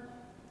 4?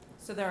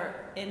 So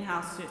they're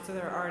in-house students, so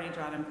they're already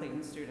John M.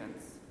 Clayton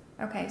students.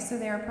 Okay, so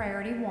they're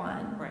priority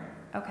 1. Right.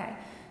 Okay,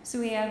 so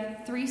we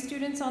have 3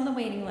 students on the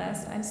waiting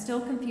list. I'm still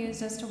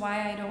confused as to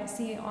why I don't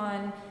see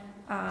on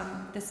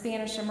the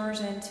Spanish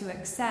immersion to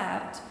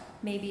accept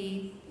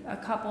maybe a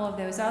couple of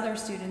those other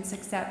students,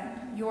 except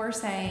you're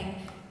saying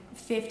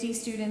 50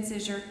 students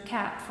is your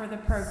cap for the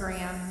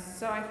program.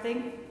 So I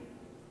think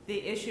the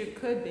issue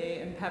could be,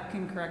 and Pep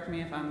can correct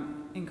me if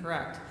I'm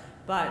incorrect,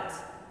 but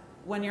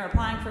when you're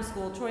applying for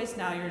school choice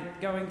now, you're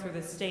going through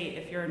the state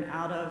if you're an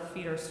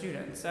out-of-feeder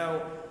student.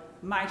 So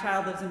my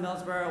child lives in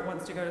Millsboro,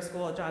 wants to go to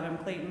school at John M.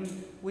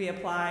 Clayton. We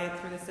apply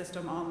through the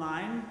system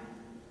online,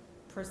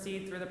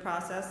 proceed through the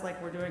process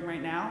like we're doing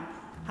right now.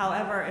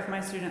 However, if my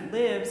student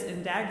lives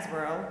in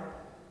Dagsboro,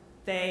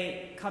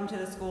 they come to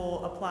the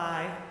school,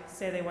 apply,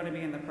 say they want to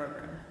be in the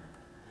program.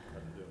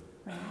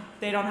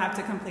 They don't have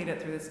to complete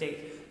it through the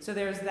state. So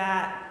there's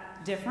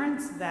that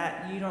difference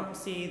that you don't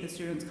see the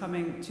students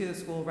coming to the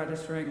school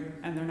registering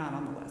and they're not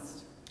on the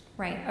list.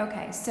 Right,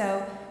 okay,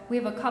 so we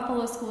have a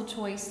couple of school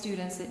choice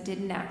students that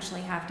didn't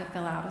actually have to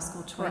fill out a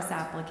school choice Correct.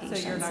 application,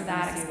 So you're so not that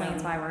gonna see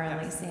explains them. why we're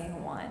only Yes.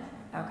 seeing one.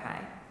 Okay.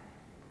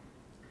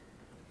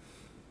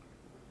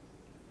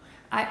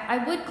 I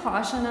would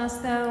caution us,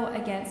 though,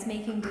 against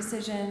making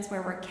decisions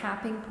where we're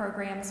capping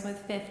programs with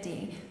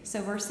 50.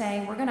 So we're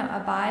saying we're going to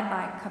abide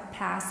by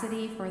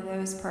capacity for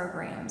those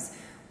programs.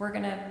 We're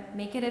going to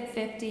make it at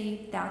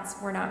 50.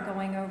 We're not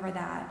going over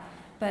that.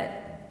 But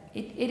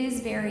it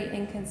is very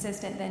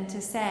inconsistent then to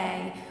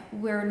say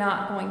we're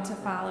not going to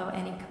follow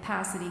any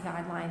capacity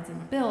guidelines in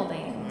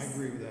buildings. I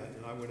agree with that,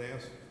 and I would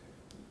ask,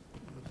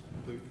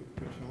 Mr. Duke, to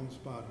put you on the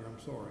spot here,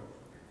 I'm sorry.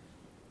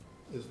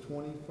 Is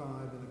 25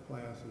 in a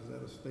class, is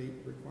that a state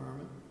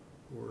requirement,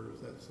 or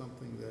is that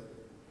something that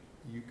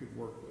you could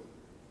work with?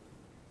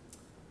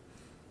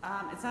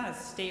 It's not a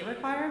state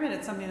requirement,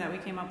 it's something that we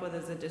came up with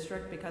as a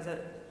district because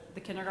at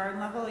the kindergarten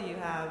level, you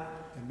have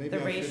And maybe the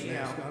I shouldn't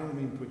ratio. ask, I don't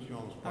mean to put you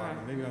on the spot, All right.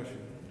 but maybe I should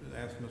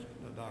ask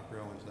Dr.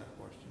 Owens that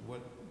question.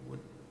 What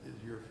is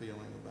your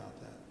feeling about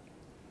that?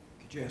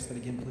 Could you ask that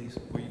again, please?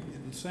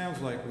 It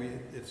sounds like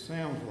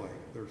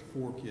there's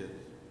 4 kids,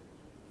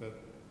 but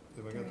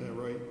have I got that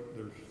right?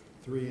 There's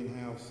 3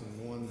 in-house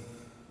and 1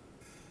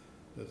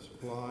 that's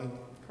applied?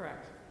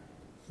 Correct.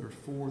 There's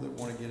 4 that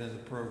want to get in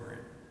the program.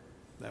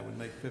 That would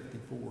make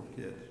 54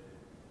 kids.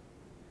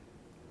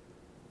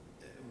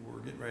 We're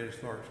getting ready to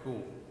start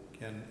school.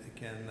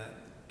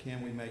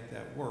 Can we make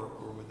that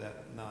work, or would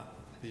that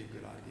not be a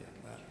good idea?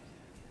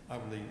 I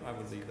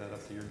would leave that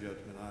up to your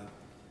judgment.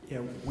 Yeah,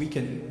 we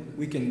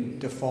can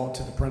default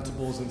to the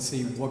principals and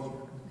see what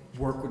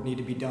work would need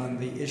to be done.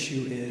 The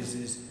issue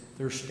is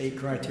there's state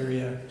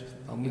criteria.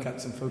 We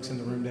got some folks in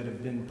the room that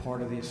have been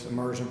part of this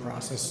immersion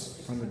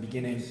process from the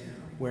beginning,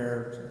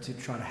 where to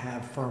try to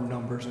have firm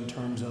numbers in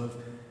terms of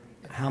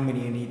how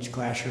many in each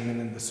classroom and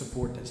then the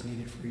support that's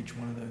needed for each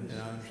one of those.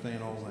 Yeah, I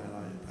understand all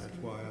that. That's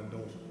why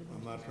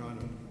I'm not trying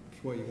to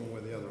sway you one way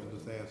or the other. I'm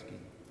just asking.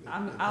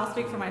 I'll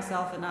speak for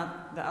myself and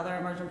not the other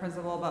immersion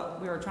principal,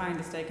 but we were trying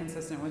to stay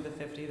consistent with the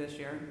 50 this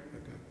year.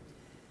 Okay.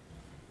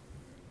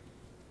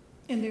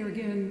 And there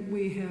again,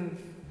 we have,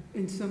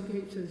 in some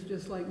cases,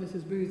 just like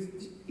Mrs.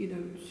 Booth,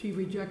 she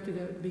rejected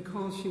it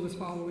because she was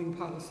following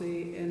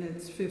policy, and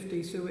it's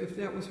 50. So if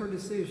that was her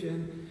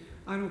decision,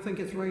 I don't think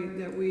it's right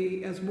that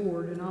we, as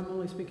board, and I'm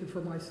only speaking for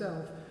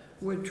myself,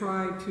 would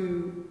try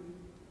to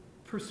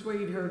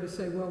persuade her to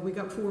say, well, we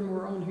got 4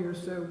 more on here,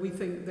 so we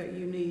think that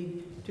you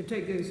need to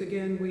take those.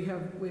 Again, we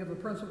have a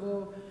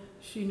principal.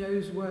 She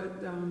knows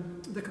what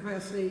the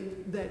capacity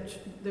that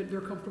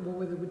they're comfortable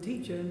with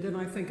teaching. And then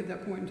I think at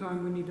that point in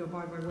time, we need to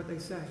abide by what they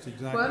say. That's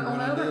exactly But on what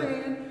the I other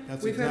did. hand,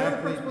 That's we've had other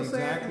exactly, principals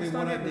say exactly it's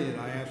what not I happening. did.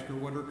 I asked her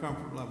what her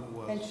comfort level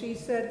was. And she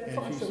said, And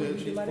fine, she so we said need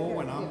to she's let it for go.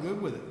 it, and I'm Yes.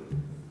 good with it.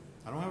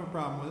 I don't have a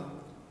problem with it.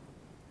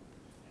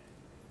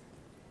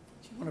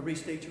 Do you want to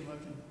restate your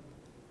motion?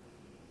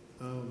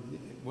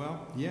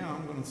 Well, yeah,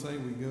 I'm going to say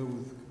we go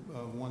with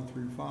 1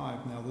 through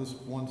 5. Now, this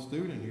one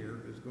student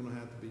here is going to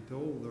have to be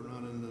told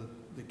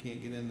they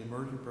can't get in the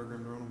immersion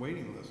program. They're on a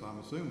waiting list, I'm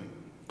assuming.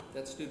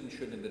 That student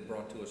shouldn't have been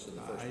brought to us in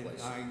the first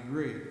place. I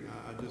agree.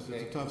 It's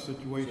a tough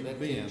situation So to that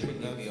be kid in.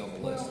 shouldn't but even be on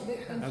the that's-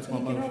 list. That's He my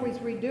motion. can always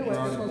redo it We're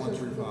already 1 because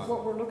through 5.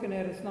 what we're looking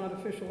at is not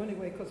official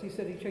anyway, because he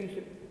said he changed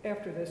it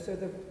after this. So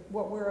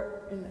what we're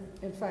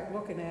in fact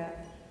looking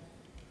at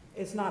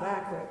is not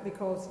accurate,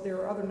 because there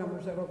are other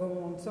numbers that will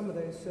go on some of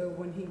those. So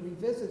when he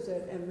revisits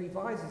it and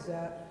revises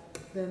that,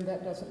 then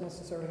that doesn't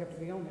necessarily have to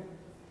be on there.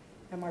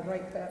 Am I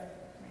right,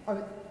 Pat?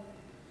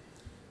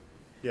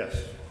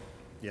 Yes.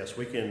 Yes,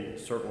 we can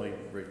certainly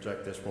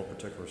reject this one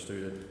particular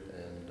student,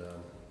 and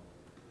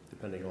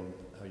depending on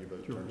how your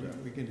vote Sure, turns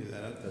out. we can do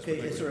that. Okay,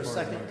 is there a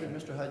second to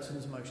Mr.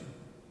 Hudson's motion?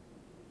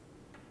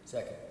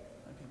 Second.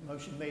 Okay,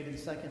 motion made and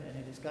second.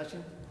 Any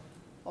discussion?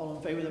 All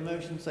in favor of the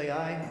motion, say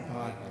aye.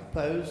 Aye.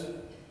 Opposed?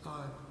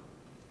 Aye.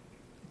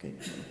 Okay,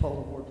 poll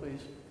the board,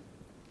 please.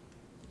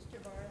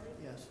 Mr. Barley?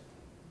 Yes.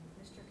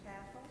 Mr.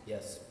 Caffell?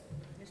 Yes.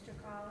 Mr.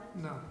 Collins?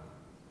 No.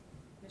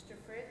 Mr.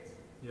 Fritz?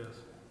 Yes.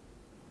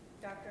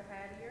 Dr.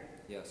 Hattier?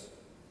 Yes.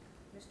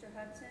 Mr.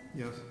 Hudson?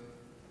 Yes.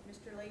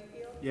 Mr.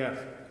 Layfield? Yes.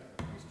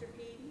 Mr.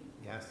 Peden?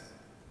 Yes.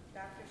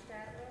 Dr.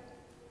 Statler?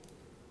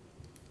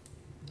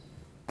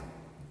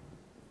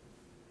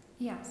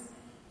 Yes.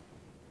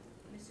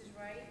 Mrs.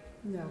 Wright?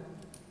 No.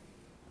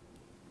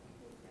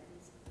 That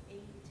is 8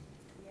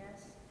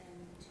 yes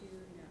and 2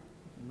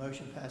 no.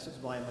 Motion passes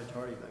by a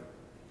majority vote.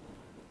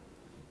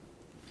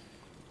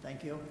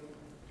 Thank you.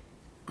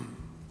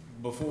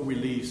 Before we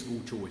leave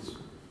school choice,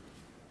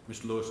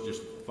 Mr. Lewis,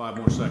 just 5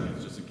 more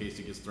seconds, just in case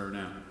it gets thrown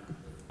out.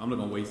 I'm not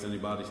going to waste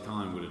anybody's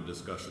time with a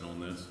discussion on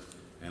this,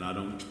 and I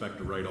don't expect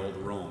to right all the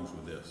wrongs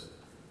with this.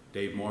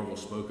 Dave Marvel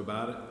spoke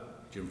about it.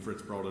 Jim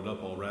Fritz brought it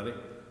up already.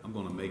 I'm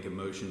going to make a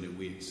motion that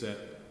we accept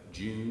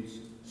June's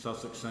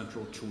Sussex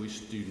Central choice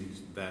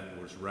students that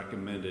was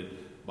recommended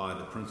by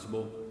the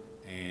principal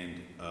and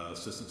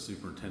assistant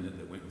superintendent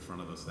that went in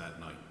front of us that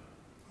night.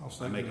 I'll I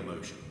second make a it.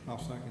 motion. I'll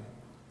second it.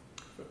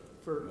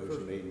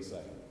 Motion made and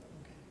second.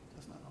 Okay,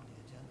 that's not on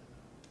the agenda.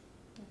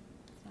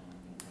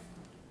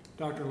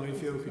 Dr.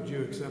 Layfield, could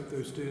you accept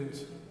those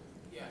students?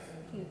 Yes.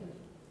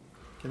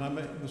 Can I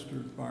make,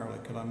 Mr. Byerly,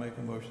 could I make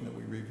a motion that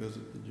we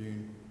revisit the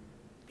June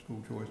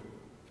school choice?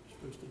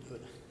 Supposed to do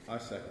it. I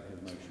second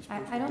his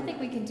motion. I don't think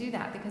we can do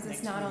that because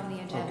it's not on the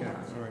Okay,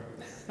 agenda. all right.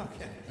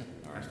 Okay.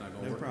 All That's not right,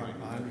 gonna no work. problem.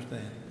 I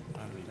understand.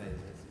 I understand.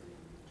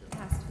 It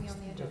has to be on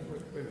the Wait agenda.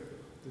 a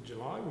minute. The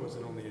July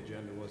wasn't on the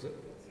agenda, was it?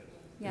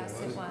 Yes, Yeah,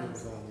 it It was was. on the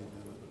agenda.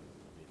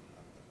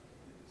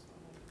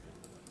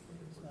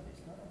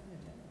 It's not on the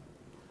agenda.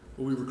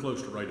 Well, we were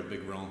close to right a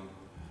big wrong.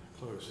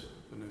 Close,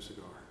 but no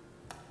cigar.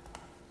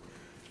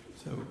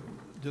 So,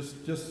 just,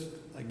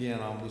 again,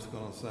 I'm just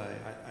gonna say,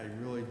 I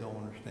really don't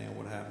understand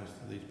what happens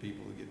to these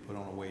people that get put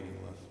on a waiting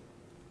list.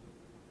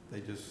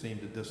 They just seem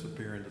to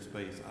disappear into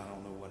space. I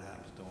don't know what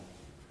happens to them.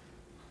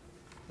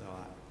 So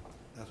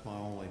that's my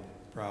only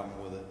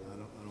problem with it. I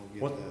don't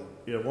get that.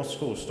 You know, once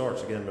school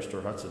starts, again,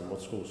 Mr. Hudson,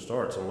 once school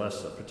starts,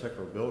 unless a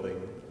particular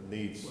building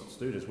needs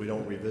students, we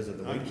don't revisit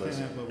the I wait list.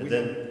 understand that, but And we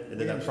then, haven't- and we then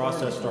that haven't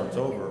process started. starts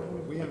over.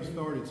 We haven't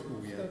started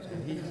school yet,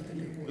 and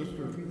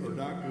Mr. or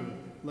Dr.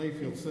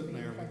 Layfield sitting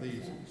there with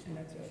these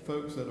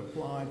folks that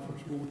applied for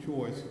school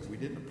choice. We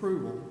didn't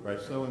approve them. Right.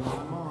 So in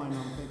my mind,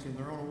 I'm thinking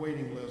they're on a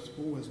waiting list.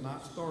 School has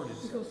not started.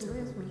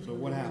 So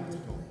what happens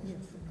to them?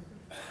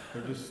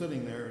 They're just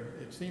sitting there.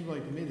 It seems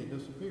like to me they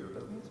disappear.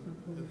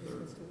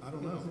 I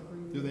don't know.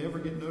 Do they ever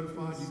get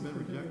notified you've been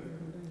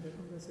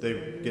rejected?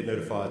 They get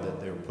notified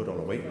that they were put on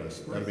a wait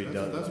list. That'd be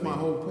done. That's my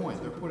whole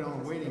point. They're put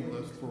on a waiting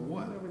list for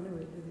what?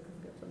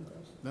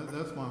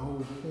 That's my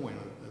whole point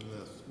in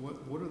this.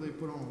 What are they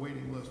put on a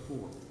waiting list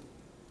for?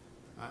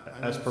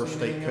 I As don't per see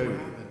state anything ever code,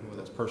 happening with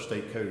that's it. per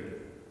state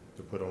code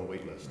to put on a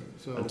wait list.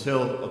 So-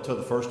 Until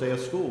the first day of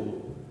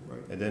school. Right.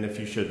 And then if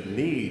you should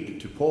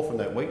need to pull from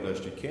that wait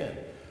list, you can.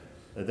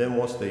 And then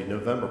once the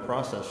November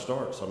process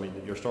starts, I mean,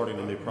 you're starting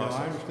a new No, process.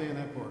 I understand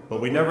that part.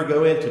 But we never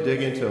go in to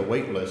dig into a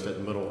wait list in the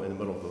middle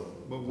of the.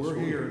 But we're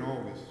here in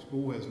August.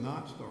 School has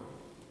not started.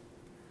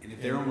 And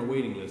if they're on the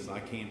waiting list, I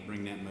can't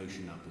bring that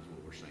motion up, is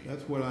what we're saying.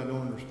 That's what I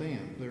don't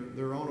understand.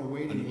 They're on a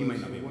waiting And list. you may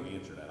not for be able what- to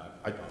answer that.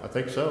 I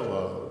think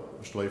so,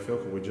 Mr.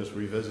 Layfield, we just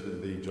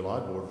revisited the July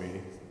board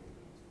meeting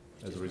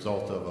as a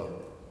result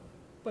of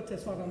But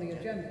that's not on the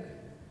agenda.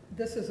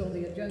 This is on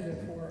the agenda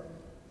for,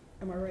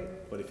 am I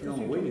right? But if you're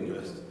on the waiting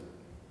list,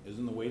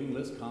 isn't the waiting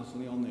list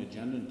constantly on the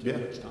agenda until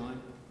Yeah. which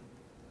time?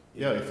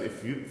 yeah,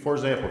 if you, for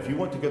example, if you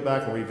want to go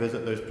back and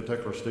revisit those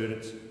particular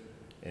students,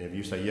 and if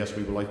you say, yes,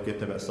 we would like to get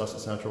them at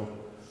Sussex Central,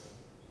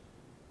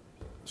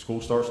 school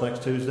starts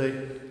next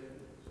Tuesday,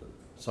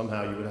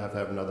 somehow you would have to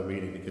have another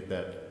meeting to get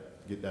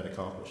that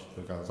accomplished,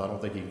 because I don't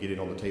think you can get it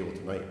on the table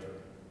tonight.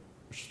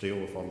 Mr. Steele,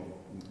 if I'm,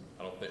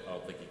 I don't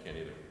think you can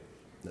either.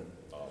 no.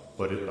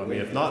 But I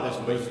mean, if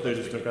not, those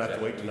students are gonna have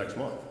to wait till next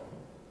month.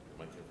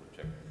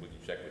 We can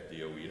check with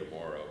DOE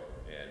tomorrow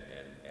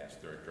and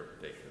ask their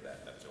interpretation of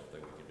that. That's the only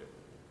thing we can do.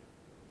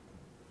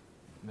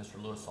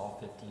 Mr. Lewis, all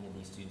 15 of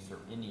these students are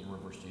Indian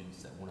River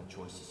students that went to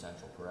Choice to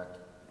Central, correct?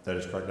 That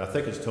is correct. And I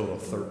think it's total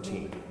of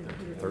 13.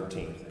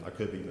 13. I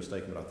could be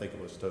mistaken, but I think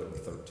it was total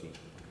of 13.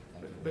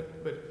 But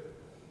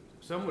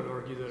some would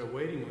argue that a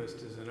waiting list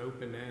is an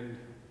open-ended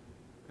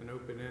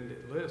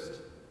list.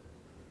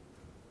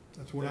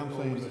 That's what I'm that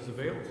saying. always is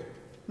available.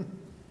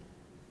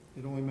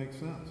 It only makes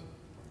sense.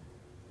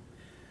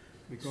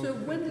 Because So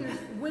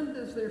when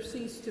does there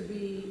cease to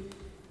be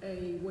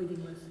a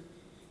waiting list?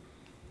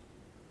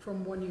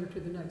 From one year to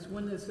the next?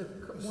 When is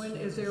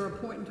there a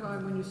point in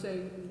time when you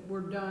say,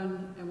 we're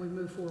done and we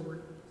move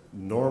forward?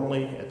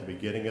 Normally, at the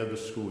beginning of the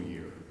school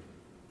year,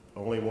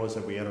 only ones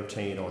that we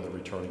entertain are the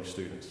returning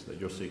students that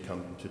you'll see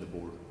come to the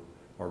board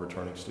are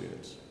returning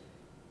students.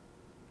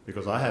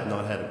 Because I have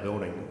not had a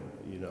building,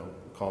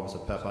 call us a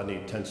PEP, I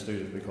need 10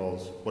 students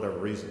because whatever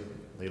reason,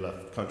 they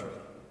left the country.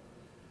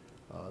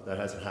 That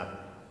hasn't happened.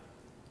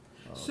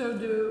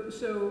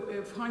 So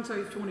if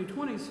hindsight's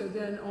 20/20, so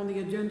then on the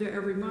agenda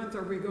every month,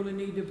 are we gonna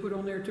need to put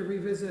on there to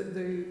revisit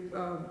the,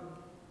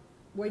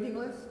 waiting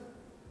list?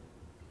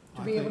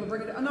 To be able to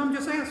bring it, and I'm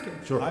just asking.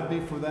 Sure. I'd be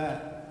for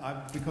that,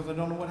 because I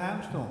don't know what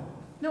happens to them.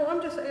 No,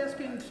 I'm just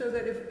asking so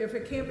that if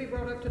it can't be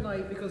brought up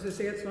tonight because they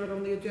say it's not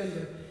on the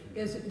agenda,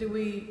 do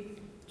we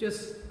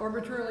just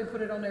arbitrarily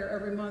put it on there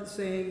every month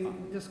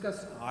saying,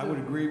 discuss? I would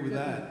agree with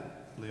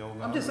that, Leo.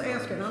 I'm just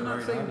asking, I'm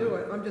not saying do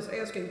it, I'm just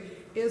asking,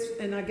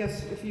 and I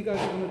guess if you guys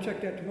are gonna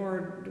check that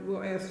tomorrow,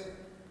 we'll ask,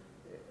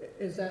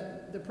 is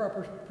that the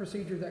proper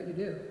procedure that you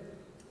do?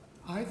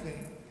 I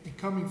think, and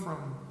coming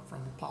from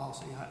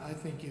policy, I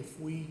think if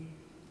we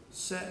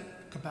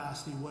set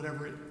capacity,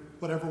 whatever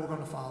we're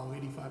gonna follow,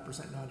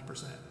 85%,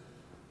 90%,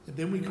 and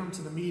then we come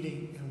to the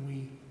meeting and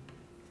we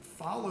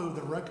follow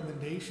the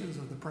recommendations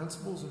of the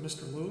principals and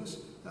Mr. Lewis,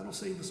 that'll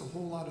save us a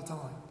whole lot of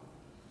time.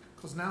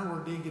 Because now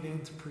we're digging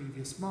into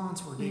previous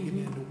months, we're digging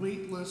into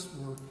wait lists,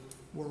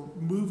 we're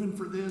moving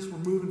for this, we're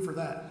moving for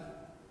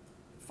that.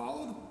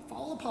 Follow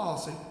the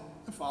policy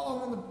and follow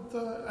on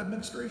the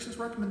administration's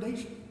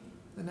recommendation,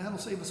 and that'll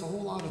save us a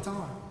whole lot of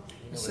time.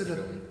 Instead of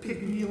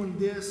pickmealing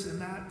this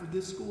and that for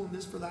this school and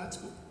this for that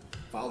school.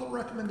 Follow the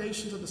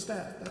recommendations of the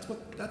staff.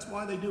 That's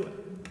why they do it.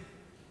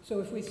 So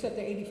if we set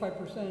the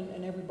 85%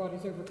 and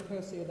everybody's over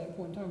capacity at that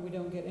point in time, we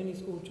don't get any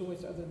school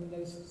choice other than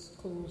those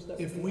schools that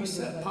would If be we under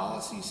set that.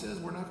 policy says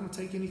we're not gonna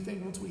take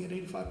anything once we hit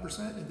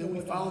 85%, and then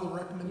we follow the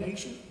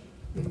recommendation,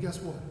 then guess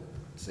what?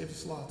 Saves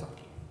us a lot of time.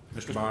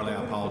 Mr. Byerly,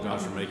 I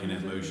apologize for making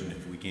that motion.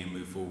 If we can't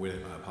move forward with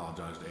it, I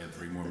apologize to add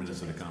 3 more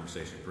minutes of the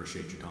conversation.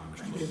 Appreciate your time,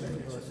 Mr. Lewis.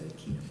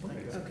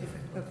 Okay,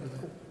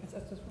 cool.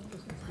 That's just what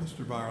I was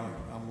Mr. Byerly,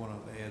 I want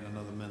to add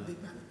another minute.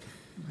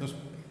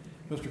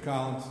 Mr.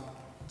 Collins,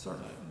 Sorry.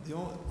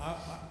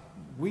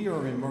 We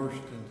are immersed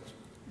in,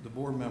 the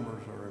board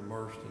members are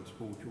immersed in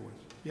school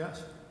choice.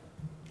 Yes.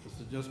 This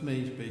is just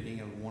me speaking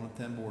as one of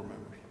 10 board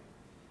members.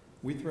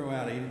 We throw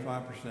out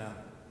 85%.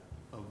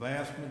 A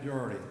vast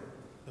majority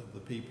of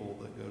the people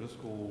that go to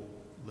school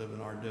live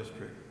in our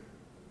district.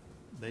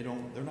 They're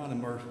not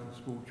immersed in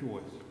school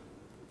choice.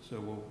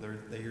 So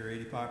they hear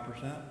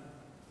 85%.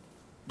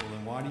 Well,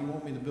 then why do you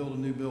want me to build a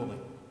new building?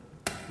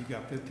 You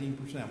got 15%.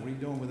 What are you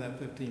doing with that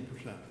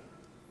 15%?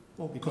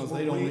 Well, because we're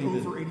they don't way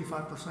need over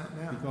 85%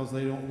 now. Because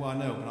they don't. Well, I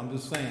know, but I'm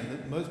just saying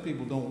that most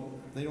people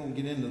don't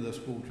get into this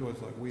school choice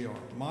like we are.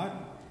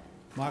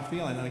 My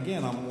feeling, and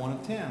again, I'm 1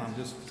 of 10. I'm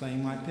just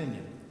saying my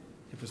opinion.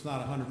 If it's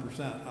not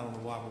 100%, I don't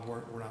know why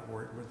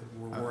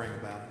we're worrying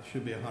about it. It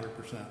should be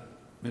 100%.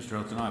 Mr.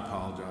 Hilton, I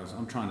apologize.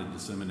 I'm trying to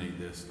disseminate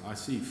this. I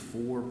see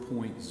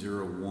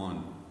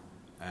 4.01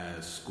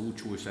 as school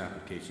choice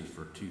applications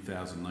for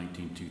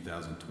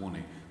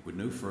 2019-2020 with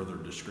no further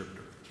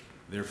descriptor.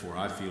 Therefore,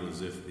 I feel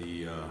as if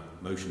the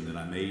motion that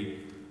I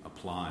made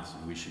applies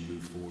and we should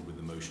move forward with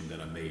the motion that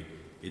I made.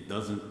 It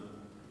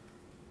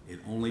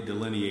only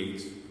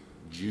delineates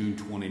June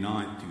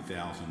 29th,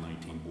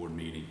 2019 board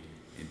meeting,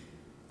 and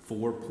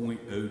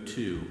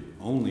 4.02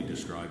 only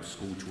describes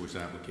school choice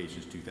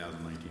applications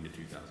 2019 to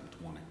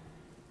 2020.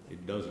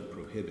 It doesn't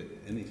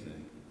prohibit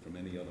anything from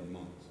any other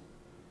months.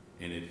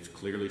 And it's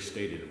clearly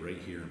stated right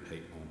here on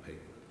paper.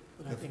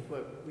 But I think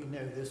what we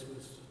know, this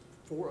was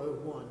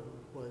 401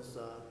 was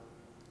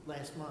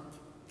last month,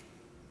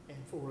 and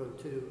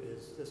 402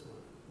 is this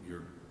month.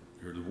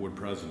 You're the board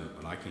president,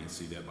 but I can't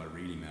see that by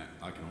reading that.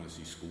 I can only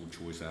see school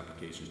choice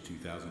applications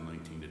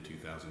 2019 to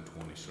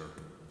 2020, sir.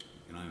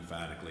 And I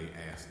emphatically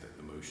ask that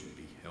the motion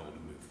be held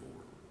and move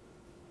forward.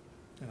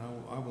 And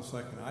I will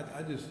second.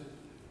 I just,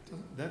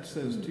 that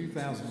says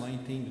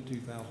 2019 to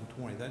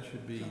 2020. That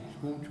should be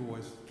school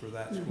choice for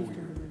that school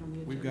year.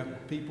 We've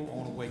got people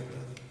on a wait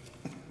list.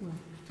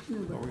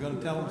 Are we going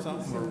to tell them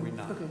something or are we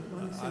not? Okay,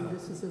 well, I'm saying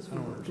this I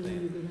don't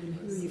understand.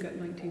 Here you got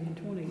 19 and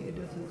 20. It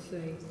doesn't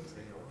say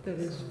that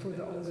is for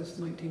the August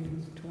 19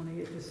 and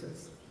 20. It just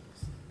says.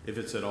 If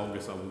it said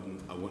August,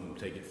 I wouldn't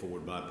take it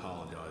forward, but I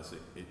apologize.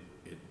 It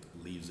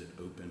leaves it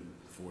open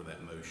for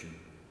that motion.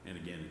 And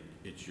again,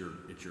 it's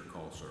your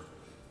call, sir.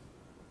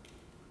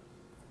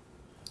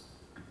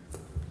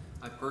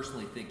 I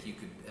personally think you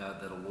could,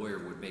 that a lawyer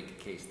would make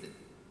a case that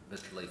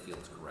Mr.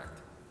 Layfield is correct.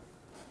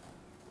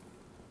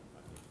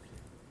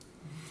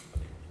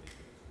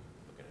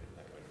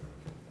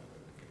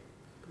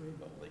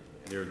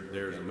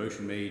 There's a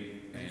motion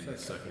made and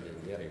seconded.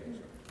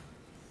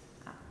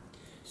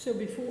 So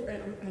before,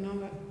 and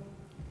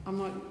I'm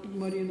not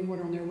muddying the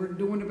water on there. We're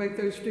doing about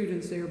those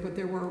students there, but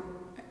there were,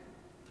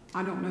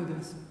 I don't know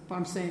this, but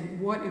I'm saying,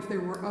 what if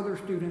there were other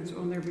students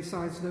on there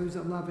besides those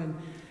 11?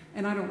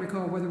 And I don't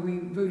recall whether we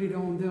voted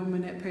on them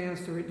and it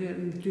passed or it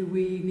didn't. Do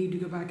we need to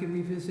go back and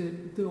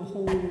revisit the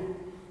whole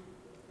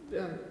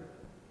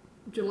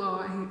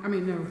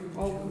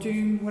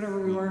June, whatever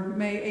we were,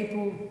 May,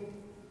 April?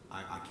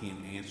 I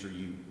can't answer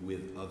you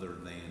with other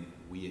than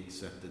we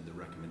accepted the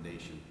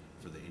recommendation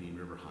for the Indian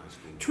River High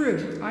School.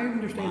 True, I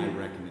understand My that.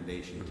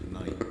 recommendation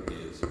tonight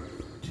is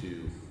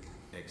to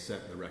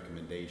accept the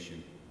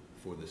recommendation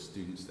for the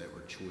students that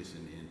were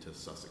choosing into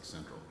Sussex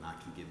Central. And I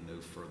can give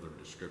no further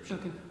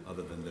description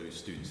other than those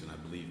students. And I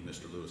believe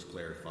Mr. Lewis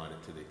clarified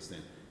it to the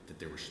extent that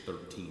there was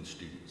 13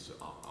 students. So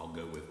I'll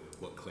go with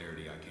what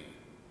clarity I can.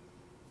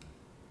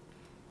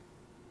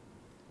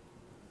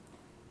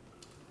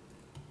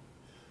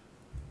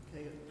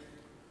 Okay,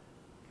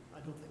 I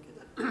don't think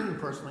it,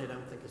 personally, I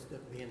don't think it's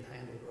being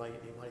handled right.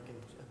 Anybody can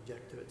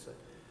object to it, so,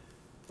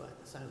 but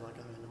it sounds like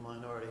I'm in the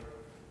minority.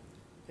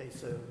 Okay,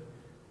 so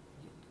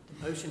the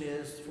motion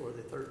is for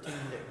the 13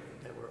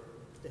 that were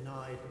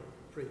denied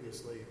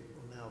previously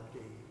will now be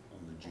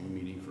On the June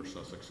meeting for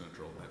Sussex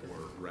Central that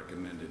were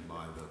recommended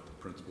by the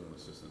principal and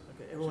assistant.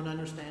 Okay, everyone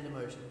understand the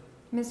motion?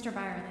 Mr.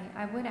 Byerly,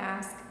 I would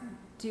ask,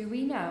 do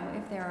we know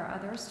if there are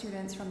other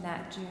students from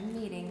that June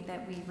meeting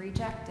that we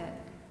rejected?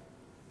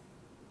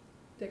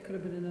 That could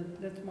have been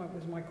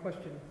was my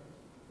question,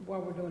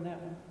 while we're doing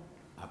that one.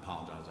 I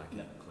apologize, I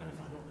can't clarify.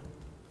 I don't know.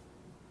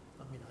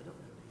 I mean, I don't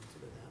know the answer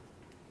to that.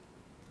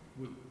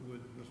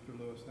 Would Mr.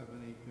 Lewis have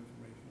any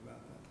information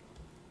about that?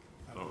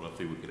 I don't know if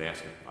we could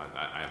ask him.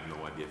 I have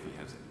no idea if he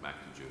has it back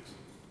to June.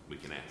 We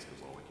can ask, is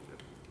all we can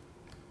do.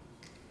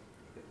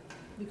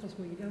 Because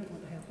what you don't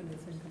want to happen is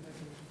then come back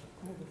in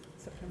August,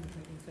 September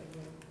meeting and say,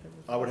 well, there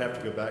was. I would have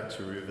to go back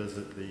to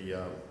revisit the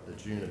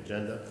June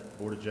agenda,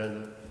 board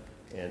agenda,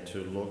 and to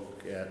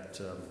look at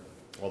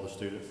all the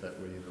students that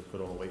we either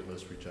put on a wait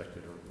list,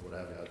 rejected, or what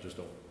have you. I just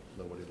don't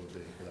know what it would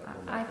be.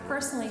 I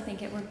personally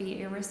think it would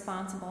be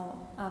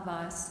irresponsible of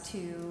us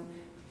to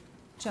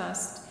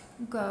just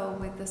go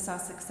with the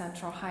Sussex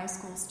Central High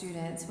School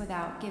students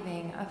without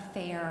giving a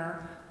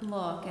fair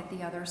look at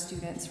the other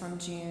students from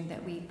June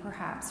that we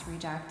perhaps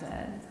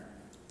rejected.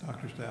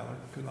 Dr. Stallard,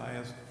 could I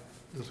ask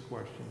this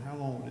question? How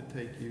long would it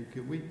take you?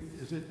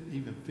 Is it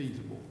even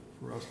feasible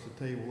for us to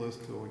table this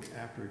till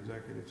after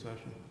executive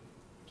session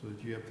so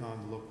that you have time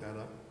to look that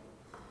up?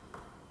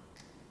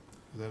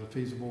 Is that a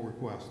feasible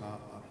request?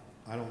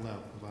 I don't know,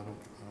 because I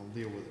don't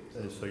deal with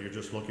it. And so you're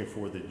just looking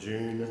for the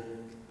June?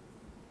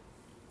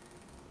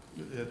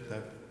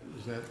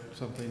 Is that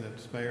something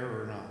that's fair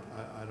or not?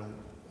 I don't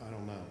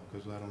know,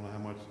 because I don't know how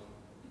much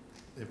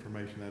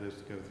information that is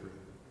to go through.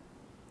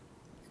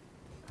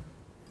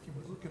 Can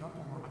we look it up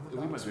on our board We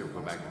might docs? be able to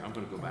go back. I'm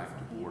going to go back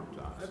to board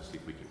docs and see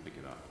if we can pick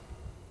it up.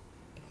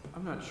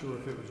 I'm not sure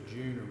if it was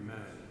June or May.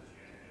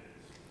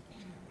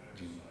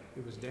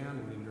 It was down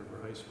in Indian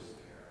River High School.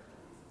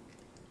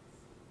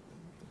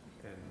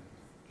 And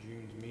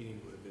June's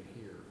meeting would have been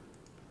here.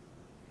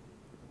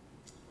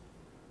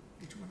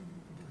 Which one?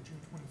 June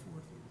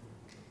 24th?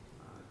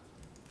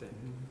 I think.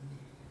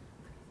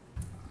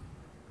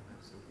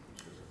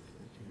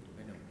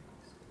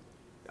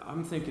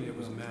 I'm thinking it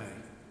was May,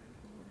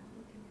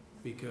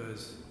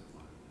 because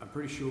I'm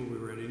pretty sure we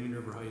were at Indian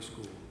River High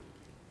School,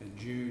 and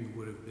June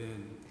would have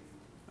been.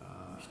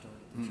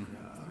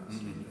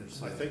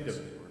 I think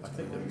the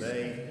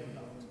May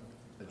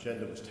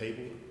agenda was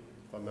tabled,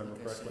 if I remember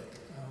correctly.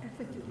 I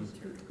think it was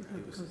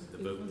because The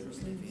it vote,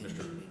 wasn't in Mr.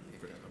 June,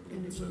 and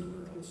it was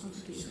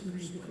supposed to be in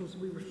May because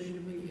we were going to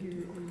meet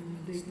here on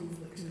the date on the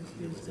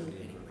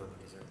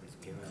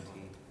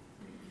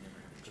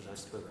Because I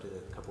spoke to a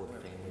couple of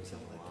families in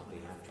the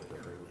lobby after the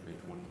vote.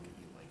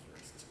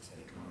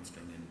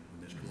 And then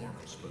Mr.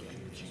 Markle spoke at the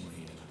June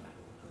meeting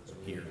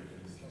here.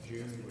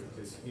 June would have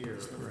been here.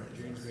 Correct.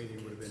 June's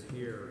meeting would have been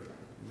here.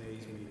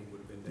 May's meeting would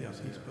have been down Yes,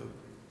 he here. spoke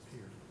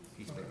here.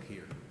 He spoke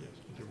here. Yes,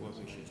 but there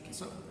wasn't.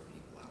 So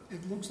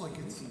it looks like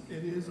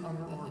it is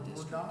under our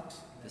board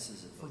docs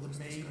for the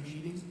May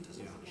meeting.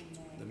 Yeah,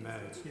 the May.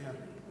 Yeah,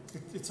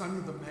 it's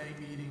under the May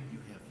meeting,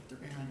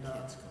 and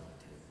I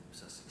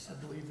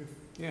believe if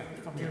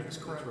I'm hearing this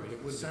correct, That's right,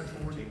 it would be.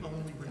 Central were the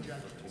only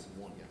rejected for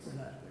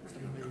that. for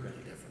the May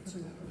meeting.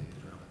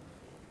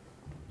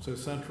 So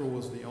Central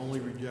was the only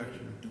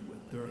rejection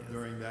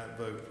during that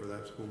vote for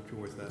that school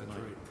choice that night.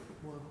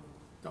 We're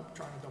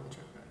trying to double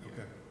check that. Yeah.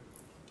 Okay.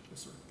 Yes,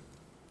 sir.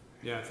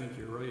 Yeah, I think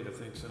you're right. I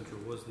think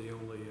Central was the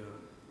only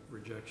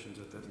rejections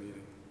at that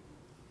meeting.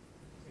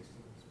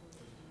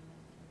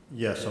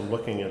 Yes, I'm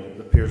looking at, it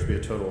appears to be a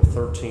total of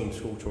 13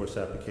 school choice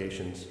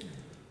applications.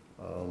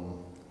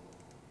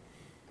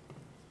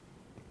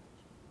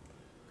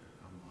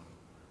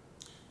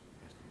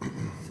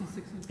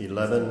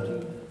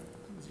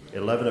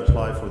 11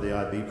 applied for the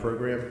IB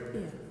program,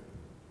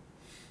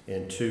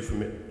 and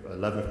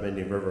 11 from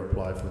Indian River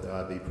applied for the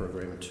IB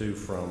program, and 2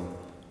 from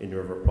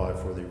Indian River applied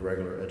for the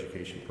regular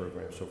education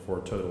program, so for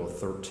a total of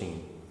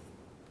 13.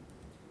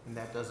 And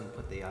that doesn't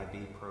put the IB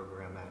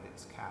program at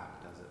its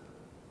cap, does it?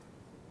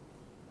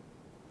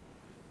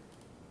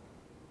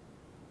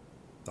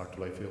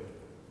 Dr. Layfield?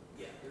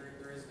 Yeah,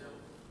 there is no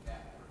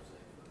cap per se.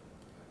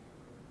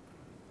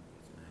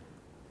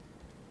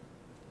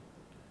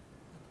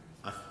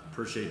 I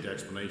appreciate the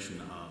explanation.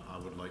 I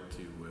would like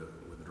to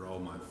withdraw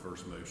my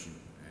first motion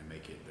and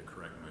make it the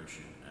correct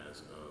motion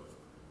as of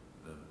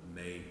the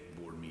May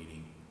board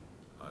meeting,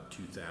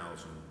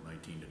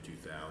 2019 to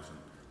 2000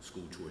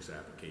 school choice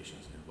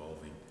applications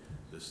involving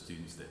the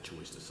students that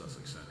chose to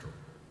Sussex Central.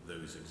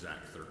 Those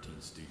exact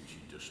 13 students you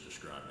just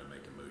described, I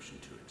make a motion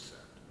to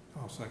accept.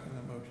 I'll second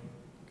that motion.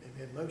 Okay,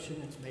 we have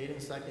motion, it's made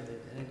and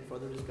seconded. Any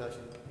further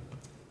discussion?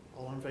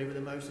 All in favor of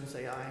the motion,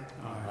 say aye.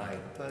 Aye.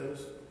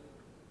 Opposed?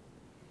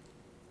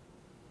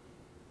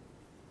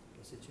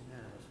 Guess it's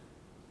unanimous.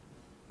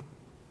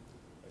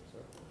 Thanks,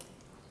 sir.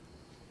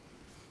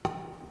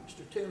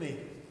 Mr. Toomey,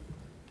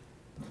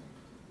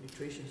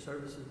 Nutrition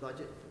Services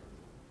Budget.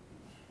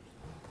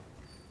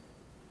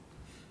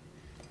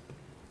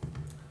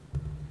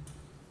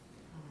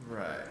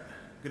 Right.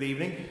 Good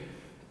evening.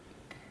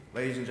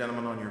 Ladies and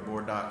gentlemen, on your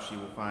board docs, you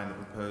will find the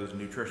proposed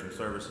nutrition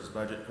services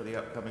budget for the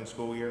upcoming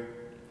school year.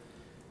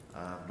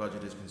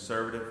 Budget is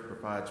conservative,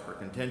 provides for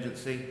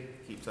contingency,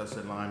 keeps us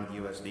in line with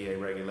USDA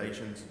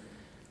regulations,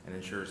 and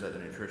ensures that the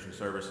nutrition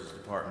services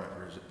department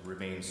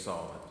remains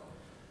solid.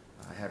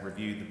 I have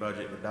reviewed the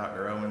budget with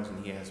Dr. Owens,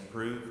 and he has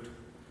approved.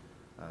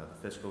 The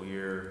fiscal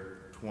year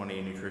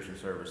 20 nutrition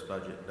service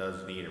budget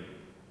does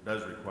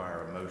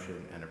require a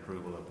motion and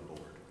approval of the board.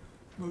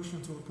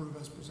 Motion to approve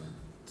as presented.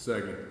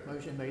 Second.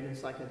 Motion made and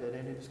seconded.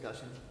 Any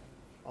discussion?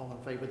 All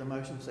in favor of the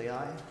motion, say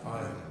aye.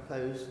 Aye.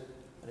 Opposed?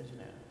 That is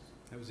unanimous.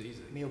 That was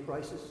easy. Meal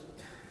prices?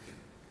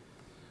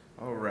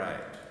 All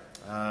right.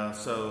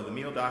 So the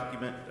meal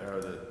document,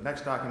 or the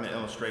next document,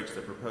 illustrates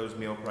the proposed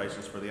meal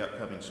prices for the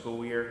upcoming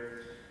school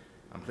year.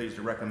 I'm pleased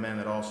to recommend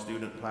that all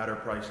student platter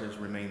prices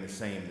remain the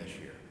same this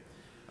year.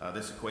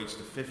 This equates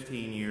to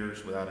 15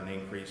 years without an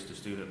increase to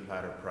student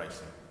platter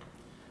pricing.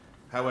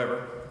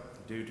 However,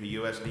 due to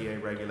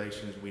USDA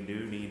regulations, we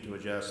do need to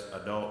adjust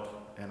adult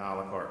and a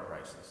la carte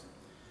prices.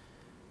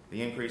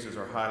 The increases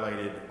are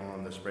highlighted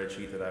on the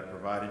spreadsheet that I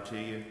provided to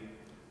you.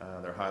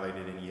 They're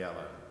highlighted in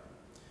yellow.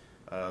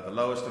 The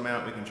lowest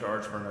amount we can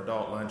charge for an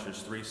adult lunch is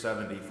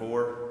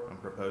 $3.74. I'm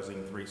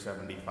proposing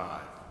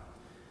 $3.75.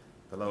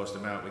 The lowest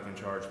amount we can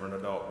charge for an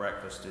adult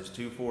breakfast is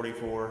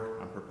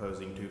 $2.44. I'm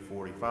proposing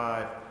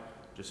 $2.45,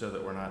 just so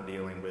that we're not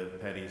dealing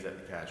with pennies at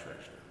the cash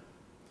register.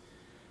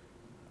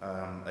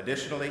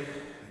 Additionally,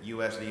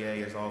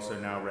 USDA is also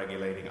now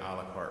regulating a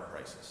la carte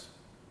prices.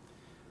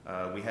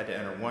 We had to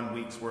enter 1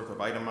 week's worth of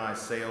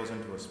itemized sales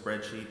into a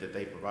spreadsheet that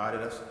they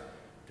provided us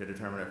to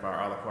determine if our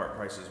a la carte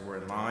prices were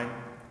in line.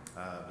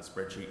 The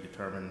spreadsheet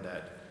determined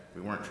that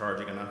we weren't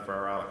charging enough for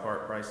our a la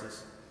carte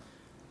prices.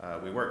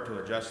 We worked to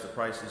adjust the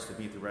prices to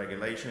meet the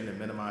regulation and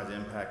minimize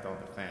impact on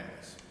the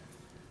families.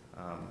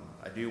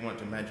 I do want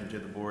to mention to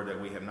the board that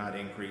we have not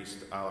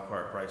increased a la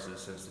carte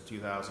prices since the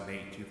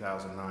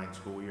 2008-2009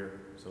 school year,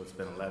 so it's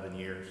been 11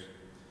 years.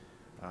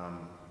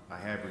 I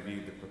have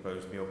reviewed the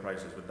proposed meal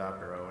prices with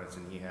Dr. Owens,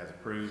 and he has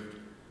approved.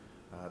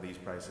 These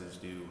prices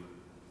do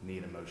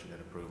need a motion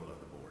and approval of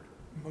the board.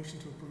 Motion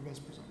to approve as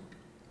presented.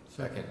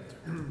 Second.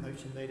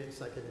 Motion made and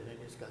seconded.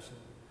 Any discussion?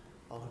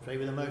 All in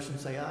favor of the motion,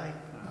 say aye.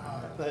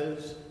 Aye.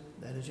 Opposed?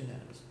 That is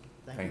unanimous.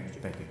 Thank you.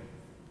 Mr. Thank you.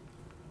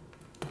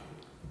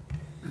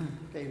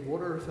 Okay,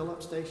 water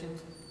fill-up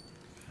stations.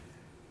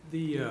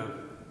 The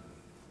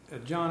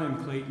at John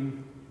M.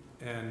 Clayton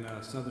and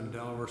Southern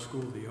Delaware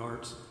School of the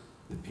Arts,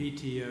 the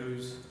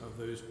PTOs of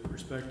those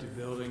respective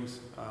buildings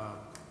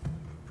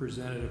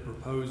presented a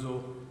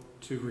proposal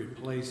to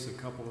replace a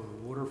couple of the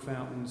water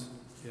fountains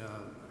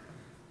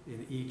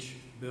in each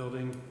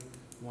building,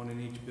 one in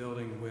each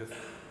building, with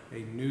a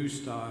new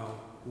style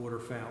water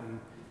fountain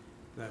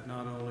that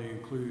not only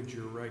includes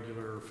your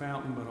regular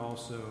fountain but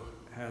also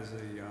has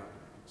a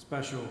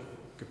special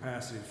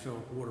capacity to fill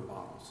up water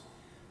bottles.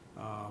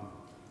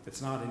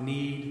 It's not a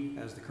need,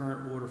 as the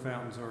current water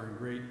fountains are in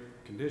great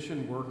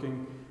condition,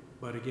 working,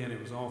 but again,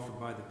 it was offered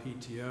by the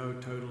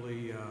PTO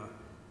totally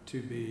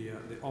to be,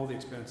 all the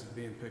expenses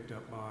being picked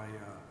up by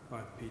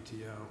the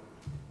PTO.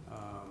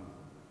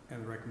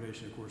 And the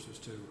recommendation, of course, is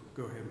to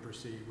go ahead and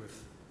proceed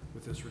with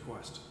this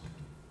request.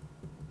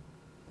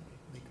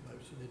 Make a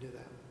motion to do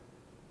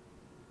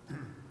that.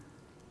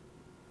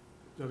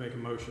 So I make a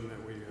motion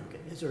that we...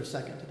 Okay, is there a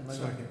second to the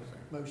motion? Second.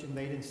 Motion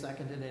made and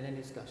seconded. In any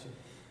discussion?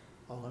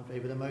 All in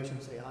favor of the motion,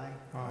 say aye.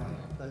 Aye.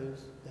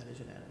 Opposed? That is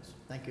unanimous.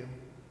 Thank you.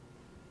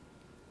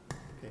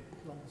 Okay,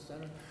 Lawrence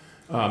Center.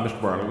 Mr.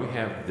 Barlow, we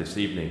have this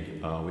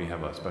evening, we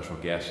have a special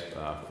guest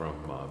from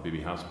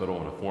Beebe Hospital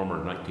and a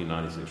former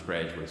 1996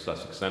 graduate of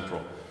Sussex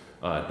Central,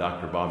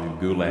 Dr. Bobby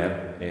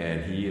Gulab,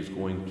 and he is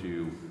going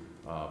to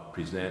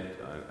present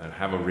and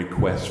have a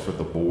request for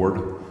the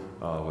board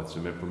with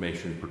some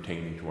information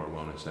pertaining to our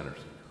wellness centers.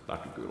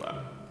 Dr.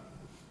 Gulab.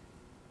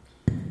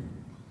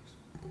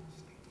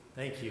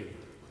 Thank you.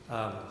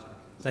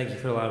 Thank you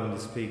for allowing me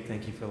to speak.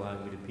 Thank you for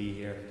allowing me to be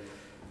here.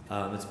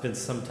 It's been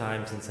some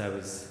time since I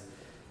was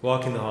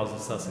walking the halls of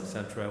Sussex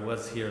Central. I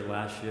was here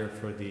last year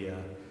for the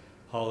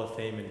Hall of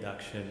Fame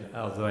induction,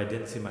 although I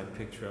didn't see my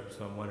picture up,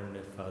 so I'm wondering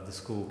if the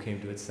school came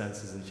to its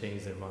senses and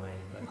changed their mind.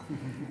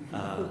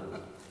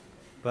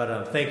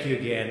 But thank you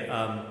again.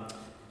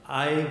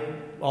 I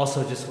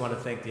also just want to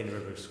thank the Indian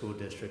River School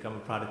District. I'm a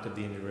product of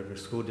the Indian River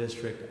School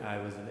District.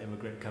 I was an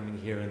immigrant coming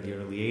here in the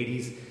early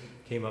 80s,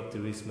 came up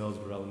through East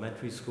Millsboro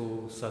Elementary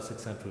School,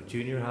 Sussex Central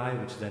Junior High,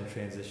 which then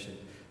transitioned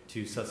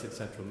to Sussex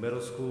Central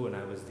Middle School, and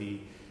I was the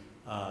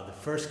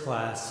first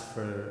class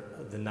for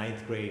the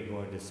 9th grade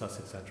going to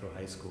Sussex Central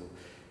High School.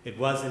 It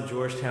was in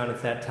Georgetown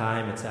at that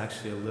time. It's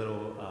actually a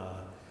little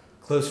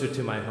closer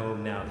to my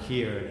home now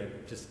here, and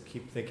I just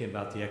keep thinking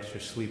about the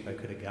extra sleep I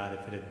could have got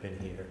if it had been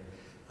here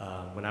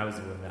when I was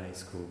in Woodman High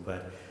School.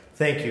 But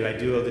thank you. I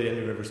do owe the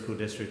Indian River School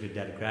District a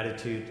debt of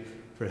gratitude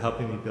for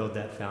helping me build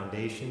that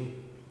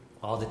foundation.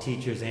 All the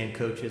teachers and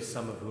coaches,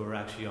 some of who are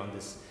actually on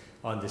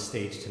this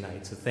stage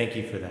tonight. So thank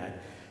you for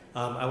that.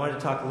 I wanted to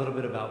talk a little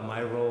bit about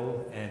my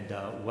role and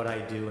what I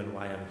do and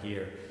why I'm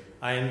here.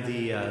 I am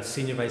the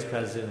Senior Vice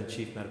President and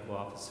Chief Medical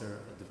Officer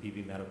of the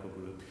Beebe Medical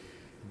Group.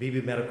 The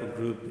Beebe Medical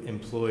Group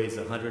employs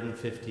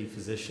 150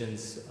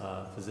 physicians,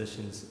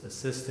 physicians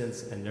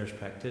assistants, and nurse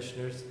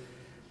practitioners.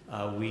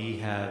 We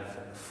have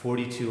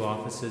 42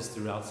 offices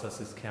throughout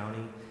Sussex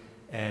County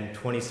and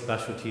 20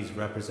 specialties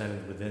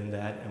represented within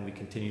that, and we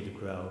continue to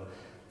grow.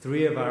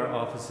 3 of our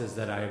offices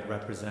that I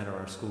represent are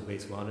our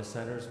school-based wellness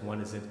centers.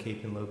 One is at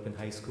Cape and Lopin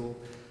High School,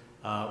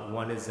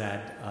 one is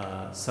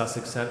at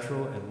Sussex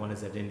Central, and one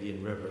is at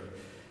Indian River.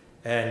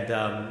 And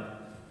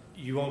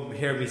you won't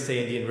hear me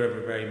say Indian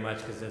River very much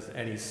because as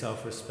any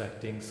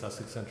self-respecting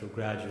Sussex Central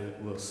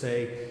graduate will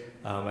say,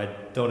 I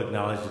don't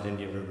acknowledge that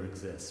Indian River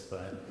exists.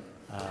 But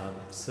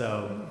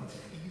so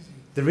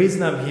The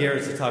reason I'm here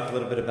is to talk a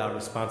little bit about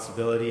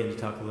responsibility and to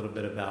talk a little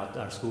bit about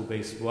our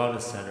school-based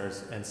wellness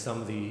centers and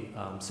some of the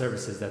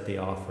services that they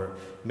offer,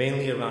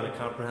 mainly around a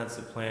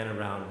comprehensive plan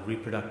around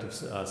reproductive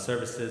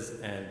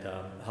services and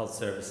health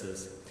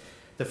services.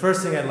 The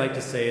first thing I'd like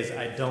to say is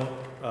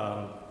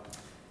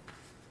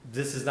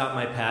this is not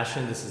my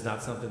passion. This is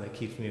not something that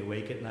keeps me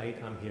awake at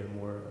night. I'm here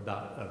more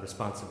about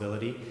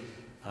responsibility.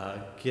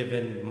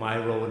 Given my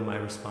role and my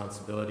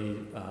responsibility,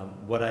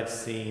 what I've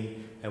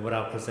seen and what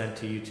I'll present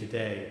to you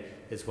today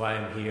is why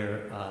I'm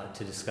here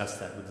to discuss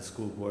that with the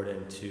school board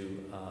and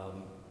to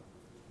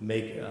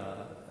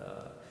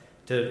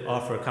to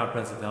offer a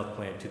comprehensive health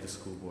plan to the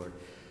school board.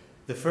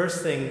 The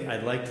first thing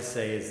I'd like to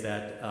say is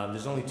that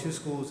there's only 2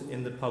 schools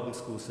in the public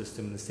school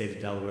system in the state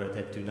of Delaware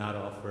that do not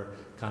offer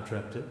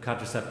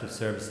contraceptive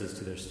services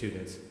to their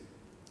students,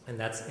 and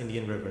that's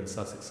Indian River and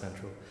Sussex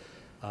Central.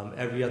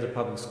 Every other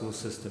public school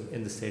system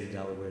in the state of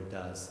Delaware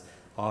does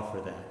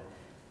offer that.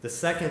 The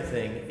second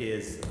thing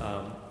is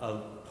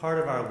a part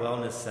of our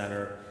wellness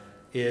center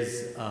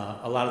is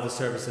a lot of the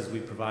services we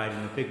provide,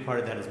 and a big part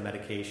of that is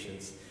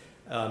medications.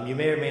 You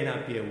may or may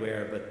not be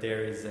aware, but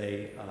there is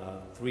a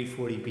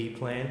 340B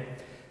plan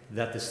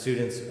that the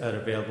students are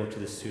available to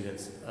the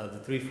students. The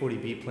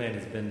 340B plan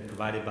has been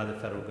provided by the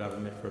federal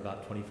government for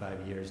about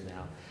 25 years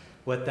now.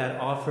 What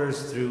that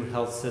offers through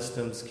health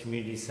systems,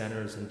 community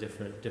centers, and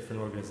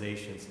different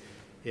organizations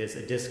is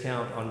a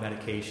discount on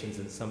medications,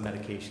 and some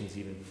medications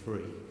even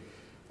free.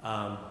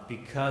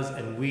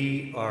 And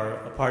we are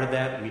a part of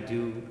that, we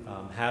do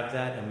have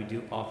that, and we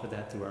do offer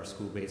that through our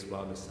school-based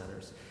wellness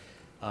centers.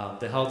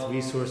 The Health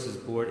Resources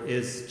Board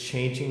is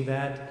changing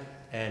that,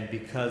 and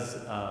because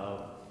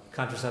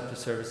contraceptive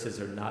services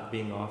are not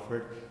being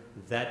offered,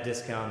 that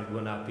discount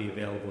will not be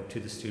available to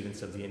the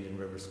students of the Indian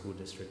River School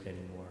District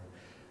anymore.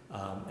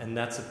 And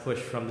that's a push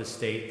from the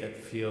state that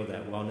feel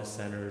that wellness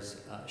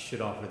centers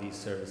should offer these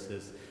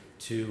services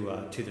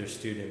to their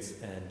students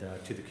and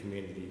to the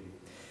community.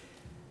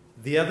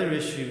 The other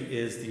issue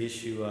is the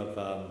issue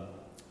of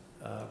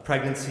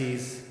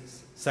pregnancies,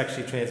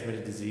 sexually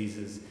transmitted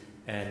diseases,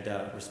 and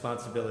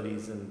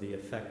responsibilities and the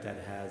effect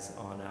that has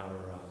on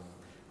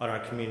our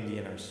community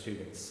and our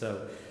students.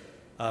 So,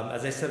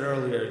 as I said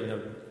earlier,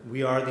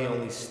 we are the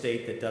only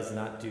state that does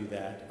not do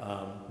that.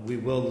 We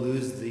will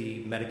lose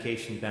the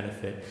medication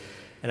benefit.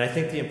 And I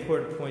think the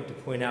important point to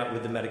point out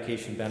with the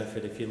medication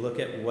benefit, if you look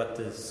at what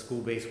the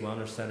school-based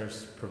wellness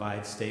centers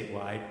provide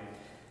statewide,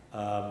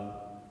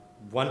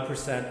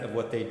 1% of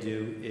what they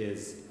do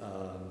is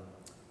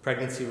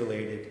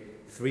pregnancy-related,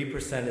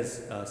 3%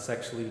 is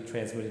sexually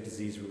transmitted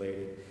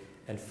disease-related,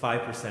 and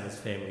 5% is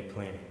family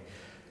planning.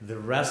 The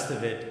rest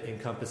of it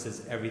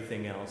encompasses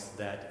everything else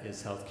that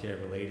is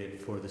healthcare related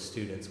for the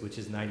students, which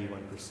is 91%.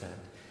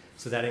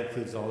 So that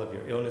includes all of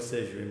your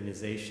illnesses, your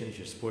immunizations,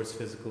 your sports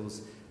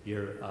physicals,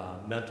 your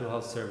mental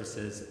health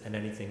services, and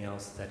anything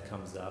else that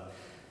comes up.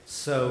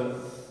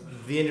 So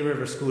the Indian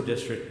River School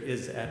District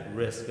is at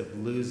risk of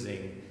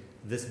losing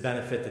this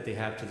benefit that they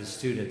have to the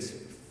students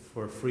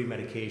for free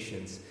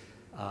medications,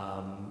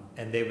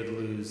 and they would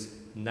lose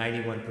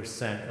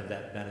 91% of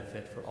that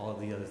benefit for all of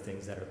the other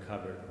things that are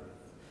covered.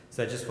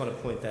 So I just want to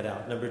point that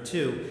out. Number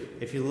two,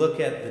 if you look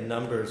at the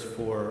numbers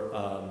for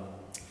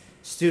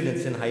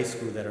students in high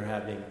school that are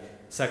having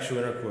sexual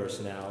intercourse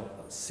now,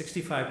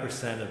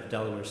 65% of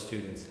Delaware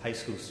students, high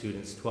school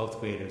students, 12th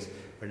graders,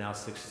 are now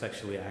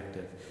sexually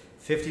active.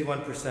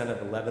 51% of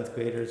 11th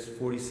graders,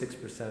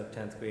 46% of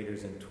 10th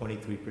graders, and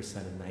 23%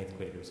 of 9th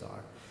graders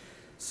are.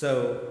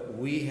 So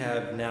we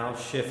have now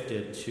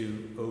shifted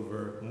to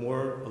over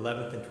more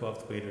 11th and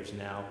 12th graders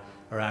now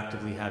are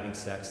actively having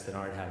sex than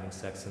aren't having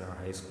sex in our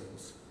high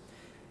schools.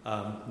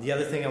 The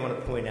other thing I want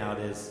to point out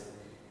is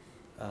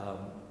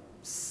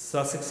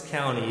Sussex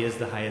County is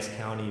the highest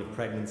county of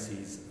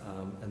pregnancies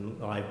and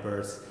live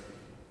births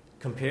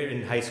compared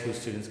in high school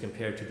students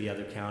compared to the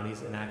other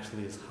counties, and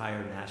actually is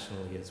higher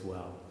nationally as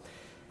well.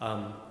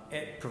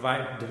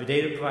 The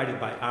data provided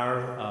by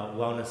our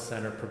wellness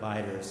center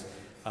providers,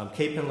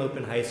 Cape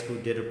Henlopen High School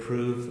did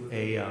approve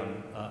a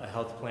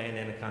health plan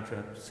and a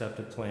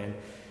contraceptive plan,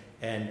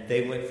 and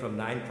they went from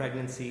 9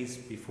 pregnancies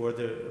before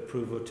the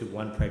approval to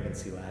 1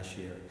 pregnancy last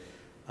year.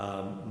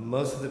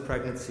 Most of the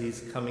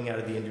pregnancies coming out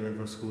of the Indian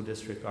River School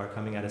District are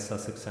coming out of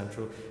Sussex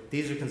Central.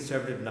 These are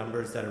conservative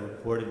numbers that are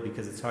reported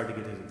because it's hard to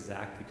get it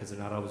exact because they're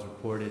not always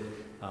reported.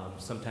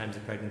 Sometimes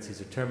the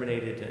pregnancies are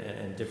terminated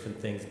and different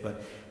things,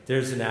 but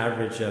there's an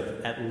average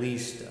of at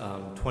least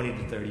 20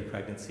 to 30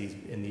 pregnancies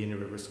in the Indian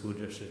River School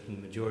District, and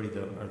the majority of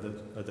them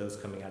are those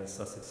coming out of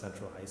Sussex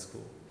Central High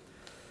School.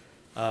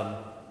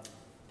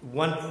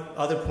 One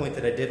other point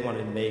that I did want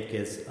to make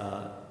is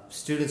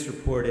students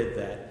reported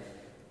that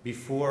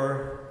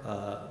before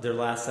their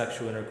last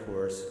sexual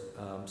intercourse,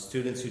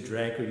 students who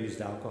drank or used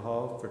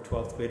alcohol for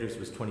 12th graders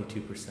was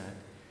 22%,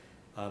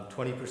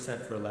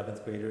 20% for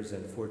 11th graders,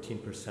 and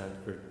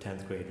 14% for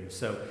 10th graders.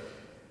 So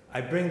I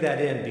bring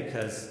that in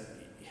because,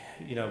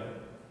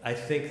 I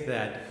think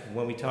that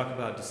when we talk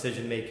about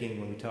decision making,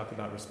 when we talk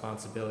about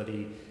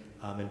responsibility,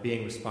 and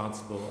being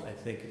responsible, I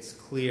think it's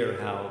clear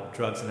how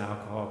drugs and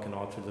alcohol can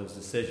alter those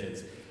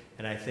decisions.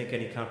 And I think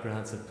any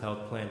comprehensive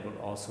health plan would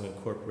also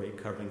incorporate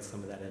covering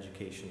some of that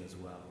education as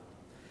well.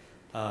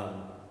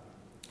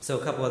 So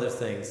a couple other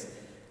things.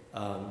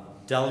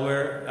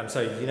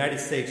 The United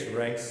States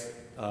ranks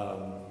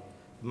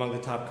among the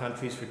top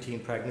countries for teen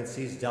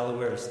pregnancies.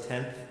 Delaware is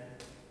 10th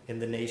in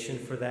the nation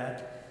for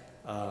that.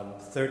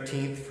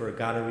 13th for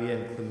gonorrhea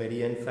and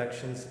chlamydia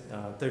infections.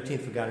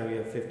 13th for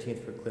gonorrhea,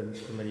 15th for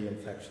chlamydia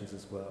infections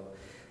as well.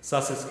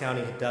 Sussex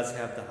County does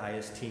have the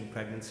highest teen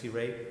pregnancy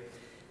rate.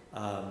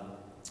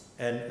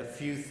 And a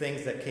few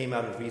things that came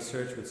out of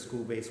research with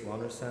school-based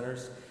wellness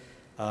centers.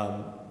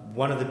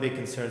 One of the big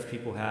concerns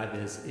people have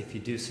is if you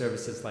do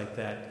services like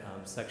that,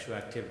 sexual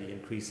activity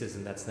increases,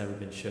 and that's never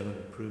been shown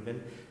and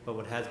proven. But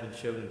what has been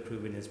shown and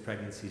proven is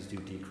pregnancies do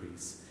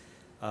decrease.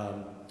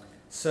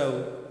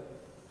 So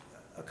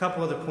a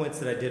couple other points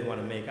that I did want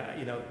to make.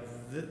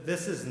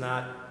 This is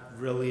not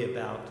really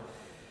about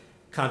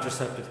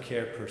contraceptive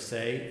care per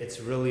se. It's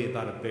really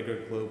about a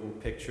bigger global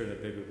picture and a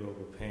bigger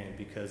global plan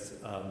because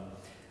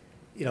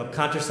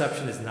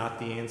contraception is not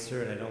the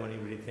answer, and I don't want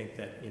anybody to think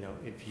that,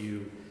 if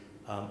you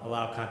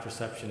allow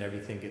contraception,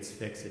 everything gets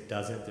fixed. It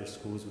doesn't. There's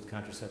schools with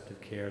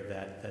contraceptive care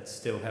that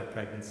still have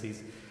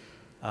pregnancies.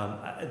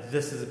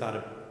 This is about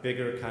a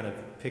bigger kind of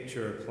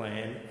picture or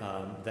plan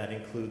that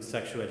includes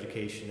sexual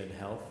education and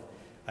health.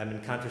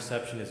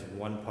 Contraception is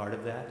one part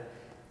of that.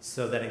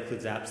 So that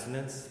includes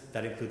abstinence,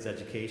 that includes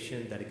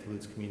education, that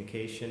includes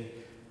communication,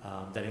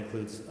 that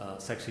includes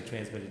sexually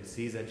transmitted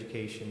disease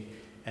education,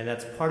 and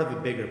that's part of a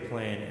bigger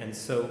plan. And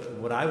so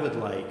what I would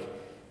like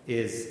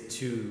is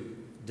to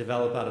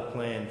develop out a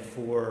plan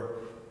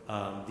for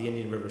the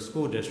Indian River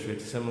School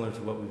District, similar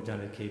to what we've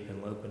done at Cape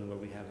Henlopen, where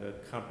we have a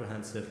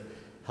comprehensive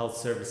health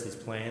services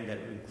plan that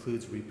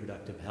includes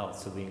reproductive health,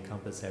 so we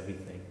encompass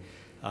everything.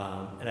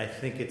 And I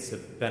think it's a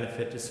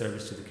benefit to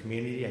service to the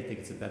community. I think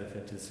it's a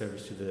benefit to the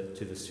service to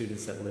the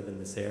students that live in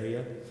this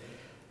area.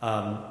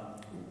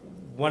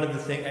 One of the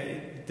things,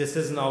 this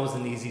isn't always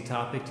an easy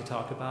topic to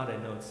talk about. I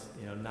know it's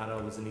not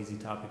always an easy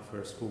topic for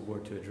a school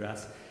board to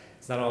address.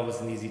 It's not always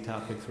an easy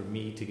topic for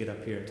me to get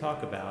up here and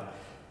talk about.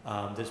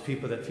 There's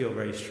people that feel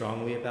very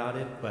strongly about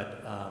it,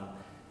 but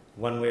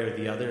one way or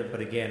the other. But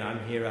again,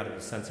 I'm here out of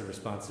a sense of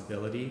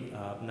responsibility,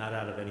 not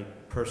out of any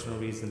personal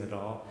reason at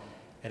all.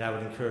 And I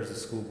would encourage the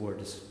school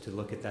board to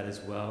look at that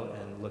as well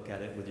and look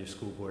at it with your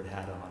school board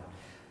hat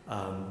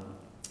on.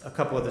 A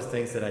couple other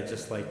things that I'd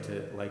just like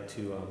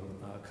to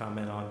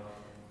comment on.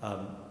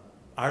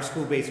 Our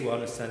school-based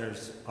wellness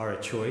centers are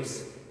a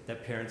choice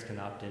that parents can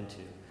opt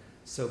into.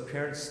 So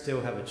parents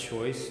still have a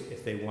choice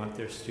if they want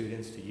their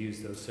students to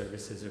use those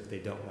services or if they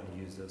don't want to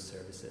use those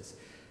services.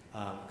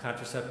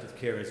 Contraceptive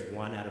care is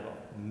one out of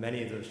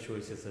many of those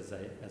choices, as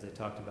I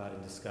talked about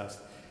and discussed.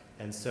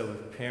 And so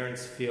if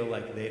parents feel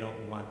like they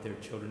don't want their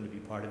children to be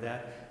part of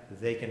that,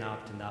 they can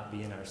opt to not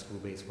be in our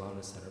school-based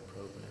wellness center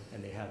program,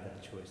 and they have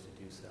that choice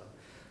to do so.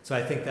 So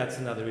I think that's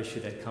another issue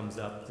that comes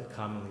up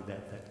commonly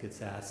that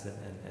gets asked,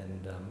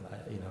 and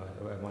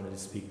I wanted to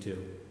speak to.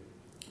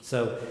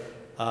 So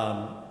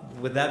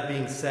with that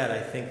being said, I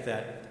think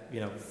that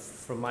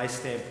from my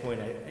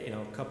standpoint,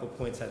 a couple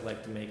points I'd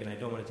like to make, and I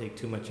don't want to take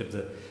too much of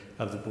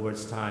the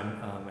board's time.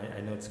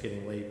 I know it's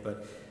getting late,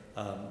 but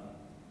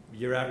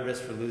you're at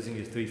risk for losing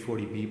your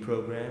 340B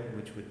program,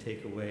 which would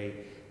take away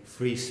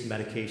free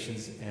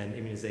medications and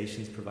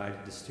immunizations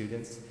provided to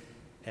students.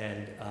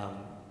 And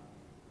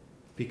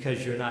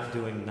because you're not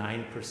doing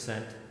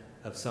 9%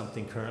 of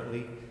something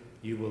currently,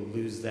 you will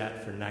lose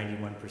that for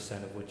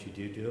 91% of what you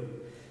do.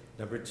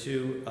 Number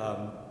two,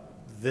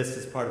 this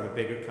is part of a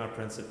bigger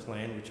comprehensive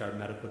plan, which our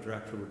medical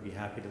director would be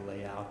happy to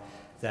lay out,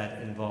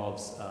 that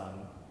involves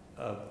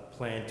a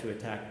plan to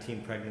attack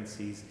teen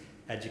pregnancies,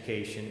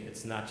 education.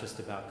 It's not just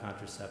about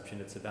contraception.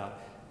 It's about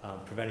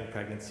preventing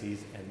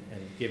pregnancies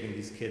and giving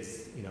these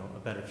kids, a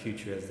better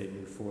future as they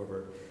move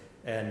forward.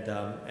 And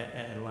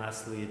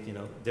lastly,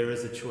 there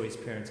is a choice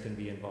parents can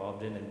be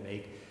involved in and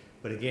make.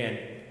 But again,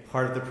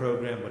 part of the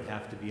program would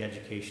have to be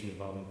education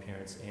involving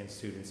parents and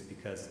students,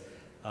 because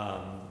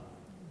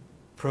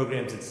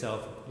programs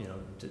itself,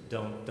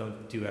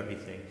 don't do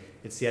everything.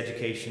 It's the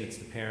education, it's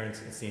the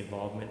parents, it's the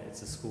involvement,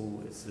 it's the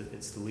school, it's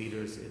the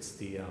leaders, it's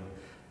the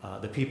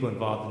people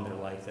involved in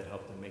their life that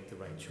help them make the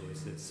right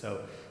choices.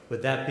 So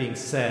with that being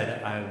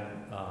said, I'm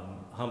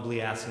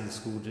humbly asking the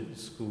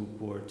school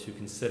board to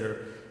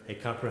consider a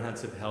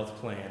comprehensive health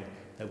plan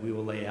that we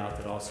will lay out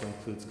that also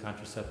includes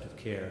contraceptive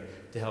care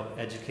to help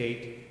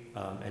educate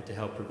and to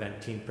help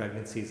prevent teen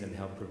pregnancies and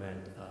help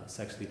prevent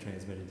sexually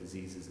transmitted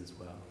diseases as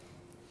well.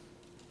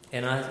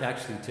 And I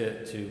actually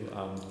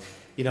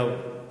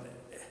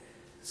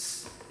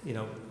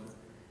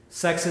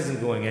sex isn't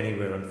going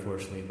anywhere,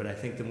 unfortunately, but I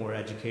think the more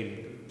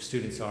educated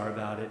students are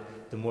about it,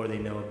 the more they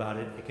know about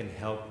it, it can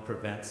help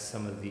prevent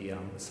some of the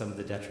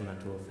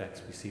detrimental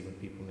effects we see when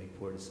people make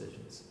poor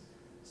decisions.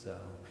 So,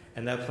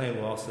 and that plan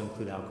will also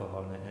include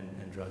alcohol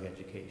and drug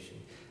education.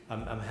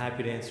 I'm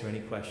happy to answer any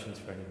questions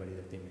for anybody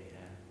that they may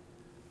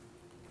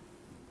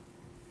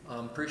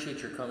Appreciate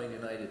your coming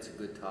tonight. It's a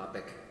good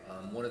topic.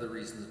 One of the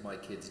reasons my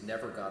kids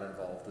never got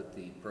involved with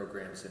the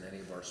programs in any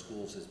of our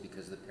schools is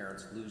because the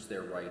parents lose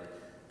their right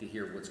to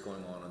hear what's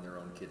going on their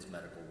own kids'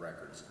 medical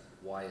records.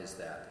 Why is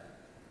that?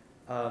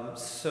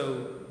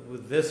 So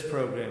with this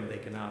program, they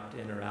can opt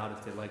in or out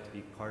if they'd like to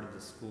be part of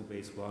the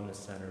school-based wellness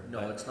center.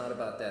 No, it's not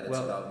about that. It's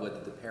about whether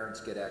the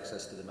parents get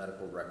access to the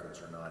medical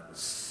records or not.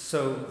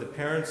 So the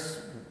parents,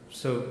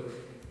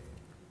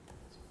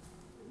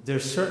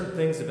 there's certain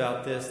things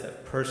about this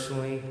that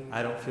personally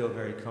I don't feel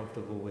very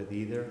comfortable with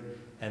either,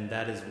 and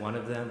that is one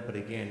of them. But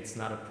again, it's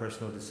not a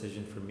personal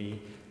decision for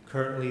me.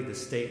 Currently, the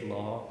state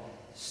law,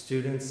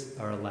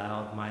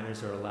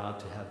 minors are allowed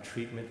to have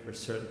treatment for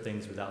certain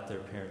things without their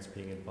parents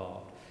being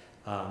involved.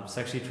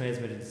 Sexually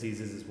transmitted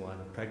diseases is one,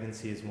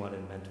 pregnancy is one,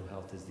 and mental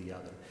health is the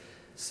other.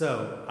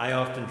 So I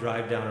often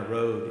drive down a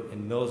road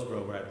in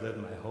Millsboro where I've lived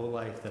my whole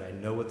life that I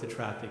know what the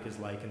traffic is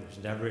like and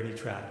there's never any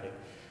traffic.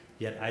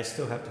 Yet I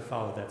still have to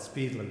follow that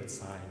speed limit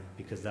sign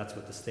because that's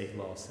what the state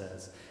law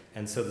says.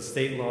 And so the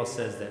state law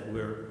says that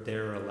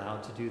they're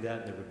allowed to do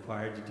that, they're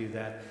required to do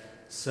that.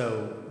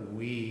 So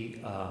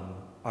we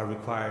are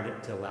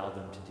required to allow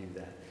them to do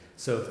that.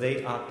 So if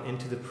they opt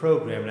into the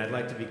program, and I'd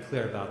like to be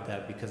clear about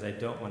that because I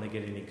don't want to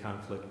get any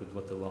conflict with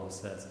what the law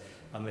says.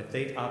 If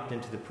they opt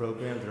into the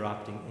program, they're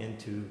opting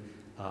into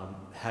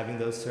having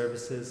those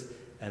services,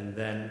 and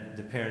then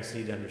the parents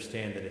need to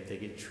understand that if they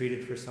get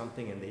treated for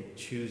something and they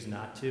choose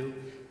not to,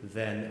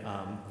 then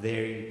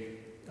they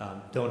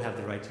don't have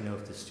the right to know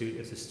if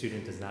the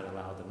student does not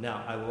allow them.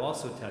 Now, I will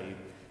also tell you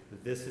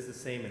that this is the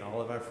same in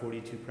all of our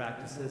 42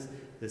 practices.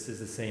 This is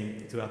the same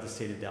throughout the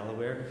state of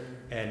Delaware.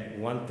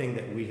 And one thing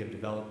that we have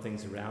developed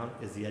things around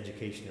is the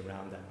education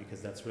around that,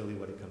 because that's really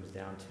what it comes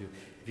down to.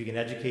 If you can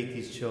educate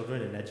these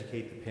children and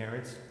educate the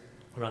parents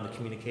around the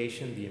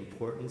communication, the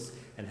importance,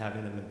 and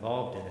having them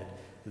involved in it,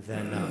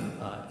 then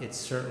it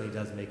certainly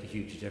does make a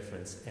huge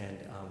difference. And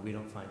we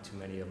don't find too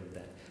many of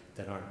them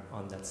that aren't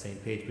on that same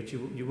page, but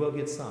you will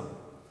get some.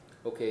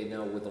 Okay,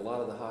 now with a lot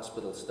of the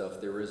hospital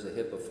stuff, there is a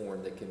HIPAA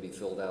form that can be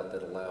filled out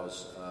that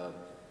allows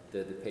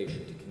the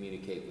patient to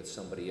communicate with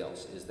somebody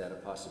else. Is that a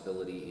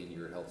possibility in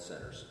your health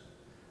centers?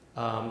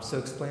 So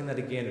explain that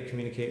again, or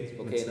communicate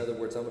with... Okay, in other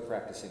words, I'm a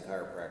practicing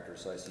chiropractor,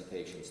 so I see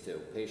patients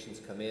too.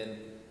 Patients come in,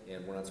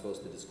 and we're not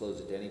supposed to disclose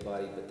it to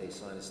anybody, but they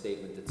sign a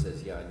statement that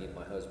says, yeah, I need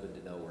my husband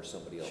to know or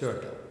somebody else to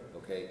know.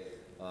 Okay?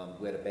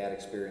 We had a bad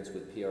experience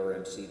with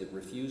PRMC that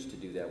refused to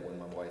do that when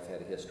my wife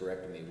had a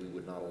hysterectomy. We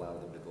would not allow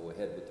them to go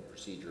ahead with the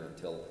procedure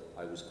until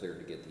I was cleared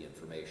to get the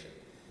information.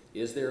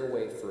 Is there a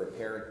way for a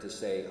parent to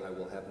say, I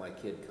will have my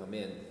kid come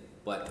in,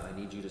 but I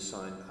need you to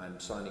sign, I'm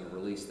signing a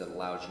release that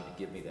allows you to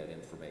give me that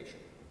information?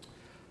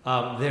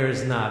 There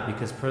is not,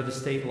 because per the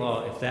state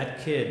law, if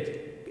that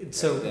kid...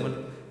 So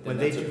when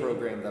that's a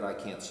program that I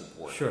can't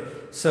support. Sure.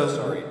 So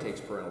sorry, it takes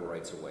parental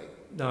rights away.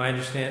 No, I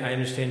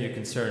understand your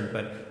concern,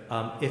 but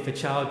if a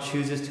child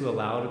chooses to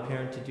allow a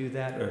parent to do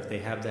that, or if they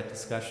have that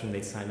discussion,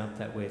 they sign up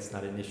that way, it's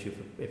not an issue.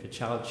 If a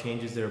child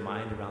changes their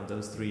mind around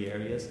those three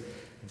areas,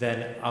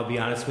 then I'll be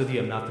honest with you,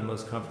 I'm not the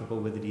most comfortable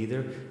with it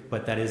either,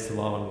 but that is the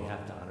law and we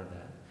have to honor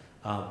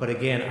that. But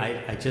again,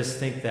 I just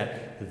think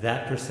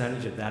that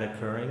percentage of that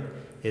occurring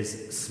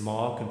is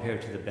small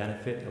compared to the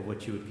benefit of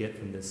what you would get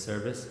from this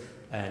service,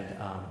 and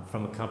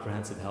from a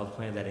comprehensive health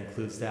plan that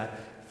includes that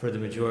for the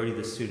majority of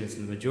the students.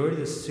 And the majority of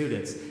the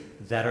students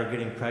that are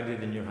getting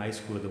pregnant in your high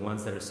school, the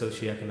ones that are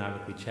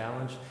socioeconomically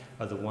challenged,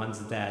 are the ones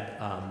that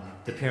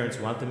the parents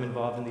want them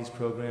involved in these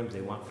programs,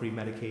 they want free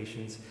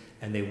medications,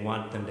 and they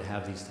want them to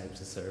have these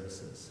types of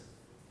services.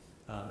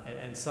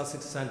 And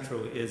Sussex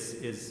Central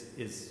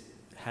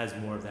has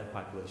more of that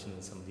population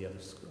than some of the other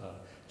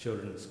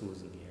children in the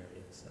schools in the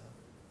area. So.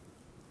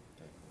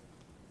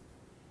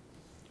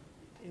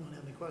 Anyone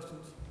have any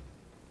questions?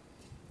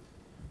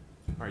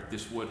 All right,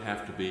 this would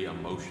have to be a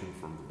motion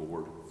from the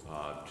board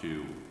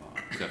to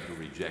accept or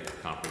reject the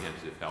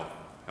comprehensive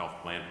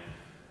health plan.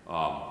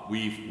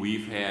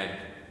 We've had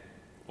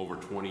over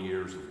 20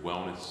 years of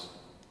wellness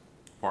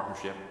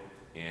partnership,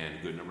 and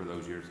a good number of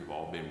those years have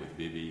all been with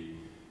Bibby.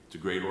 It's a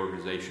great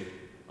organization.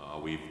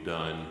 We've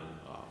done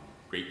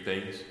great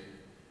things.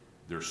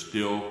 There's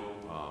still,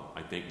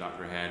 I think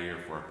Dr.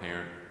 Hattier, for a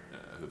parent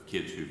of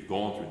kids who've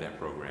gone through that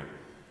program,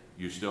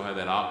 you still have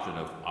that option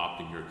of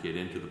opting your kid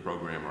into the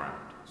program or out.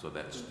 So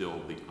that's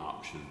still the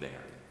option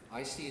there.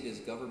 I see it as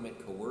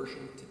government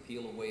coercion to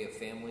peel away a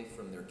family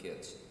from their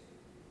kids.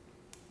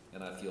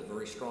 And I feel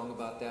very strong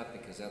about that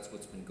because that's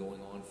what's been going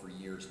on for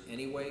years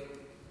anyway.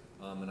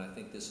 And I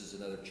think this is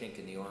another chink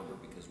in the armor,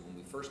 because when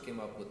we first came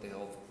up with the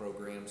health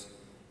programs,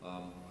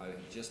 I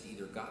had just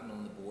either gotten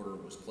on the board or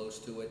was close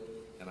to it,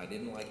 and I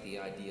didn't like the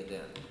idea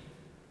then.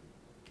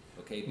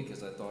 Okay,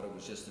 because I thought it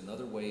was just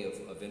another way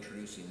of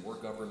introducing more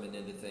government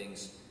into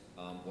things.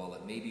 While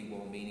it may be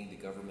well-meaning, the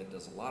government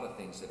does a lot of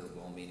things that are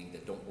well-meaning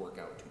that don't work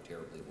out too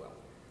terribly well.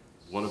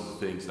 One of the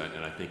things that,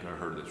 and I think I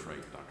heard this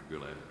right, Dr.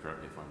 Goulet,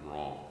 correct me if I'm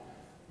wrong,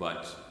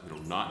 but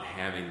not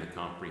having the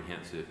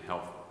comprehensive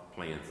health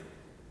plans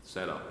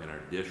set up in our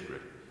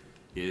district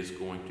is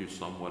going to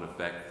somewhat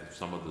affect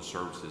some of the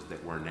services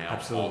that we're now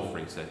Absolutely.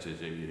 offering, such as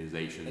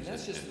immunizations. And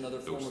that's just another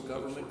form of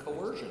government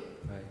coercion.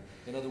 Right.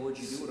 In other words,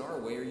 you do it our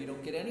way or you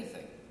don't get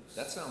anything.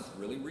 That sounds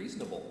really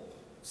reasonable.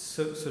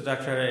 So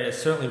Dr. I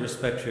certainly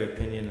respect your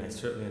opinion. I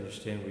certainly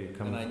understand where you're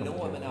coming from. And I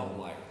know I'm an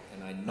outlier,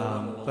 and I know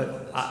I'm alone on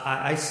but this.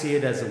 I see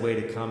it as a way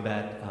to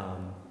combat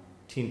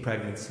teen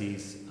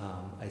pregnancies.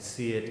 I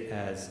see it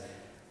as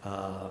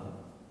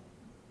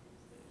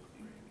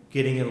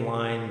getting in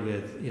line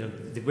with, you're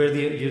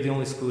the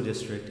only school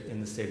district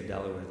in the state of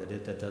Delaware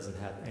that doesn't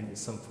have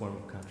some form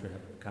of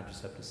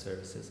contraceptive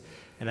services.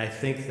 And I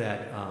think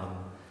that,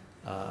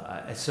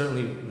 I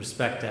certainly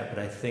respect that,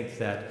 but I think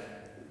that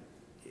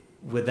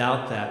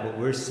without that, what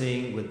we're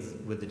seeing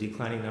with the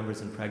declining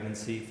numbers in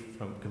pregnancy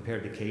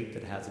compared to Cape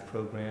that has a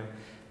program,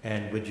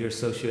 and with your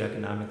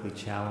socioeconomically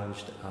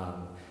challenged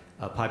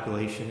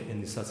population in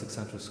the Sussex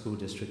Central School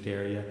District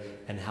area,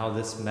 and how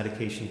this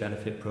medication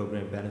benefit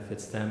program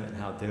benefits them, and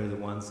how they're the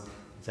ones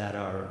that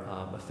are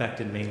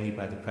affected mainly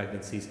by the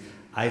pregnancies,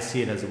 I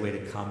see it as a way to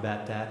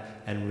combat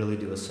that and really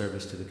do a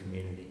service to the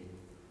community.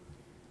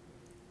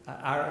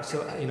 I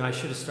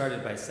should have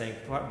started by saying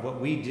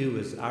what we do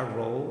is our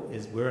role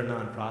is we're a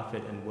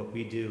nonprofit, and what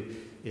we do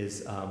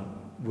is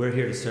we're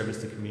here to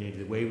service the community.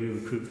 The way we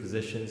recruit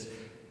physicians,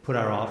 put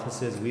our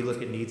offices, we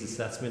look at needs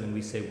assessment and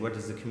we say, what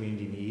does the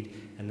community need?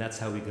 And that's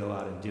how we go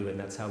out and do it. And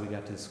that's how we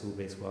got to the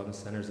school-based wellness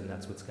centers, and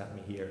that's what's got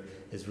me here,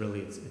 is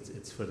really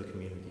it's for the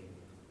community.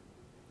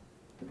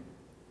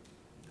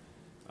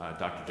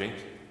 Dr. James?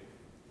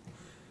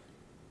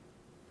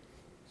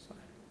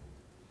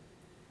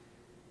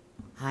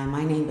 Hi,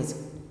 my name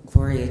is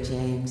Gloria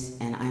James,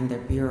 and I'm the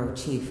Bureau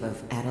Chief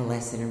of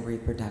Adolescent and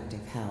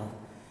Reproductive Health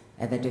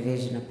at the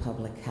Division of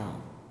Public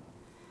Health.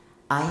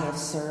 I have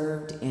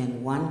served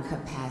in one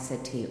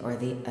capacity or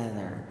the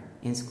other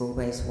in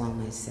school-based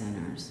wellness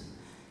centers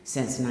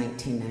since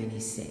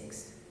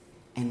 1996.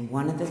 And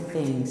one of the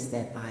things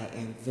that I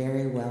am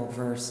very well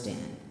versed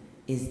in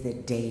is the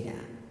data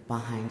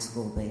behind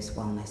school-based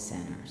wellness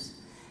centers.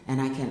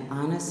 And I can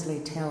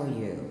honestly tell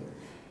you,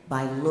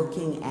 by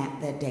looking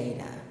at the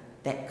data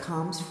that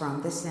comes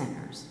from the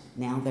centers,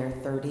 now there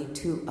are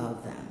 32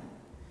 of them,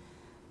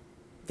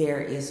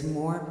 there is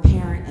more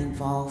parent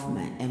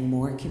involvement and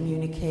more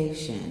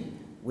communication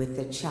with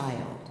the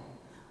child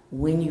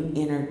when you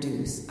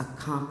introduce a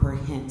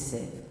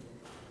comprehensive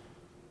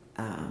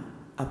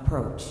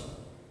approach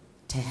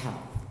to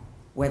health,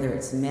 whether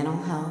it's mental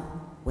health,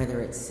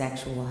 whether it's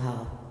sexual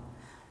health,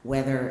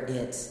 whether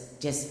it's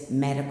just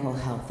medical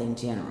health in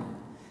general.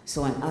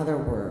 So in other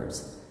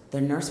words,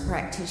 the nurse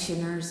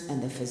practitioners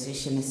and the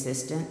physician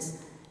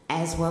assistants,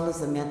 as well as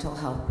the mental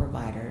health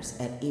providers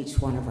at each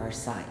one of our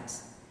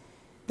sites,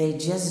 they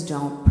just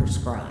don't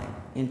prescribe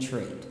and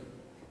treat.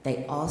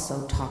 They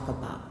also talk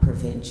about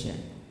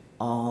prevention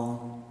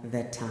all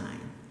the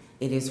time.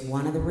 It is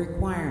one of the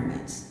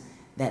requirements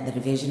that the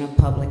Division of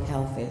Public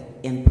Health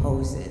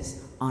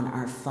imposes on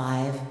our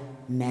 5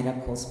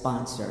 medical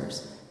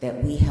sponsors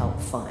that we help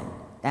fund.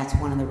 That's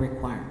one of the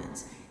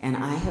requirements. And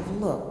I have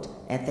looked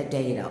at the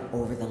data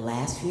over the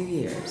last few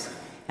years,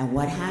 and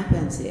what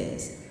happens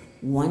is,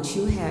 once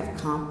you have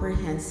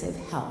comprehensive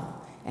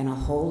health and a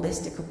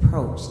holistic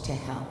approach to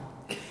health,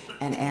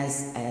 and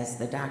as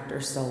the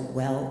doctor so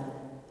well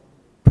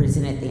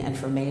presented the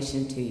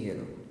information to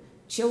you,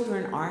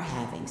 children are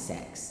having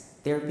sex.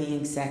 They're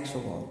being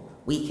sexual.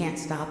 We can't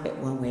stop it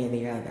one way or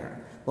the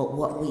other. But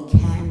what we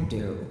can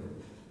do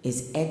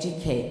is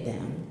educate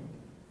them,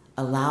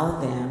 allow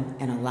them,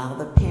 and allow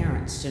the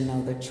parents to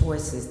know the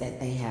choices that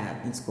they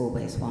have in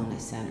school-based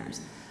wellness centers.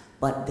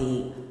 But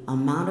the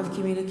amount of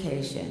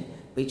communication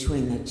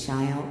between the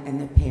child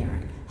and the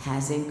parent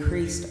has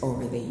increased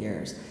over the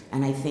years.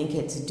 And I think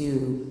it's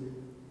due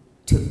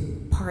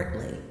to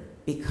partly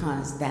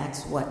because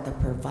that's what the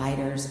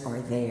providers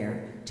are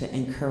there to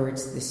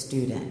encourage the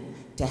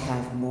student to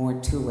have more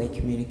two-way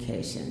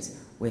communications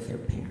with their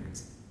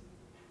parents.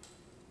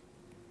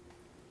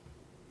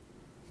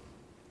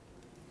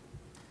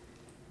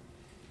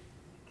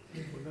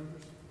 Any board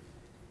members?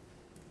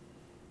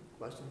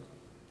 Questions?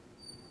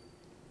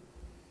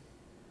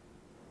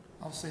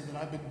 I'll say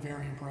that I've been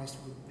very impressed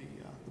with the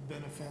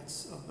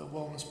benefits of the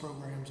wellness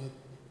programs at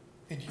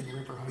Indian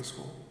River High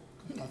School.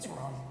 That's where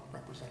I'm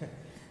representing,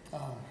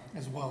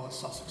 as well as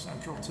Sussex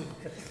Central too.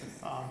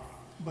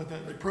 But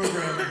the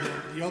program,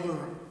 the other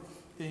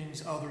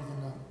things other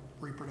than the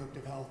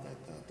reproductive health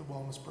that the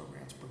wellness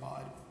programs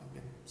provide have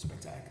been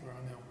spectacular.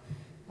 I know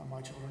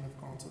my children have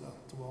gone to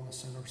the wellness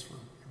centers for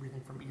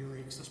everything from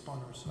earaches to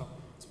splinters, so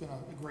it's been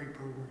a great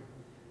program.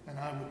 And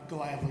I would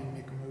gladly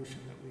make a motion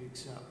that we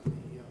accept the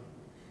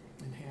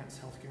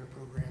enhanced healthcare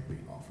program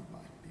being offered by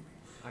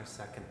BB. I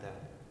second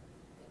that.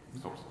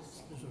 Is there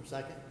a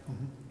second?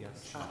 Mm-hmm.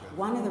 Yes.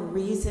 One of the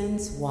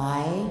reasons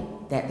why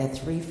that the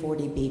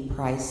 340B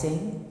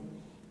pricing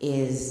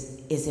is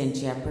in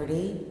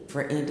jeopardy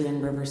for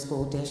Indian River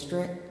School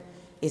District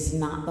is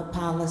not the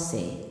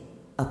policy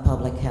of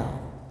public health.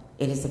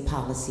 It is the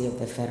policy of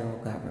the federal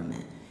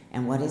government.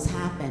 And what has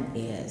happened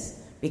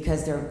is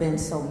because there have been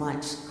so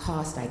much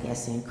cost, I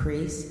guess,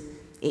 increase.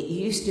 It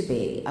used to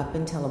be, up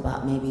until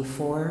about maybe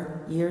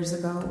 4 years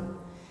ago,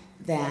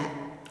 that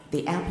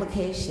the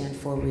application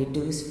for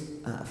reduced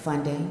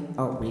funding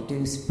or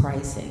reduced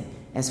pricing,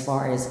 as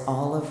far as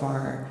all of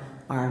our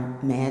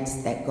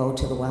meds that go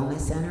to the Wellness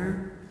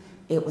Center,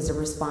 it was a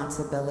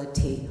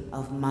responsibility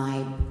of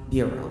my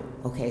bureau.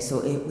 Okay, so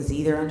it was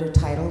either under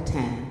Title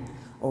 10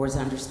 or was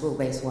under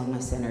School-Based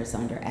Wellness Centers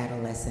under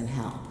Adolescent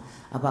Health.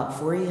 About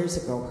 4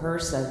 years ago,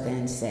 HRSA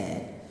then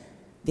said,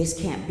 this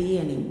can't be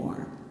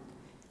anymore.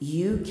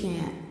 You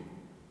can't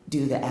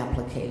do the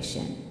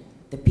application.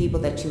 The people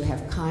that you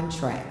have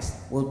contracts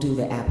will do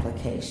the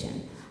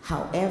application.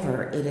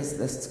 However, it is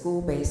the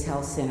School-Based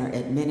Health Center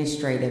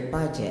administrative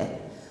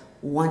budget,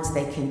 once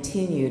they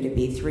continue to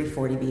be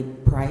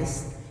 340B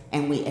priced,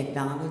 and we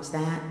acknowledge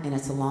that, and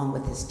it's along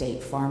with the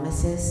state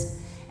pharmacist.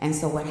 And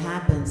so what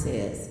happens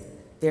is,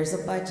 there's a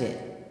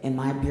budget in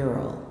my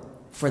bureau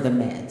for the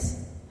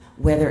meds,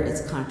 whether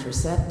it's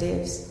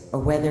contraceptives or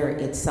whether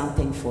it's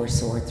something for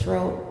sore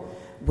throat,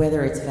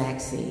 whether it's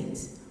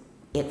vaccines.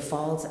 It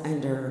falls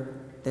under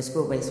the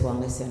School-Based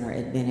Wellness Center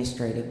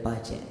administrative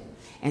budget.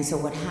 And so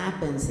what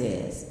happens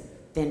is,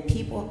 then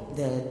people,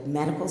 the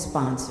medical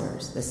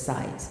sponsors, the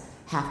sites,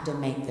 have to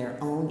make their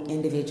own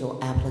individual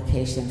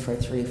application for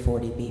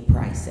 340B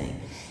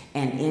pricing.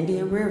 And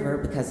Indian River,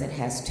 because it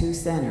has 2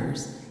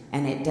 centers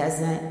and it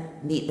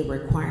doesn't meet the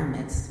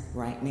requirements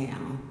right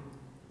now,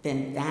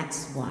 then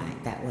that's why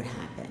that would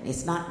happen.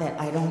 It's not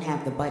that I don't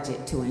have the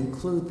budget to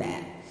include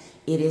that.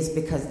 It is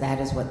because that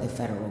is what the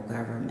federal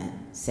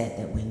government said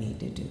that we need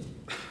to do.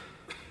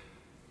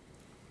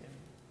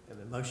 Have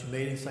a motion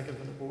made and second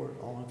from the board.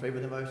 All in favor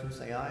of the motion,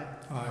 say aye.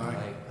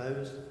 Aye.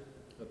 Opposed?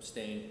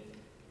 Abstain.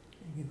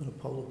 You going to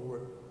poll the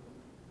board?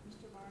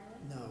 Mr. Barley?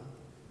 No.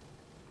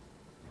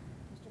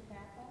 Mr.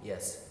 Capel?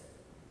 Yes.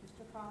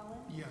 Mr.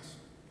 Collins? Yes.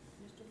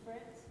 Mr.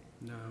 Fritz?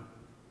 No.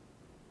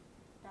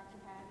 Dr.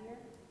 Havier?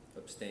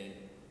 Abstain.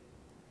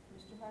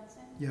 Mr.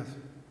 Hudson? Yes.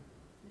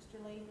 Mr.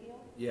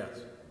 Layfield? Yes.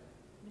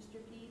 Mr.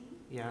 Keaton?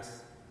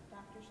 Yes.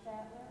 Dr.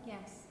 Statler?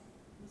 Yes.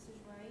 Mrs.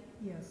 Wright?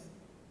 Yes.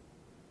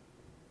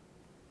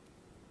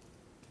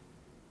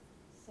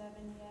 7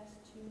 yes,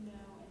 2 no,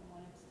 and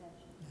 1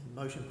 abstention. And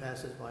motion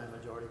passes by a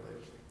majority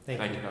vote.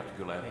 Thank you, Dr.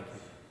 Goulet. Thank you.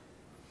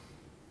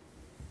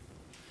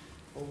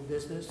 Old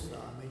business,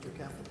 major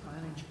capital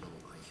planning.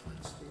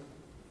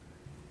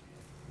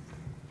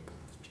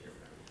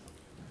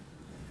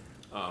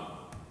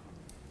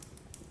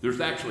 There's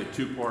actually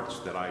 2 parts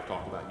that I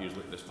talk about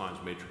usually at this time,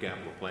 is major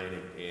capital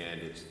planning, and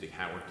it's the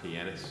Howard T.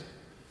 Ennis.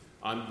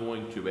 I'm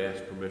going to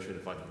ask permission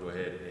if I can go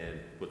ahead and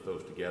put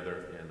those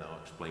together, and I'll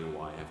explain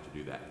why I have to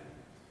do that.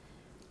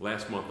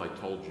 Last month I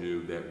told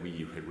you that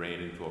we had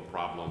ran into a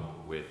problem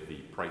with the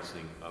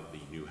pricing of the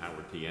new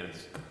Howard T.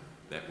 Ennis,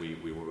 that we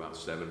were about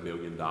 $7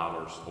 million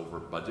over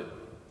budget,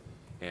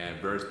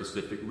 and very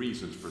specific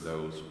reasons for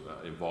those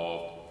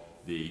involved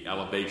the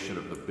elevation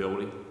of the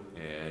building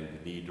and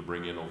the need to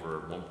bring in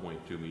over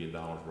 $1.2 million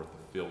worth of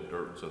filled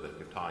dirt so that it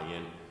could tie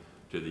in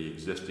to the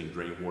existing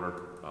drain water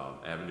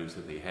avenues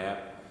that they have.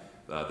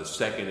 The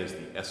second is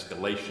the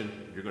escalation.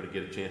 You're going to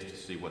get a chance to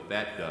see what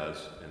that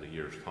does in a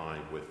year's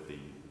time with the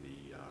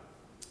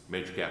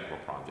major capital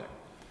project.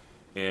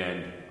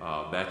 And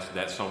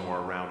that's somewhere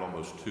around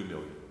almost $2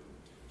 million.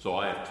 So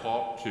I have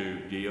talked to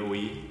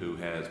DOE, who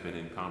has been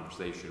in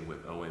conversation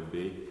with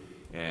OMB,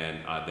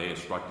 and they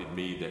instructed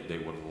me that they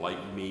would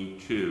like me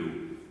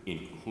to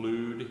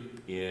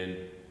include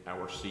in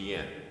our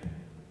CN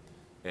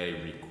a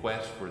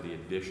request for the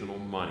additional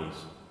monies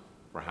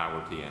for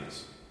Howard T.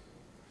 Ennis.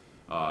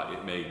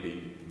 It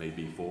may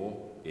be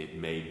full, it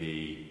may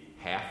be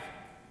half,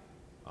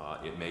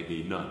 it may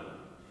be none.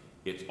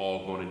 It's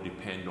all going to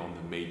depend on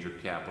the major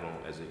capital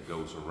as it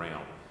goes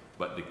around.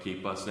 But to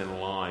keep us in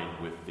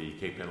line with the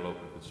Cape Antelope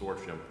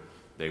Consortium,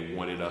 they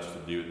wanted us to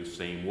do it the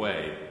same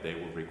way. They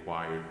were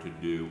required to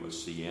do a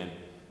CN.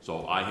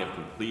 So I have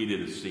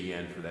completed a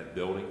CN for that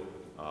building.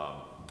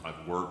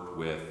 I've worked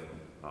with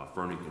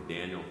Fernie and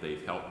Daniel.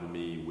 They've helped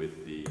me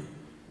with the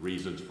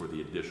reasons for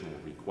the additional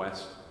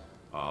request.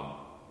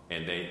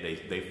 And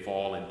they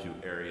fall into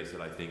areas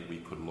that I think we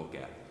could look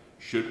at.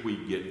 Should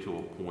we get to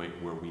a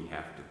point where we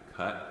have to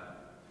cut,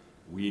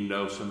 we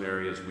know some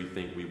areas we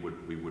think we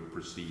would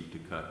proceed to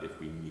cut if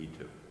we need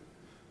to.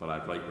 But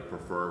I'd like to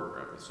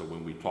prefer, so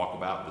when we talk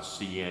about the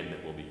CN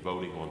that we'll be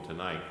voting on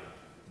tonight,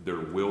 there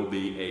will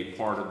be a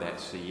part of that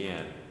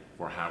CN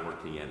for Howard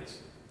T.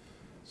 Ennis.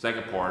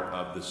 Second part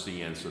of the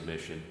CN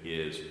submission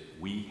is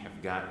we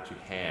have got to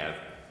have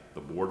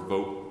the board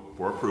vote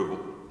for approval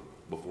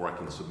before I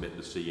can submit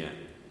the CN.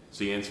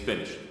 CN's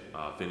finished.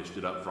 Finished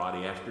it up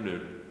Friday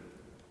afternoon.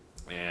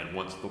 And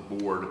once the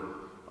board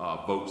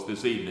votes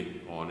this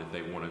evening on if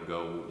they want to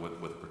go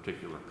with a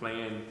particular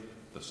plan,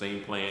 the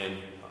same plan,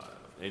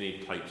 any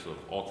types of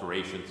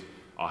alterations,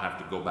 I'll have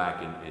to go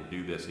back and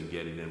do this and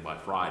get it in by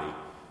Friday.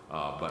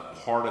 But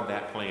part of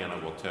that plan,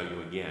 I will tell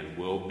you again,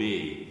 will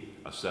be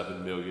a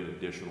 $7 million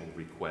additional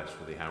request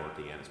for the Howard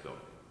T. Ennis building.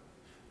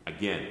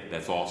 Again,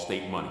 that's all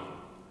state money.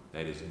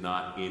 That is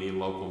not any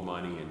local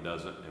money and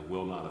doesn't and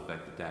will not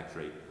affect the tax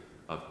rate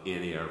of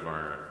any of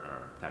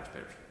our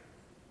taxpayers.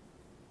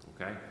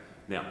 Okay?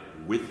 Now,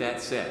 with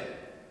that said,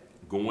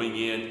 going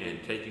in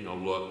and taking a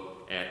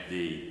look at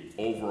the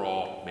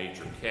overall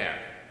major cap,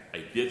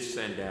 I did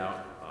send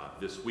out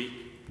this week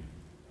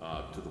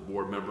to the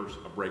board members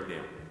a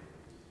breakdown.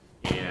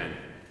 And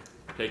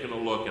taking a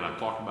look, and I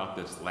talked about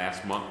this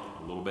last month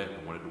a little bit,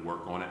 I wanted to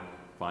work on it,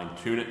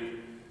 fine-tune it.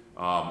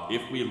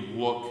 If we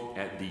look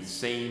at the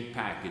same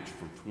package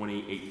from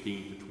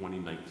 2018 to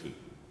 2019,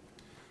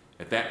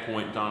 at that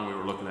point in time, we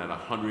were looking at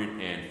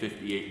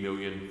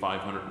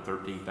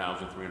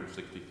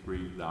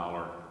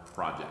 $158,513,363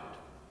 project.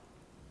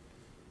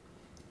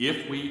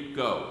 If we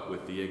go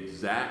with the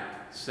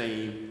exact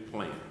same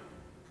plan,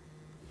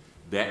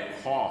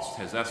 that cost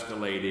has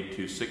escalated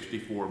to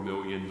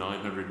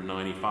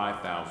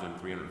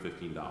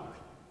 $64,995,315.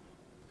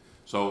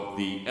 So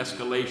the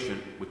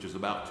escalation, which is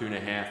about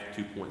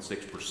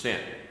 2.6%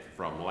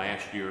 from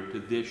last year to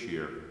this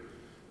year,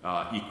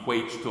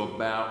 equates to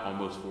about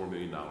almost $4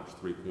 million,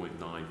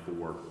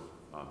 $3.94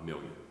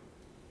 million.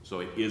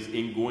 So it is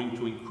going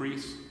to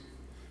increase,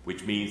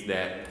 which means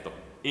that the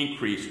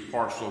increased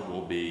parcel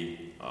will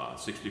be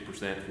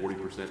 60%,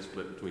 40%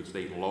 split between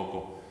state and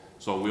local.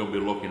 So we'll be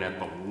looking at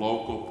the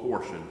local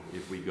portion.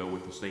 If we go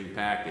with the same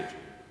package,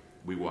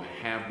 we will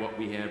have what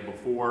we had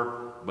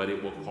before, but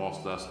it will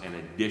cost us an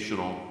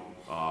additional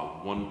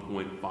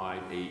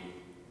 $1.58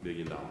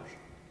 million.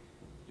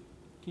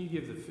 Can you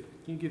give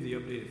the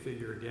updated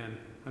figure again?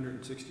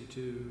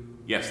 162.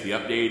 Yes, the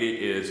updated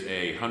is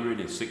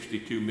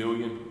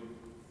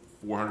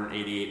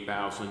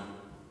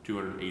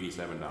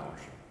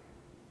 $162,488,287.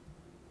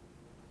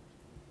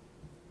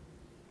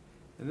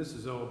 And this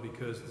is all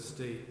because the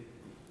state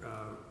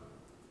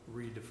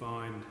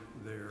redefined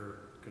their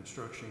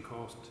construction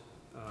cost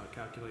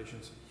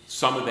calculations?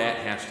 Some of that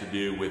has to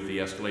do with the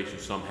escalation,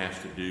 some has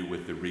to do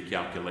with the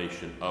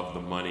recalculation of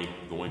the money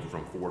going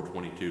from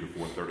 422 to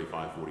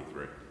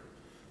 435.43.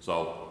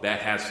 So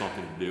that has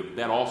something to do.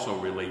 That also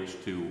relates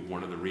to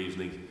one of the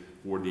reasonings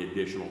for the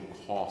additional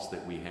cost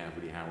that we have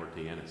with the Howard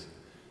T. Ennis.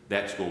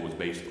 That school was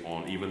based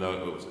on, even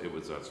though it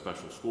was a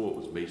special school, it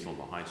was based on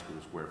the high school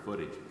square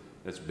footage.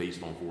 That's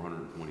based on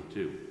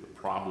 422. The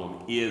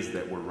problem is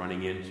that we're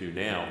running into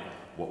now,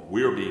 what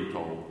we're being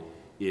told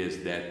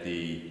is that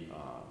the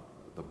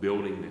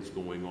building that's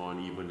going on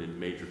even in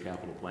major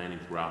capital planning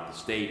throughout the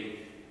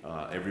state,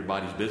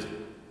 everybody's busy.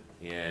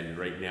 And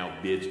right now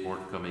bids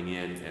aren't coming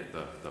in at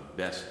the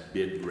best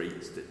bid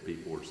rates that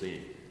people are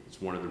seeing.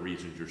 It's one of the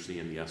reasons you're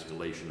seeing the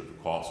escalation of the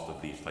cost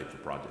of these types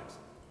of projects.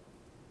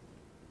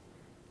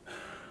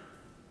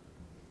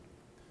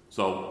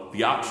 So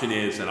the option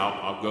is, and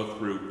I'll go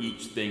through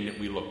each thing that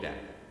we looked at.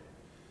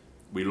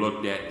 We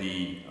looked at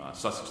the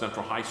Sussex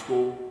Central High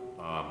School.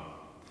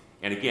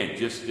 And again,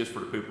 just for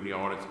the people in the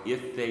audience,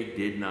 if they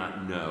did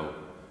not know,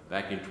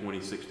 back in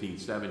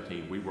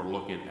 2016-17, we were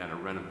looking at a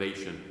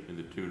renovation in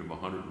the tune of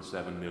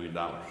 $107 million.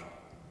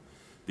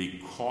 The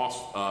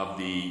cost of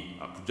the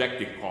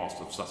projected cost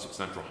of Sussex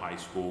Central High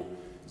School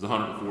is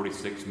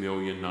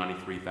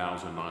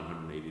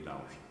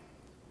 $146,093,980.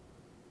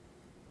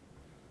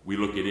 We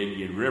look at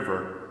Indian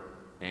River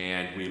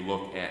and we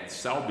look at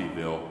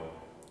Selbyville,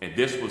 and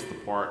this was the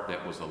part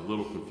that was a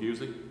little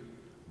confusing,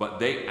 but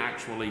they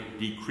actually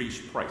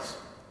decreased price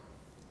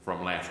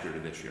from last year to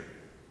this year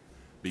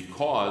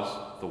because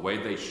the way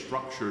they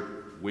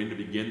structured when to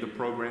begin the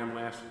program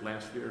last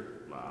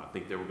year, I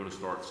think they were going to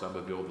start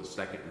Selbyville the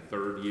second and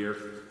third year,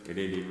 and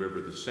Indian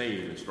River the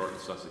same, and start the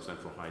Sussex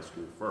Central High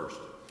School first.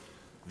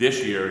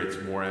 This year, it's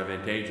more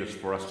advantageous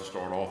for us to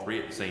start all three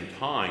at the same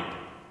time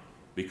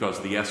because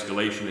the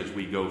escalation as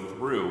we go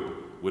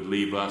through would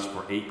leave us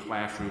for 8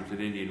 classrooms at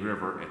Indian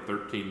River at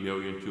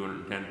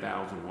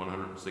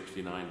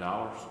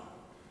 $13,210,169,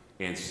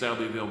 and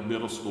Selbyville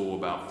Middle School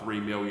about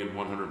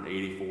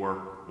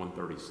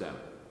 $3,184,137.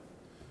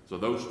 So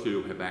those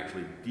two have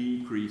actually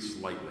decreased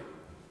slightly.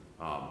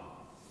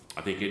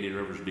 I think Indian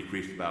River's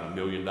decreased about $1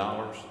 million,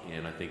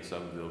 and I think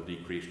Selbyville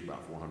decreased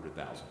about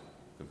 $400,000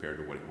 compared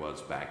to what it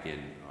was back in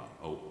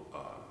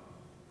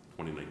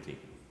 2019.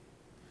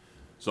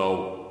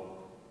 So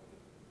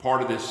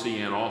part of this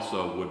CN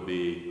also would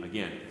be,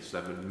 again,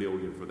 $7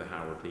 million for the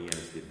Howard T.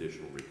 Ennis, the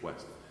additional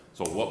request.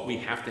 So what we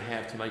have to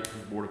have tonight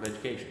from the Board of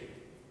Education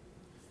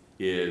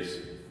is,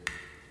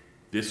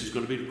 this is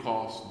going to be the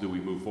cost. Do we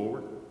move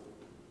forward?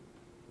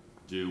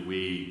 Do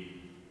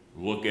we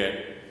look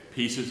at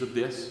pieces of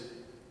this?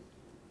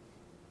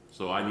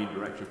 So I need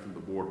direction from the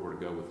board where to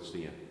go with the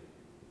CN.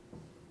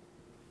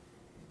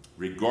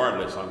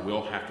 Regardless, I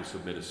will have to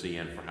submit a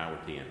CN for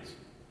Howard T. Ennis.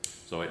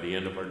 So at the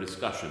end of our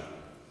discussion,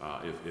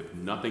 if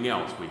nothing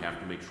else, we have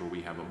to make sure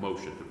we have a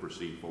motion to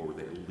proceed forward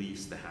with at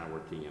least the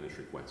Howard T. Ennis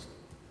request.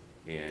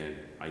 And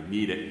I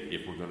need it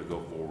if we're going to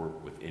go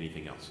forward with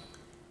anything else.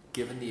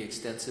 Given the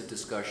extensive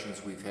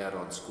discussions we've had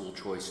on school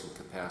choice and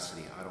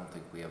capacity, I don't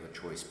think we have a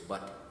choice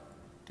but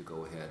to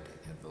go ahead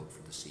and vote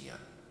for the CN.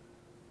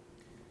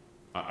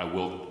 I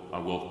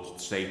will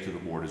say to the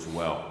board as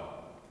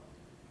well,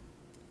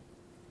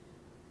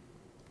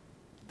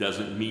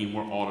 doesn't mean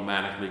we're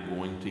automatically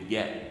going to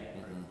get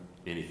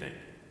anything.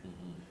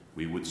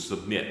 We would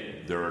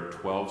submit. There are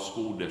 12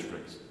 school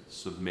districts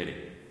submitting.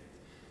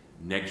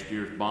 Next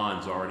year's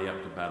bond's already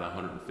up to about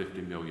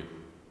 $150 million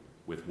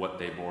with what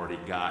they've already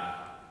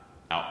got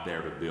out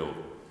there to build.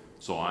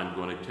 So I'm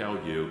going to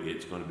tell you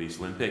it's going to be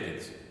slim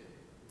pickings,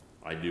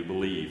 I do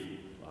believe,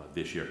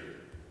 this year.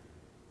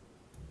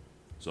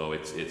 So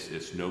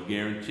it's no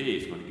guarantee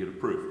it's going to get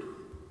approved.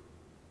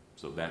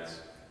 So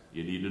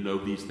you need to know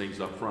these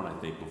things up front, I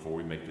think, before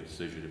we make the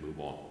decision to move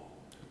on.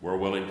 We're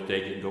willing to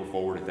take it and go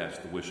forward if that's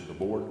the wish of the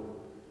board.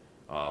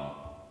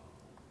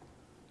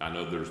 I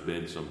know there's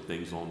been some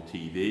things on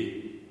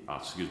TV,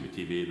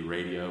 the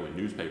radio and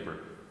newspaper,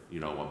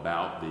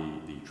 about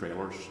the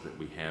trailers that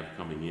we have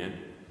coming in.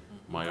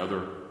 My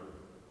other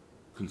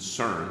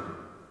concern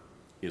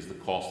is the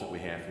cost that we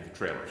have for the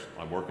trailers.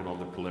 I'm working on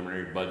the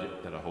preliminary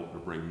budget that I hope to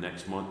bring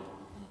next month.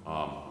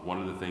 One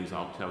of the things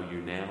I'll tell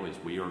you now is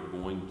we are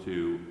going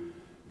to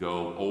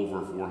go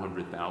over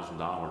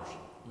 $400,000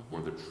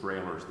 for the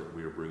trailers that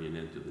we are bringing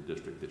into the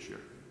district this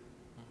year.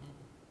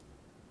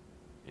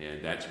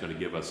 And that's going to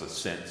give us a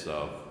sense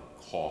of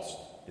cost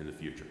in the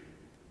future.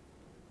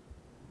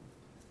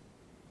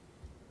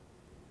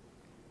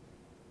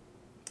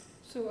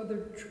 So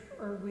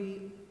are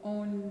we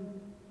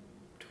on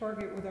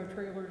target with our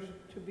trailers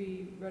to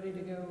be ready to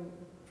go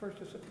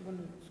when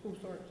the school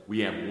starts?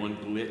 We have one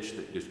glitch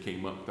that just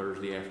came up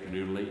Thursday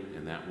afternoon late,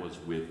 and that was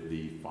with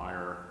the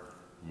fire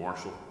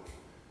marshal.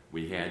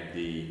 We had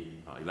the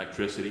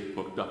electricity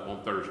hooked up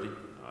on Thursday.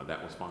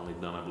 That was finally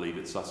done, I believe,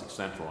 at Sussex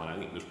Central, and I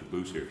think Mr.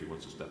 Booth's here if he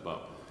wants to step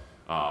up.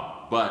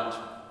 But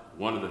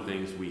one of the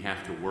things we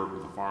have to work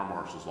with the fire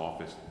marshal's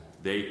office,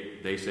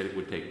 they said it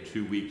would take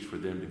 2 weeks for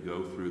them to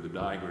go through the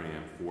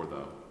diagram for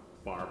the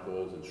fire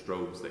poles and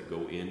strobes that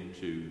go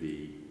into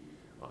the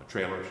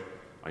trailers.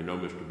 I know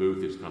Mr.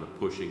 Booth is kind of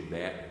pushing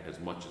that as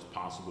much as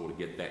possible to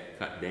get that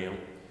cut down.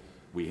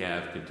 We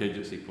have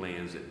contingency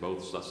plans at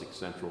both Sussex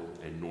Central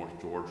and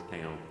North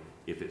Georgetown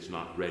if it's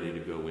not ready to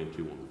go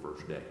into on the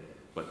first day.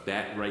 But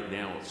that right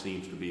now, it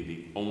seems to be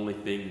the only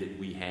thing that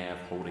we have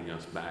holding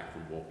us back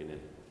from walking in.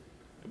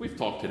 And we've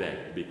talked today,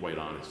 to be quite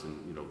honest,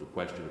 and the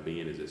question of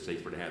being, is it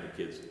safer to have the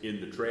kids in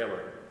the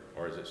trailer,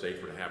 or is it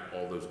safer to have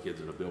all those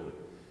kids in a building?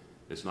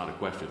 It's not a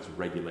question, it's a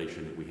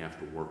regulation that we have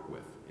to work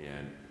with.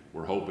 And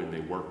we're hoping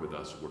they work with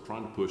us. We're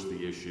trying to push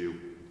the issue,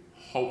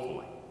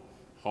 hopefully,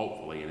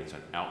 and it's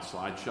an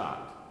outside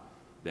shot,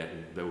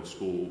 that those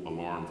school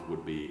alarms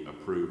would be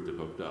approved and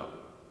hooked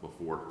up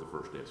before the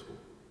first day of school.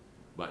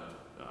 But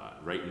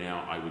right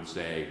now, I would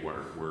say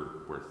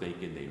we're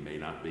thinking they may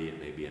not be. It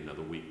may be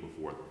another week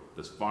before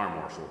this fire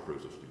marshal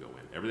approves us to go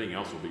in. Everything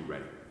else will be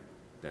ready.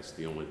 That's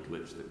the only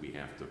glitch that we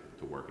have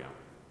to work out.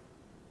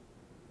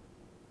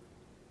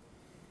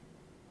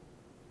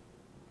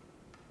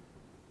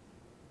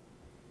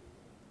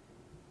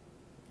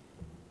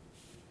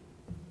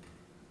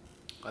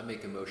 I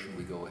make a motion,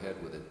 we go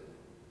ahead with it.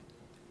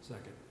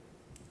 Second.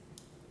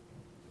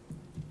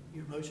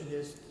 Your motion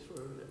is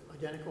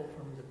identical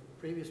from the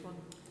previous one?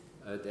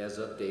 As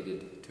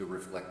updated to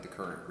reflect the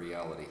current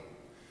reality.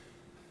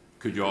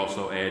 Could you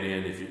also add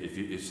in, if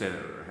you said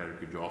it, or Heather,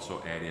 could you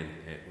also add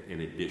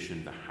in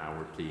addition to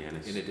Howard T.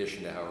 Ennis? In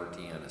addition to Howard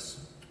T.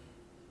 Ennis.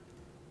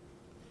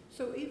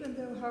 So even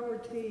though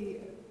Howard T.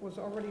 was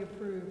already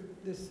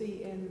approved, the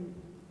CN,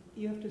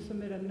 you have to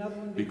submit another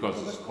one? Because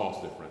it's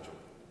cost differential.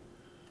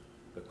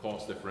 The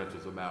cost differential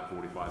is about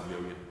 $45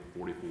 million,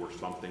 44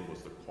 something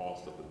was the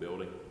cost of the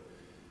building.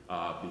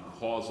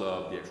 Because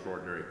of the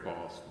extraordinary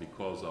cost,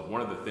 because of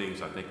one of the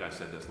things, I think I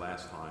said this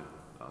last time,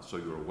 so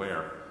you're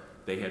aware,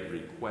 they had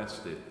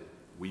requested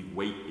we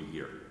wait a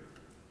year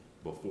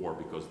before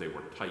because they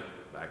were tight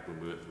back when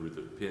we went through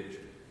the pinch.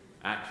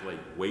 Actually,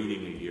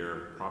 waiting a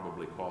year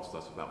probably cost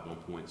us about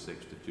 $1.6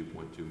 to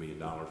 $2.2 million in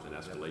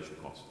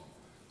escalation costs.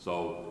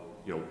 So,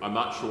 I'm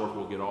not sure if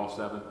we'll get all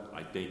 7.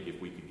 I think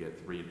if we could get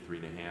 3 and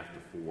 3.5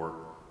 to 4,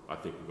 I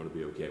think we're going to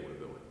be okay with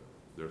the building.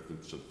 There are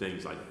some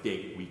things I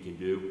think we can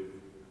do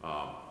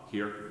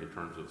here in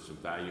terms of some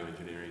value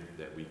engineering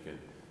that we can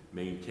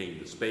maintain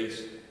the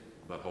space,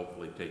 but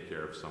hopefully take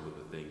care of some of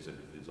the things in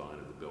the design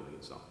of the building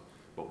itself.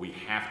 But we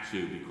have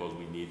to, because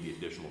we need the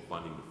additional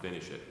funding to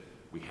finish it,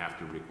 we have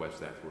to request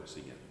that through a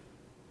CN.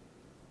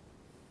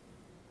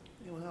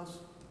 Anyone else?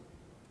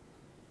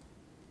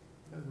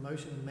 The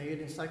motion made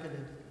and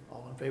seconded.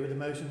 All in favor of the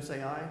motion,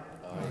 say aye.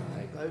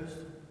 Aye. Opposed?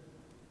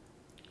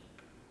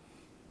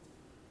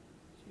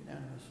 It's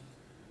unanimous.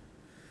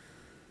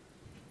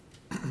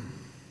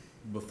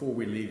 Before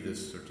we leave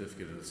this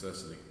certificate of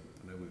necessity,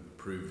 I know we've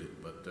approved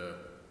it, but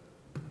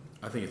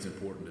I think it's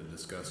important to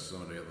discuss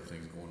some of the other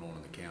things going on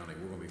in the county.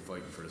 We're going to be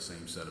fighting for the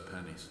same set of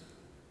pennies.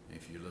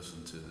 If you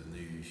listen to the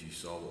news, you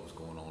saw what was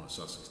going on at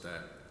Sussex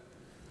Tech.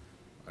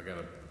 I got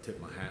to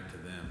tip my hat to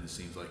them. It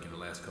seems like in the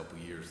last couple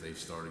of years, they've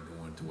started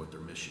going to what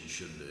their mission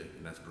should be,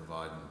 and that's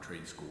providing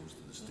trade schools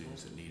to the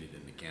students that need it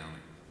in the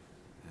county.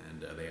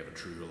 And they have a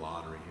true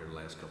lottery here the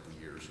last couple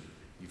of years. And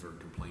you've heard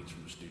complaints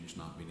from the students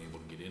not being able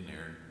to get in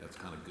there, and that's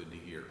kind of good to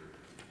hear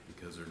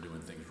because they're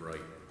doing things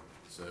right.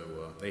 So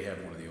they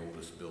have one of the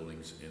oldest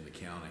buildings in the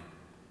county,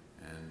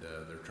 and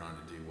they're trying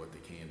to do what they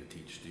can to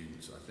teach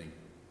students. I think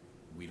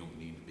we don't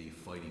need to be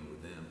fighting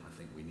with them. I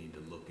think we need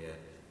to look at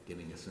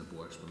getting a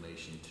simple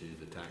explanation to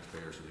the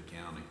taxpayers of the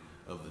county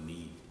of the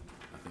need.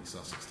 I think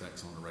Sussex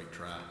Tech's on the right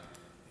track,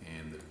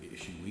 and the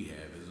issue we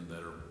have isn't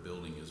that our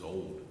building is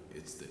old,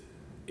 it's that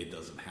it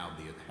doesn't have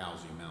the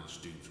amount of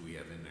students we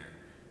have in there,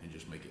 and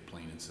just make it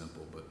plain and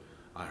simple. But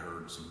I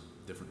heard some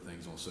different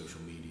things on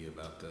social media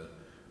about the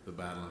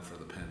battling for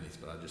the pennies,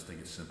 but I just think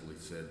it's simply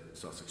said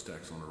Sussex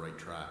Tech's on the right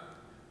track.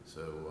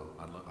 So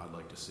I'd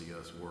like to see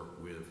us work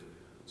with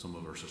some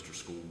of our sister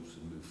schools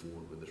and move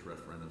forward with this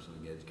referendum so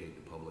we can educate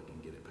the public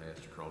and get it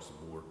passed across the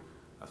board.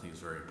 I think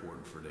it's very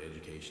important for the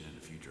education and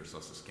the future of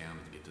Sussex County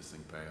to get this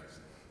thing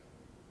passed.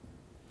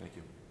 Thank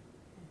you.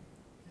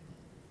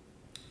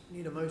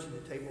 Need a motion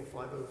to table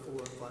 504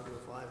 and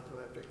 505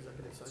 until after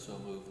executive session. So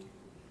moved.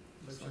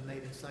 Motion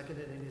made and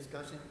seconded. Any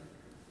discussion?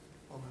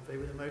 All in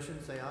favor of the motion,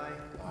 say aye.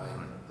 Aye.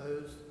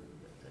 Opposed?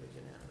 That is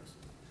unanimous.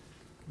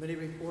 Committee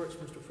reports.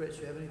 Mr. Fritz,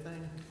 you have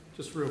anything?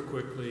 Just real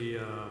quickly,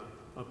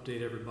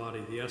 update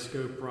everybody. The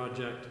ESCO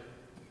project,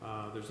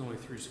 there's only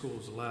 3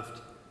 schools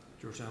left.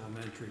 Georgetown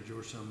Elementary,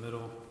 Georgetown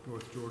Middle,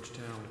 North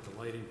Georgetown with the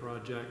lighting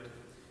project.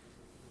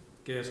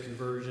 Gas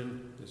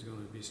conversion is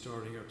going to be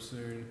starting up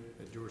soon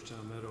at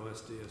Georgetown Middle,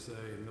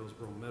 SDSA, and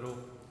Millsboro Middle.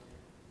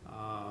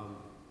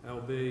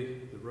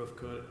 LB, the roof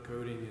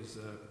coating is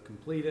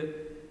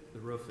completed. The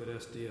roof at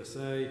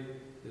SDSA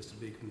is to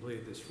be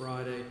completed this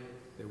Friday.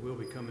 They will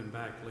be coming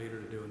back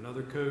later to do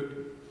another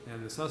coat.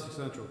 And the Sussex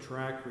Central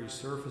track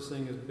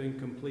resurfacing has been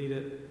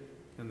completed,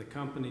 and the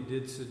company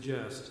did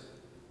suggest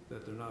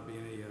that there not be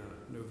any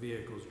no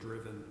vehicles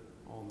driven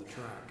on the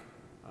track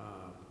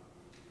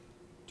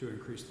to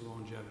increase the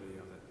longevity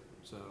of it.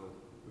 So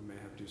we may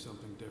have to do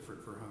something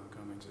different for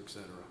homecomings,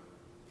 etc.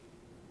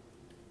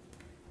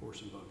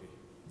 Horse and buggy.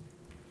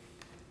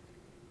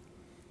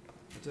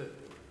 That's it.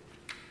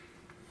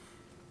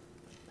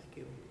 Thank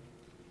you.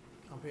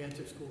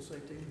 Comprehensive school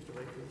safety, Mr.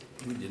 Wakefield.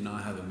 We did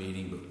not have a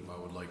meeting, but I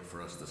would like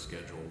for us to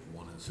schedule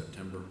one in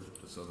September,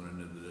 the southern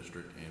end of the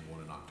district, and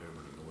one in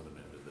October, the northern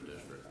end of the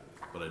district.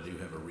 But I do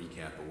have a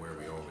recap of where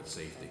we are with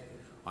safety.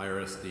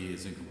 IRSD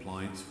is in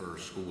compliance for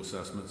school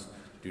assessments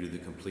due to be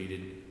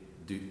completed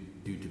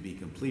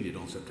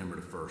on September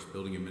the 1st.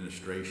 Building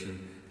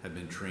administration have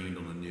been trained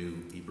on the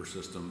new EPR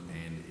system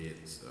and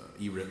its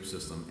ERIP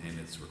system and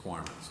its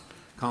requirements.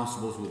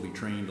 Constables will be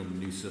trained on the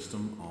new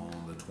system on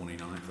the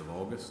 29th of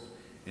August.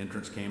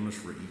 Entrance cameras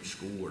for each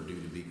school are due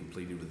to be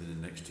completed within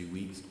the next 2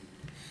 weeks.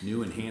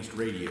 New enhanced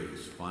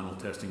radios. Final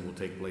testing will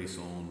take place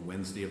on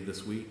Wednesday of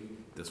this week.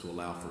 This will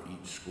allow for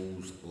each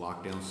school's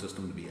lockdown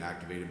system to be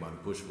activated by the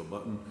push of a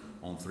button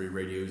on 3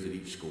 radios at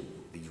each school.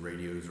 These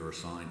radios are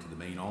assigned to the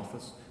main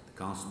office, the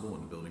constable,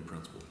 and the building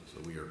principal.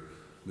 So we are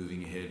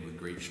moving ahead with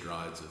great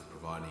strides of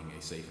providing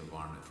a safe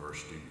environment for our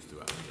students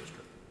throughout the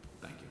district.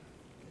 Thank you.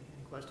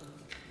 Any questions?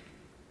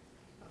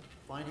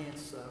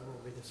 Finance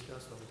will be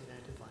discussed when we get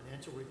into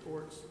financial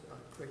reports.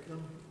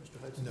 Curriculum, Mr.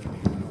 Hudson. No.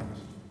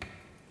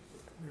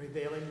 Mary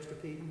Bailey, Mr.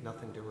 Peden.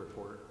 Nothing to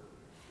report.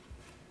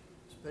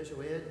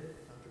 Special ed,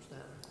 Dr.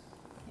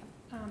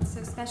 Statler.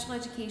 So Special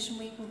Education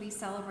Week will be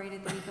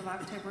celebrated the week of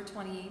October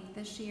 28th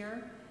this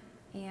year,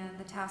 and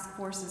the task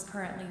force is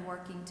currently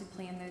working to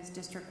plan those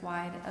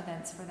district-wide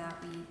events for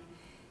that week.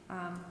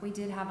 We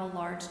did have a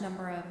large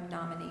number of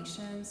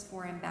nominations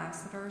for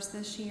ambassadors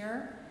this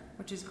year,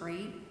 which is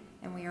great,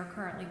 and we are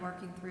currently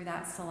working through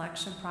that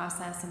selection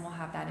process, and we'll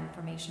have that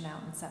information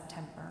out in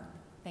September.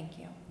 Thank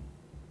you.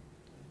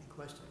 Any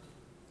questions?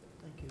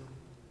 Thank you.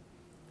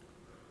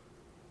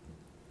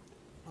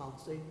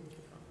 Policy,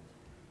 Mr. Collins.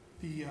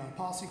 The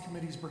policy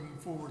committee is bringing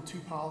forward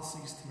 2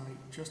 policies tonight,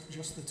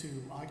 just the 2,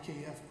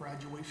 IKF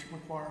graduation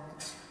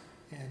requirements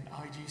and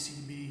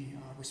IGCB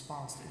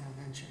response to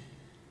intervention.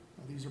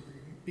 These are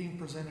being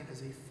presented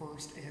as a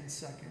first and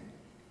second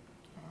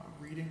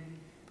reading.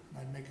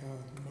 I'd make a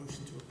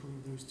motion to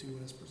approve those 2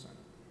 as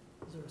presented.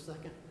 Is there a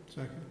second?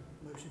 Second.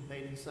 Motion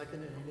made and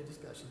seconded. Any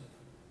discussion?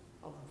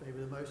 All in favor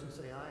of the motion,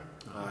 say aye.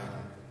 Aye.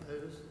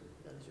 Opposed?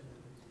 That is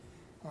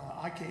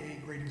unanimous. IKA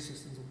grading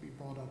systems will be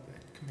brought up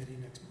at committee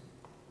next month.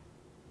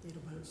 Need a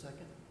vote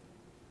second?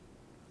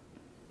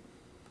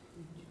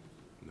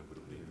 No, but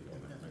it'll be.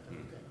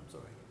 Okay, I'm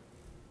sorry.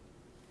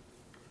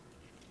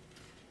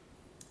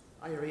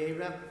 IREA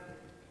rep?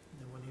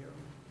 No one here.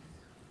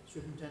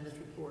 Superintendent's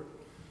report?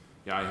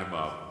 Yeah, I have,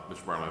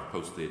 Mr. Brown, I've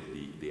posted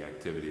the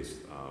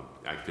activities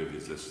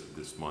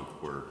this month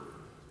where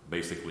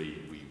basically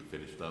we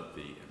finished up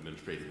the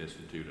Administrative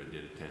Institute. I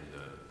did attend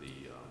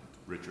the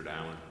Richard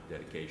Allen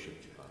dedication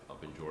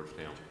up in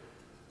Georgetown.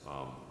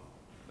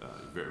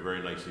 Very,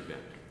 very nice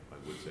event. I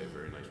would say a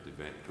very nice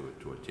event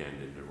to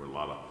attend, and there were a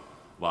lot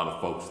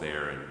of folks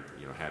there, and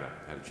had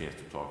a chance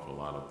to talk to a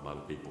lot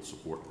of people,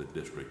 support the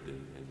district,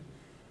 and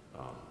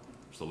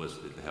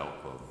solicited the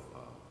help of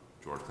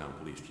Georgetown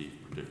Police Chief,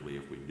 particularly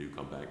if we do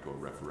come back to a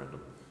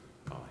referendum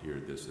here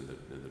in the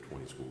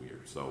 20 school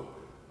year. So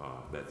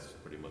that's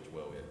pretty much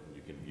well it.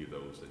 You can view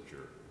those if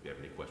you have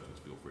any questions,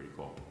 feel free to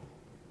call.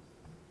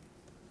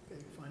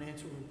 Okay,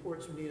 financial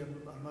reports, we need a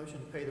motion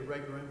to pay the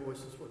regular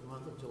invoices for the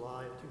month of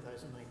July of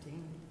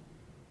 2019.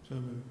 So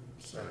moved.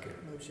 Second.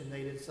 Motion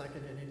made and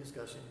seconded. Any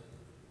discussion?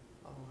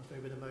 All in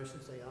favor of the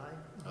motion, say aye.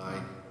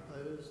 Aye.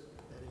 Opposed?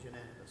 That is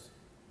unanimous.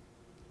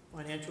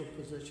 Financial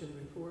position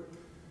report.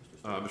 Mr.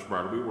 Stewart. Mr.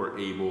 Ryder, we were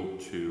able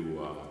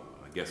to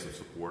get some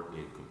support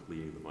in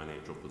completing the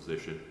financial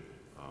position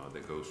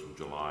that goes from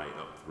July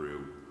up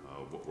through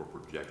what we're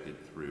projected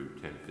through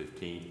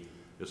 10/15.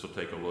 This will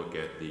take a look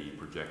at the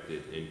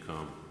projected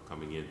income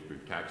coming in through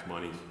tax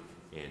monies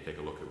and take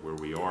a look at where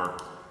we are.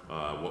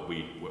 What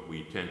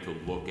we tend to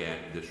look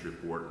at this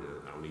report,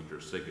 I don't need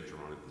your signature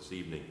on it this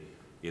evening,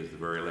 is the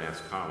very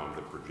last column,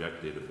 the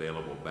projected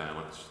available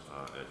balance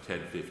at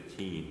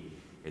 10/15,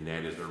 and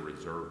that is our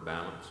reserve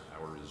balance.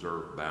 Our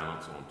reserve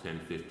balance on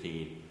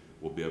 10/15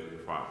 will be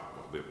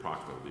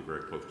approximately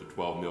very close to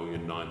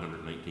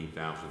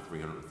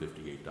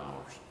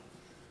 $12,919,358.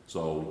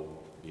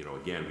 So, you know,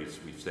 again,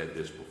 we've said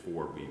this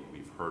before,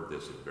 we've heard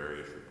this in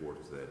various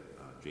reports that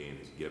Jan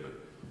has given,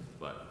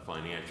 but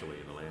financially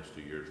in the last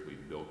 2 years,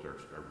 we've built our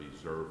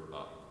reserve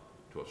up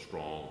to a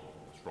strong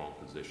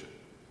position.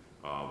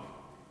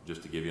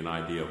 Just to give you an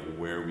idea of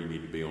where we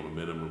need to be on a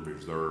minimum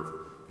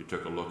reserve, if you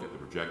took a look at the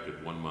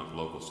projected 1 month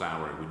local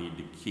salary, we need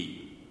to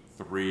keep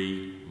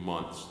 3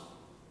 months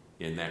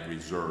in that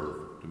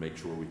reserve to make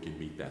sure we can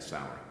meet that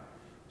salary.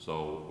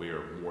 So we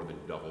are more than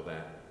double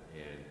that,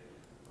 and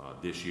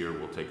this year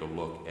we'll take a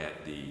look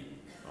at the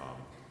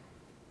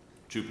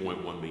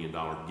 $2.1 million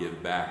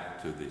give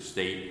back to the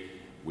state.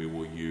 We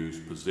will use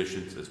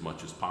positions as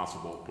much as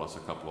possible, plus a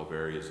couple of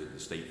areas in the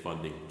state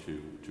funding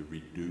to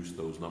reduce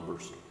those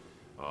numbers.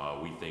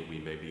 We think we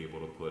may be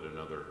able to put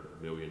another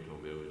 $1 million to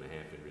 $1.5 million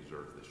in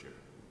reserve this year.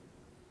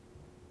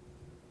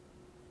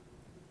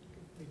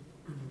 You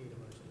need a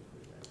motion to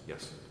approve that.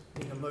 Yes.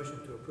 Need a motion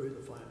to approve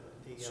the final.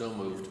 So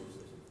moved.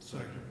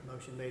 Second.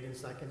 Motion made and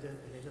seconded.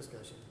 Any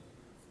discussion?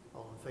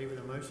 All in favor of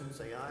the motion,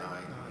 say aye.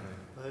 Aye.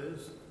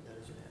 Opposed? That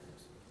is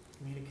unanimous.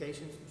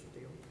 Communications, Mr.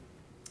 Deal.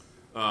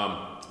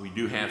 We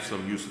do have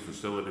some use of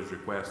facilities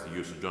requests, the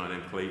use of John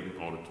M. Clayton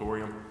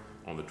Auditorium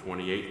on the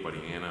 28th by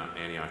the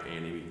Antioch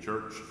AME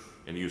Church,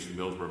 and the use of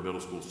Millsboro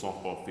Middle School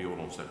softball field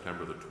on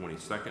September the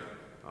 22nd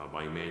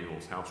by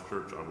Emmanuel's House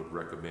Church. I would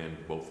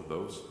recommend both of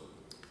those.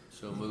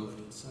 So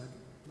moved. Second.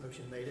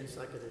 Motion made and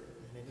seconded.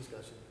 Any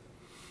discussion?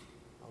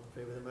 All in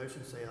favor of the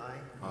motion, say aye.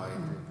 Aye.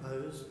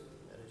 Opposed?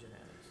 That is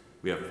unanimous.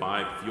 We have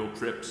 5 field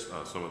trips.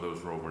 Some of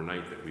those are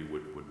overnight that we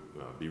would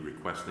be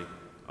requesting.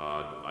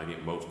 I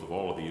think most of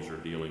all of these are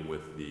dealing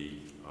with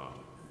the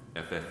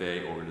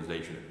FFA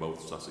organization at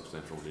both Sussex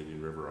Central and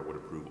Indian River. I would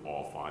approve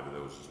all 5 of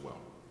those as well.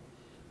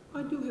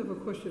 I do have a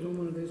question on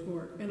one of those,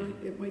 Mark, and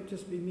it might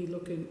just be me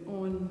looking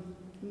on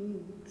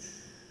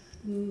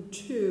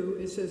 2.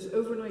 It says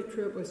overnight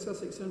trip by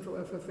Sussex Central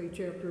FFA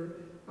chapter,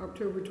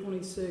 October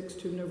 26th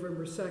to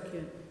November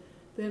 2nd.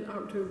 Then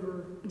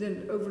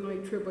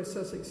overnight trip by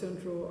Sussex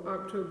Central,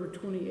 October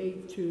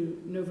 28th to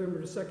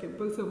November 2nd.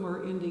 Both of them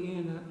are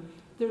Indiana.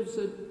 Where's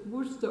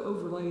the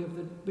overlay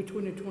of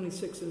between the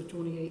 26th and the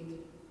 28th?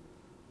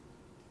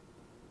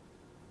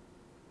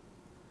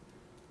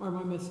 Or am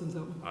I missing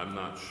something?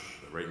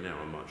 Right now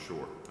I'm not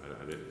sure.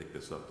 I didn't pick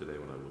this up today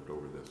when I looked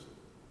over this.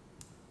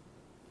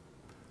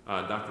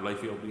 Dr.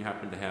 Layfield, do you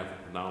happen to have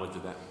knowledge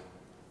of that?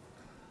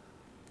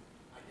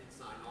 I did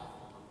sign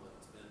off on them, but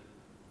it's been a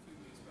few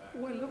weeks back.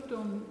 Well, I looked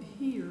on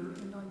here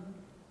and I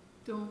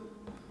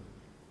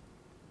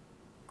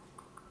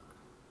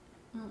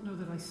don't know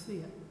that I see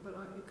it, but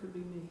it could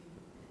be me.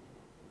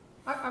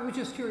 I was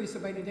just curious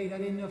about the date. I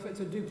didn't know if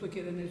it's a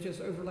duplicate and it's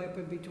just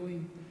overlapping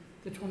between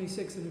the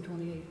 26th and the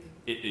 28th.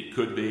 It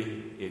could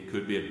be. It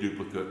could be a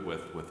duplicate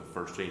with the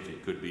first change.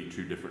 It could be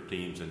 2 different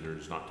teams and they're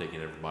just not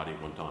taking everybody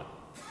at one time.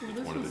 Well,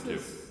 It's one of the 2.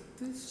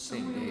 This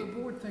Same on the date.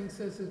 board thing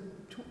says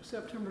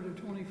September the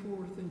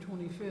 24th and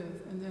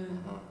 25th, and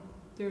then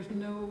there's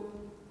no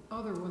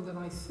other one that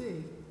I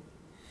see.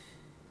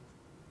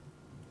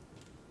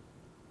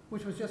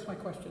 Which was just my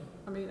question.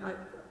 I mean,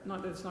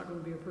 not that it's not going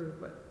to be approved,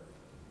 but.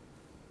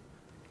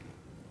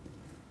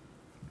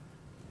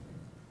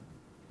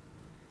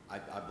 I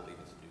believe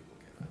it's a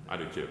duplicate. I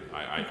do too.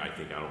 I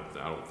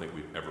don't think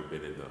we've ever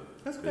been in the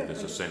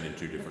business of sending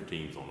 2 different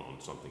teams on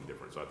something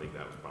different. So I think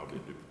that was probably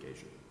a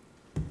duplication.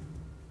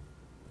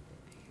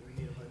 We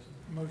need a motion.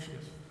 Motion.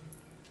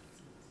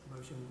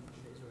 Motion,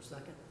 is there a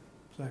second?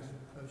 Second.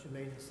 Motion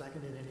made and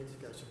seconded. Any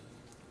discussion?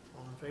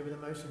 All in favor of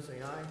the motion,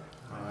 say aye.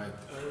 Aye.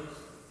 Opposed?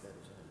 That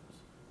is unanimous.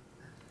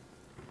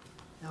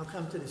 Now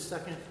come to the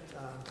second,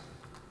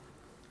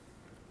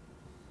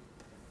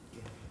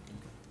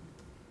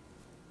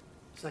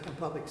 second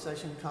public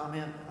session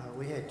comment.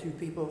 We had 2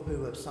 people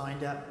who have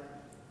signed up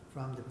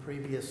from the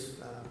previous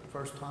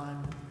first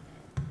time.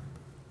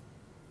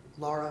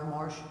 Laura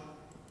Marsh.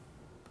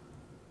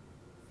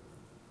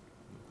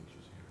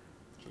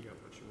 She got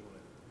what she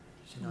wanted.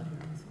 She's not here.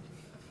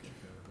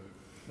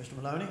 Mr.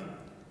 Maloney?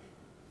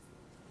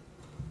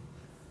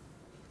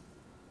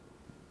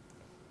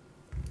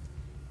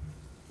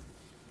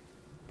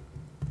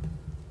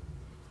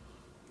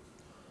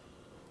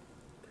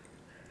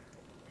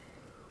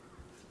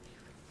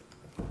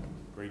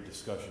 great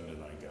discussion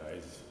tonight,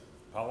 guys.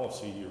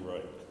 Policy, you're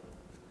right,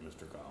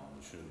 Mr.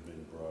 Collins, should have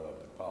been brought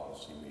up at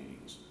policy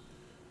meetings.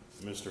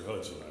 Mr.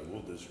 Hudson, I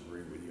will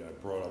disagree with you. I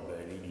brought up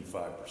that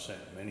 85%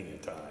 many a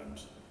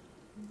times.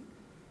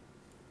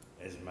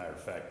 As a matter of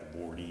fact, the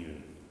board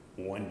even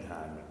one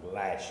time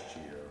last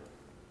year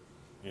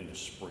in the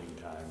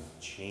springtime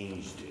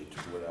changed it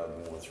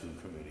without going through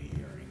committee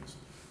hearings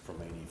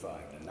from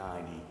 85 to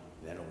 90.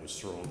 Then it was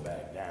thrown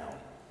back down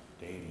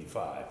to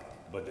 85.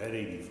 But that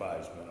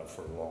 85's been up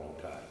for a long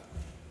time.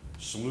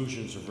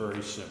 Solutions are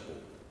very simple.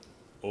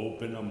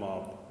 Open them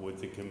up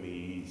with the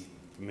committee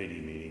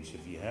meetings.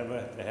 If you have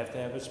to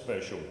have a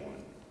special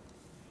one,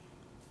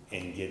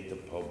 and get the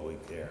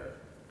public there,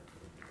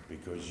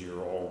 because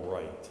you're all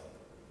right.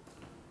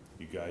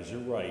 You guys are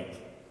right.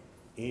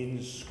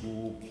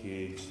 In-school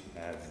kids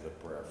have the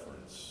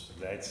preference.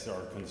 That's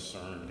our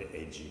concern to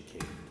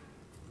educate.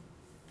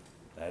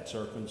 That's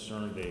our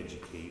concern to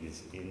educate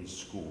is in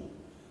school.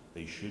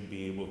 They should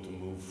be able to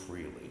move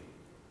freely,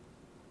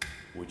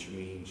 which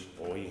means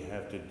all you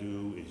have to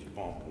do is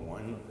bump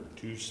 1 or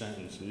 2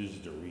 sentences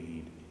to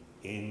read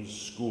in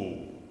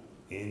school,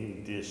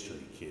 in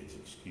district kids,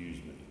 excuse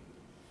me.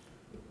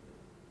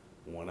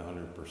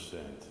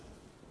 100%.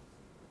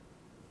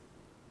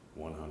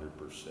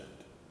 100%.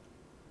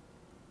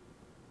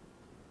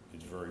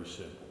 It's very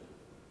simple.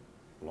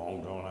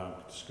 Long drawn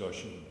out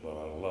discussion, but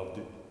I loved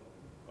it.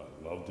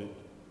 I loved it.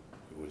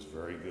 It was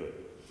very good.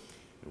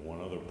 And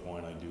one other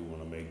point I do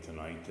want to make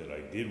tonight that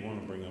I did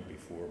want to bring up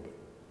before, but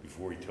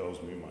before he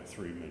tells me my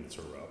 3 minutes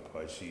are up,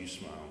 I see you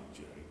smiling,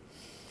 Jay.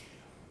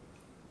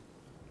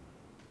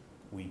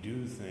 We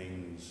do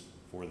things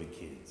for the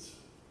kids.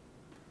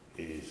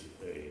 It is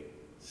a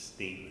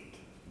statement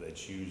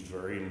that's used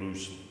very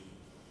loosely.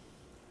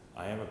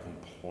 I have a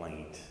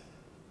complaint,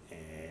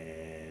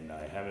 and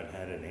I haven't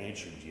had it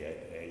answered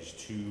yet as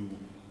to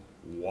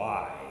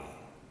why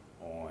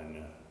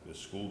on the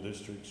school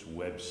district's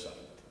website,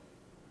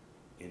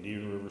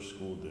 Indian River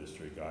School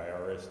District,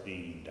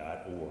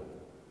 irsd.org,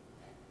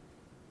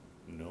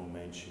 no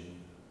mention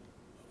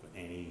of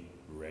any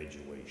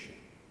graduation.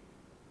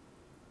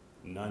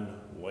 None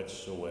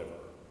whatsoever.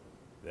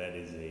 That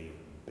is a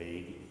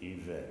big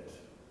event.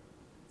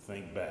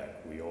 Think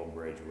back, we all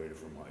graduated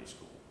from high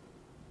school.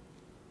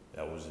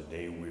 That was the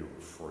day we were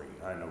free.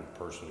 I know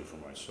personally for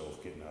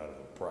myself, getting out of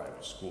a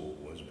private school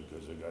was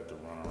because I got to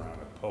run around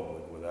in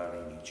public without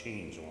any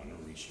chains on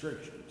or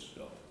restrictions.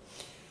 So,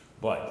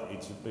 but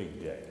it's a big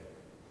day.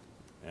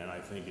 And I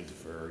think it's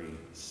very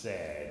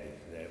sad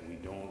that we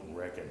don't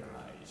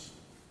recognize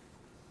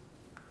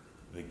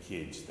the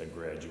kids that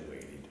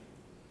graduated.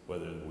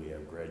 Whether we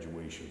have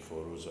graduation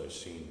photos, I've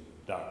seen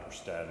Dr.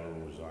 Stadler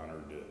was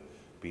honored to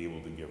be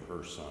able to give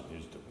her son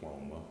his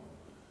diploma.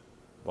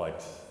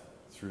 But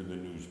through the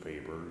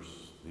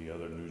newspapers, the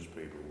other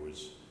newspaper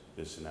was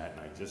this and that,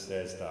 and I just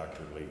asked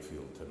Dr.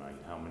 Layfield tonight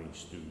how many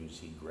students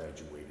he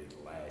graduated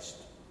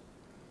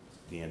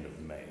the end of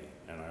May,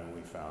 and I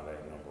only found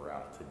that number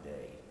out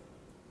today.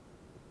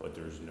 But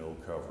there's no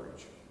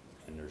coverage,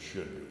 and there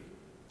should be.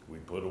 We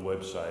put a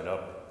website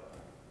up.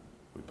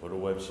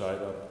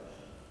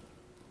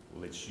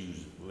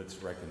 Let's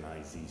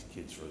recognize these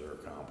kids for their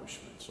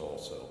accomplishments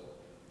also,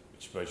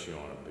 especially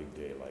on a big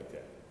day like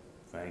that.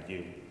 Thank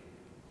you.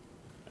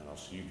 And I'll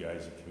see you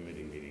guys at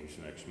committee meetings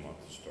next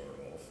month to start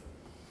off.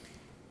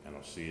 And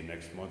I'll see you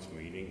next month's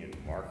meeting. And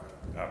Mark,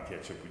 I'll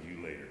catch up with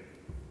you later.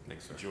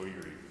 Thanks, sir. Enjoy your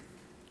evening.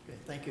 Okay,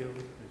 thank you.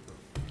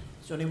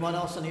 Is there anyone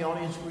else in the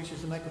audience who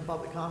wishes to make a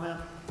public comment?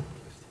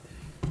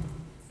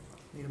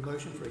 Need a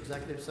motion for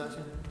executive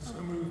session? So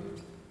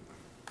moved.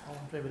 All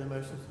in favor of the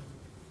motion?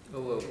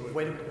 Oh,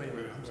 Wait a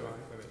minute, I'm sorry.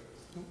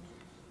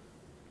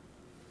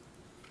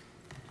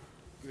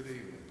 Good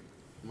evening.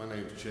 My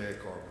name's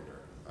Chad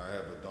Carpenter. I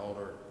have a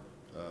daughter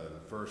in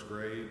first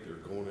grade. They're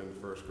going into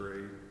first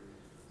grade.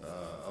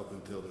 Up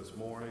until this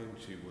morning,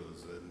 she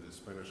was in the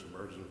Spanish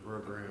immersion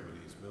program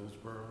at East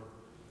Millsboro.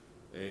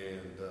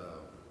 And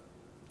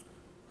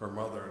her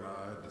mother and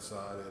I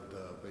decided,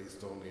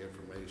 based on the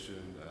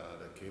information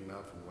that came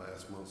out from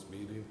last month's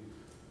meeting,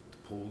 to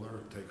pull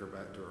her, take her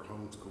back to her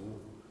home school,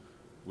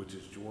 which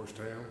is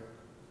Georgetown,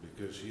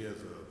 because she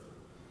has a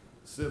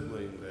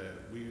sibling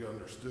that we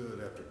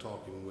understood after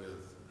talking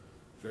with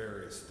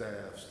various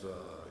staffs,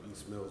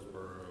 East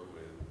Millsboro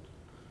and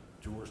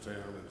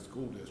Georgetown and the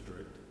school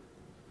district,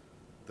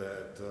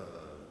 that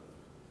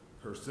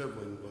her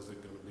sibling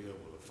wasn't going to be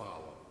able to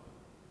follow.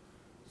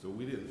 So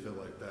we didn't feel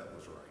like that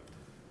was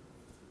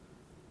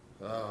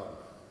right.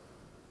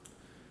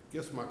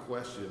 Guess my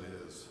question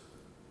is,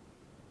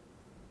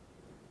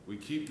 we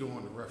keep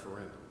doing the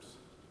referendums.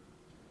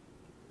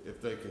 If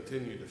they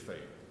continue to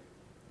fail,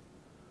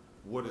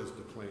 what is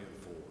the plan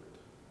forward?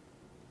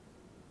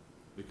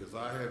 Because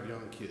I have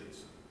young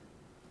kids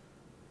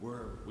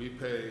where we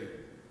pay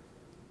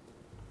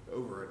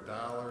over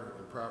 $1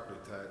 in property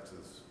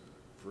taxes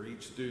for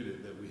each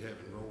student that we have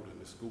enrolled in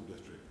the school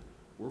district.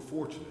 We're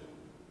fortunate.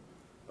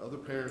 Other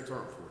parents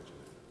aren't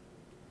fortunate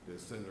that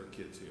send their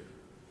kids here.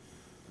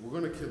 We're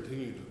going to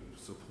continue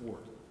to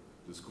support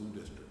the school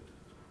district.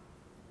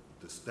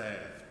 the staff,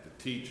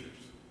 the teachers,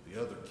 the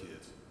other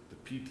kids,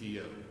 the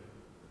PTO.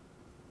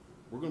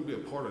 We're going to be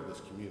a part of this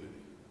community.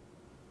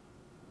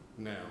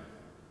 Now,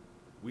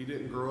 we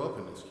didn't grow up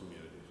in this community.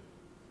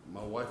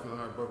 My wife and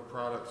I are both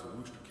products of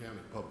Worcester County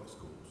Public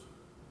Schools,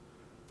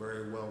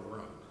 very well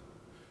run.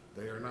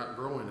 They are not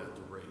growing at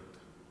the rate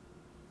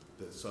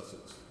that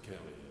Sussex County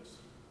is.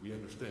 We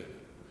understand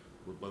it.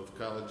 We're both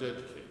college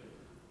educated.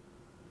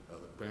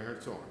 Other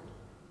parents aren't.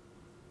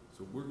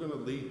 So we're going to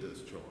lead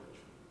this charge.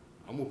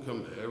 I'm going to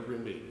come to every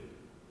meeting,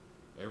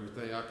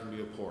 everything I can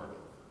be a part of.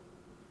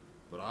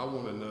 But I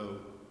want to know,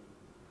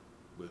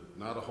 with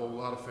not a whole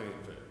lot of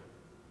fanfare,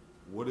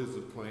 what is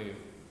the plan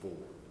forward?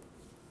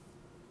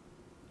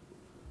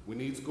 We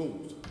need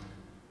schools.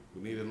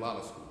 We need a lot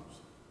of schools.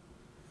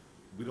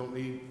 We don't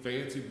need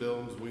fancy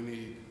buildings. We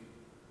need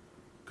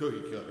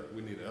cookie cutter.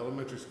 We need an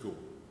elementary school.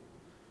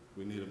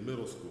 We need a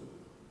middle school.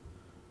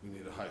 We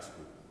need a high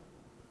school.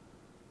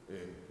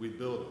 And we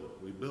build them.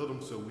 We build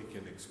them so we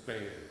can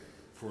expand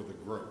for the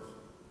growth.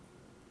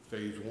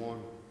 Phase 1,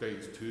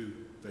 phase 2,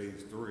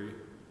 phase 3.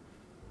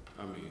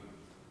 I mean,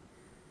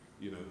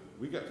 you know,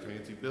 we got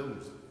fancy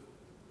buildings.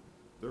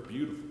 They're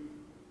beautiful.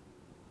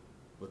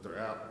 But they're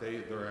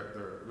outdated,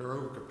 they're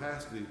over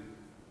capacity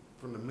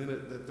from the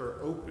minute that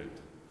they're opened.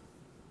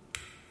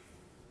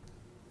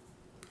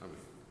 I mean,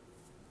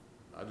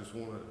 I just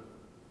want to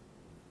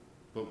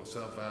put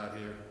myself out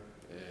here,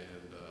 and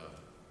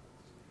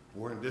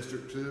we're in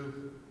District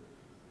 2,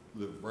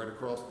 live right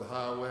across the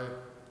highway.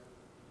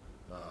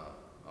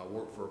 I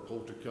work for a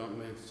poultry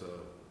company, so,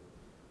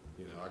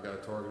 you know, I got a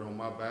target on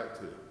my back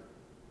too.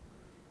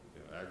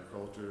 You know,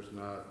 agriculture is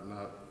not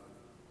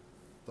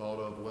thought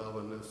of well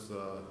in this,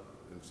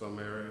 in some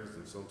areas,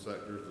 in some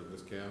sectors of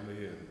this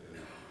county and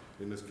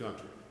in this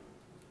country.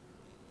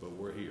 But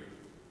we're here,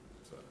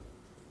 so,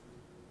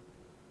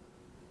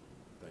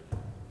 thank you.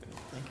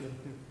 Thank you.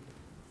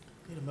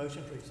 Need a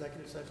motion for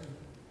executive session?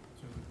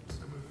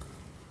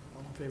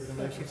 All in favor of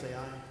the motion, say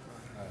aye.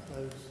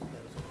 Opposed? That is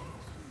unanimous.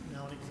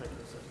 Now in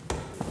executive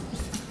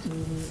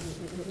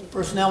session.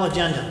 Personnel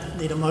agenda.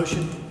 Need a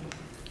motion?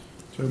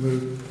 So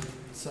moved.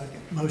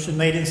 Second. Motion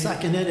made and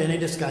seconded. Any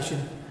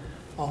discussion?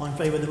 All in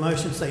favor of the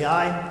motion, say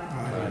aye.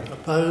 Aye.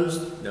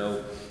 Opposed?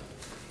 No.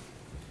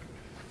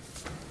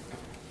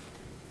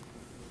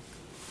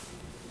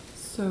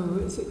 So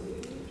is it?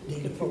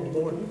 Need a full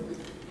board?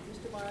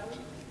 Mr. Wiley?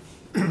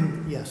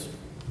 Yes.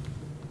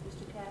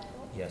 Mr.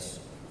 Castle? Yes.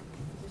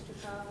 Mr.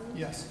 Collins?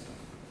 Yes.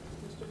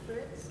 Mr.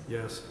 Fritz?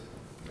 Yes.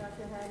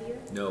 Dr. Hattier?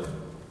 No.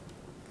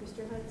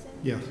 Mr. Hudson?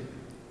 Yes.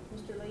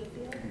 Mr.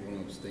 Layfield? I'm going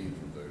to abstain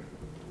from voting.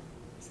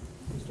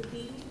 Mr.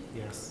 Peavy?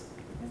 Yes.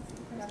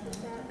 Dr.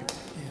 Statler?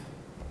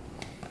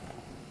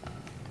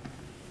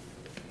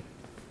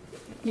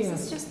 Is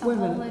this just the Wait a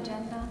whole minute.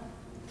 agenda?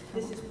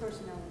 This is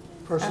personnel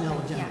agenda. Personnel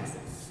Okay, agenda. Yes,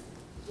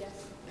 Yes.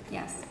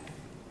 yes.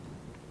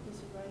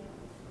 Mrs. Wright?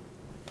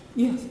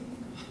 Yes,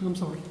 I'm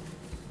sorry.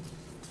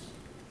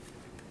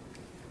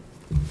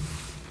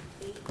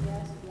 8 yes, 1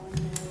 no, 1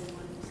 abstention.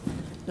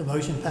 The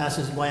motion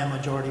passes by a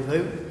majority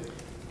vote.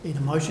 Need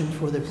a motion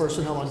for the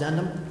personnel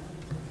addendum?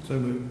 So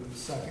moved.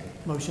 Second.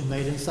 Motion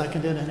made and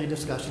seconded. Any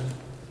discussion?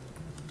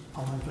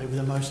 All in favor of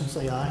the motion,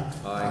 say aye.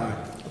 Aye.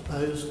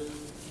 Opposed?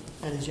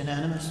 That is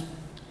unanimous.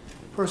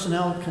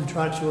 Personnel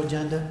contractual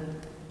agenda.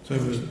 So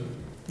moved.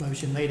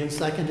 Motion made and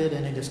seconded.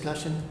 Any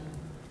discussion?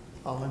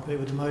 All in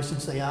favor of the motion,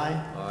 say aye.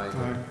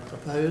 Aye.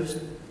 Opposed?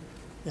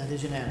 That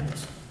is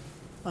unanimous.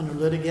 Under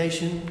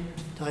litigation,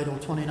 Title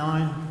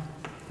 29,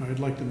 I'd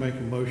like to make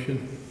a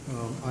motion.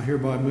 I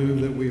hereby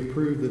move that we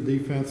approve the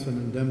defense and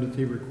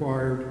indemnity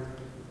required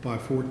by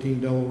 14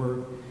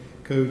 Delaware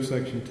Code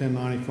Section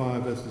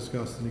 1095 as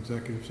discussed in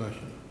executive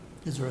session.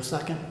 is there a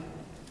second?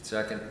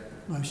 Second.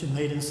 Motion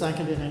made and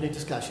seconded. Any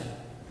discussion?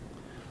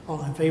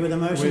 All in favor of the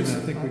motion? Wait a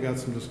minute, I think we got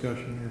some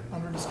discussion here.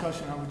 Under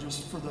discussion, I would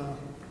just, for the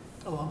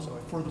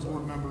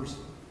board members,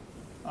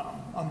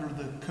 under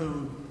the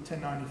code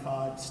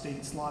 1095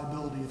 states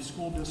liability of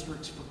school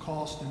districts for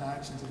costs and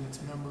actions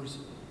against members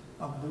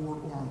of board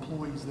or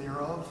employees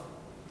thereof.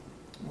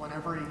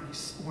 Whenever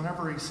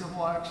a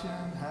civil action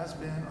has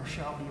been or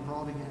shall be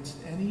brought against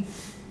any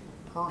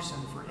person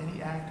for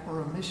any act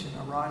or omission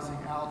arising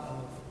out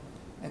of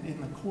and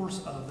in the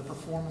course of the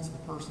performance of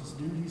the person's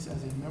duties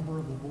as a member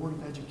of the Board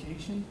of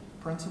Education,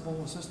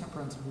 principal, assistant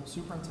principal,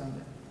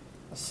 superintendent,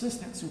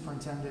 assistant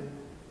superintendent,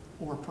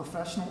 or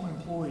professional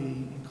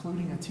employee,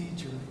 including a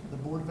teacher, the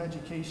Board of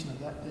Education of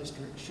that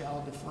district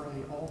shall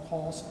defray all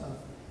costs of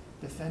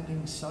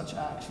defending such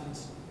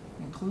actions,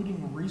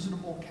 including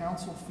reasonable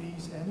counsel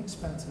fees and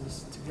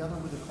expenses, together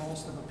with the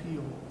cost of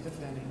appeal,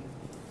 if any,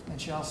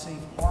 and shall save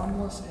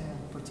harmless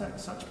and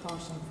protect such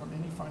person from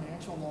any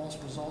financial loss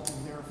resulting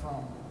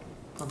therefrom,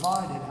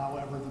 provided,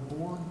 however, the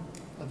Board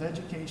of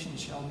Education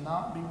shall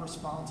not be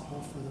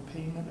responsible for the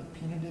payment of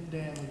punitive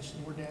damage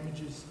nor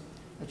damages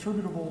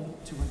attributable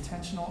to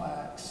intentional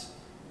acts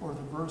or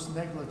the gross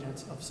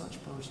negligence of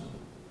such person.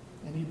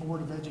 Any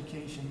Board of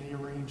Education may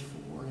arrange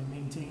for and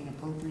maintain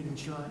appropriate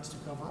insurance to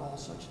cover all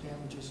such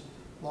damages,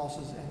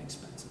 losses, and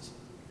expenses.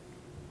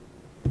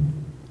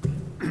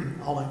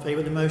 All in favor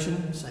of the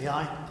motion, say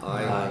aye.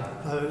 Aye.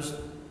 Opposed?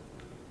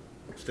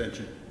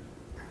 Abstention.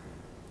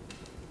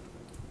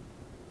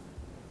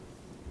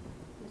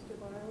 Mr.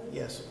 Barley?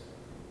 Yes.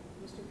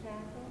 Mr.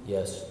 Cackle?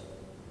 Yes.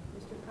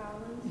 Mr.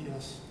 Collins?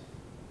 Yes.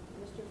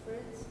 Mr.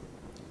 Fritz?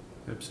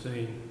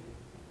 Abstain.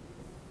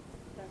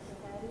 Dr.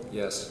 Hattie?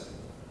 Yes.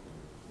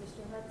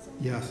 Mr. Hudson?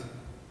 Yes.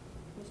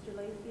 Mr.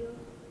 Layfield?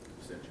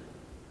 Abstention.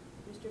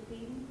 Mr.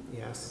 Peden?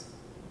 Yes.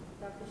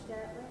 Dr.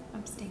 Statler?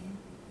 Abstain.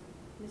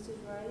 Mrs.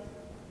 Wright?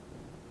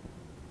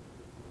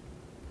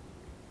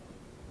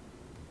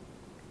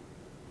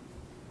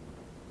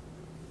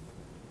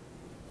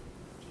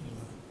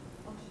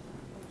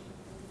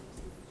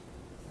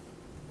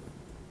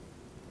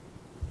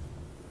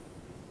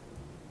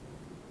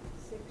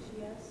 Six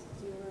yes,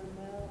 0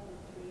 no, and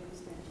 3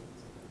 abstentions.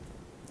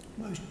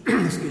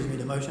 Motion, excuse me,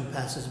 the motion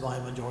passes by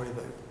a majority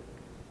vote.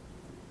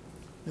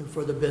 No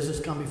further business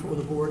come before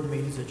the board, the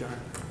meeting is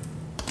adjourned.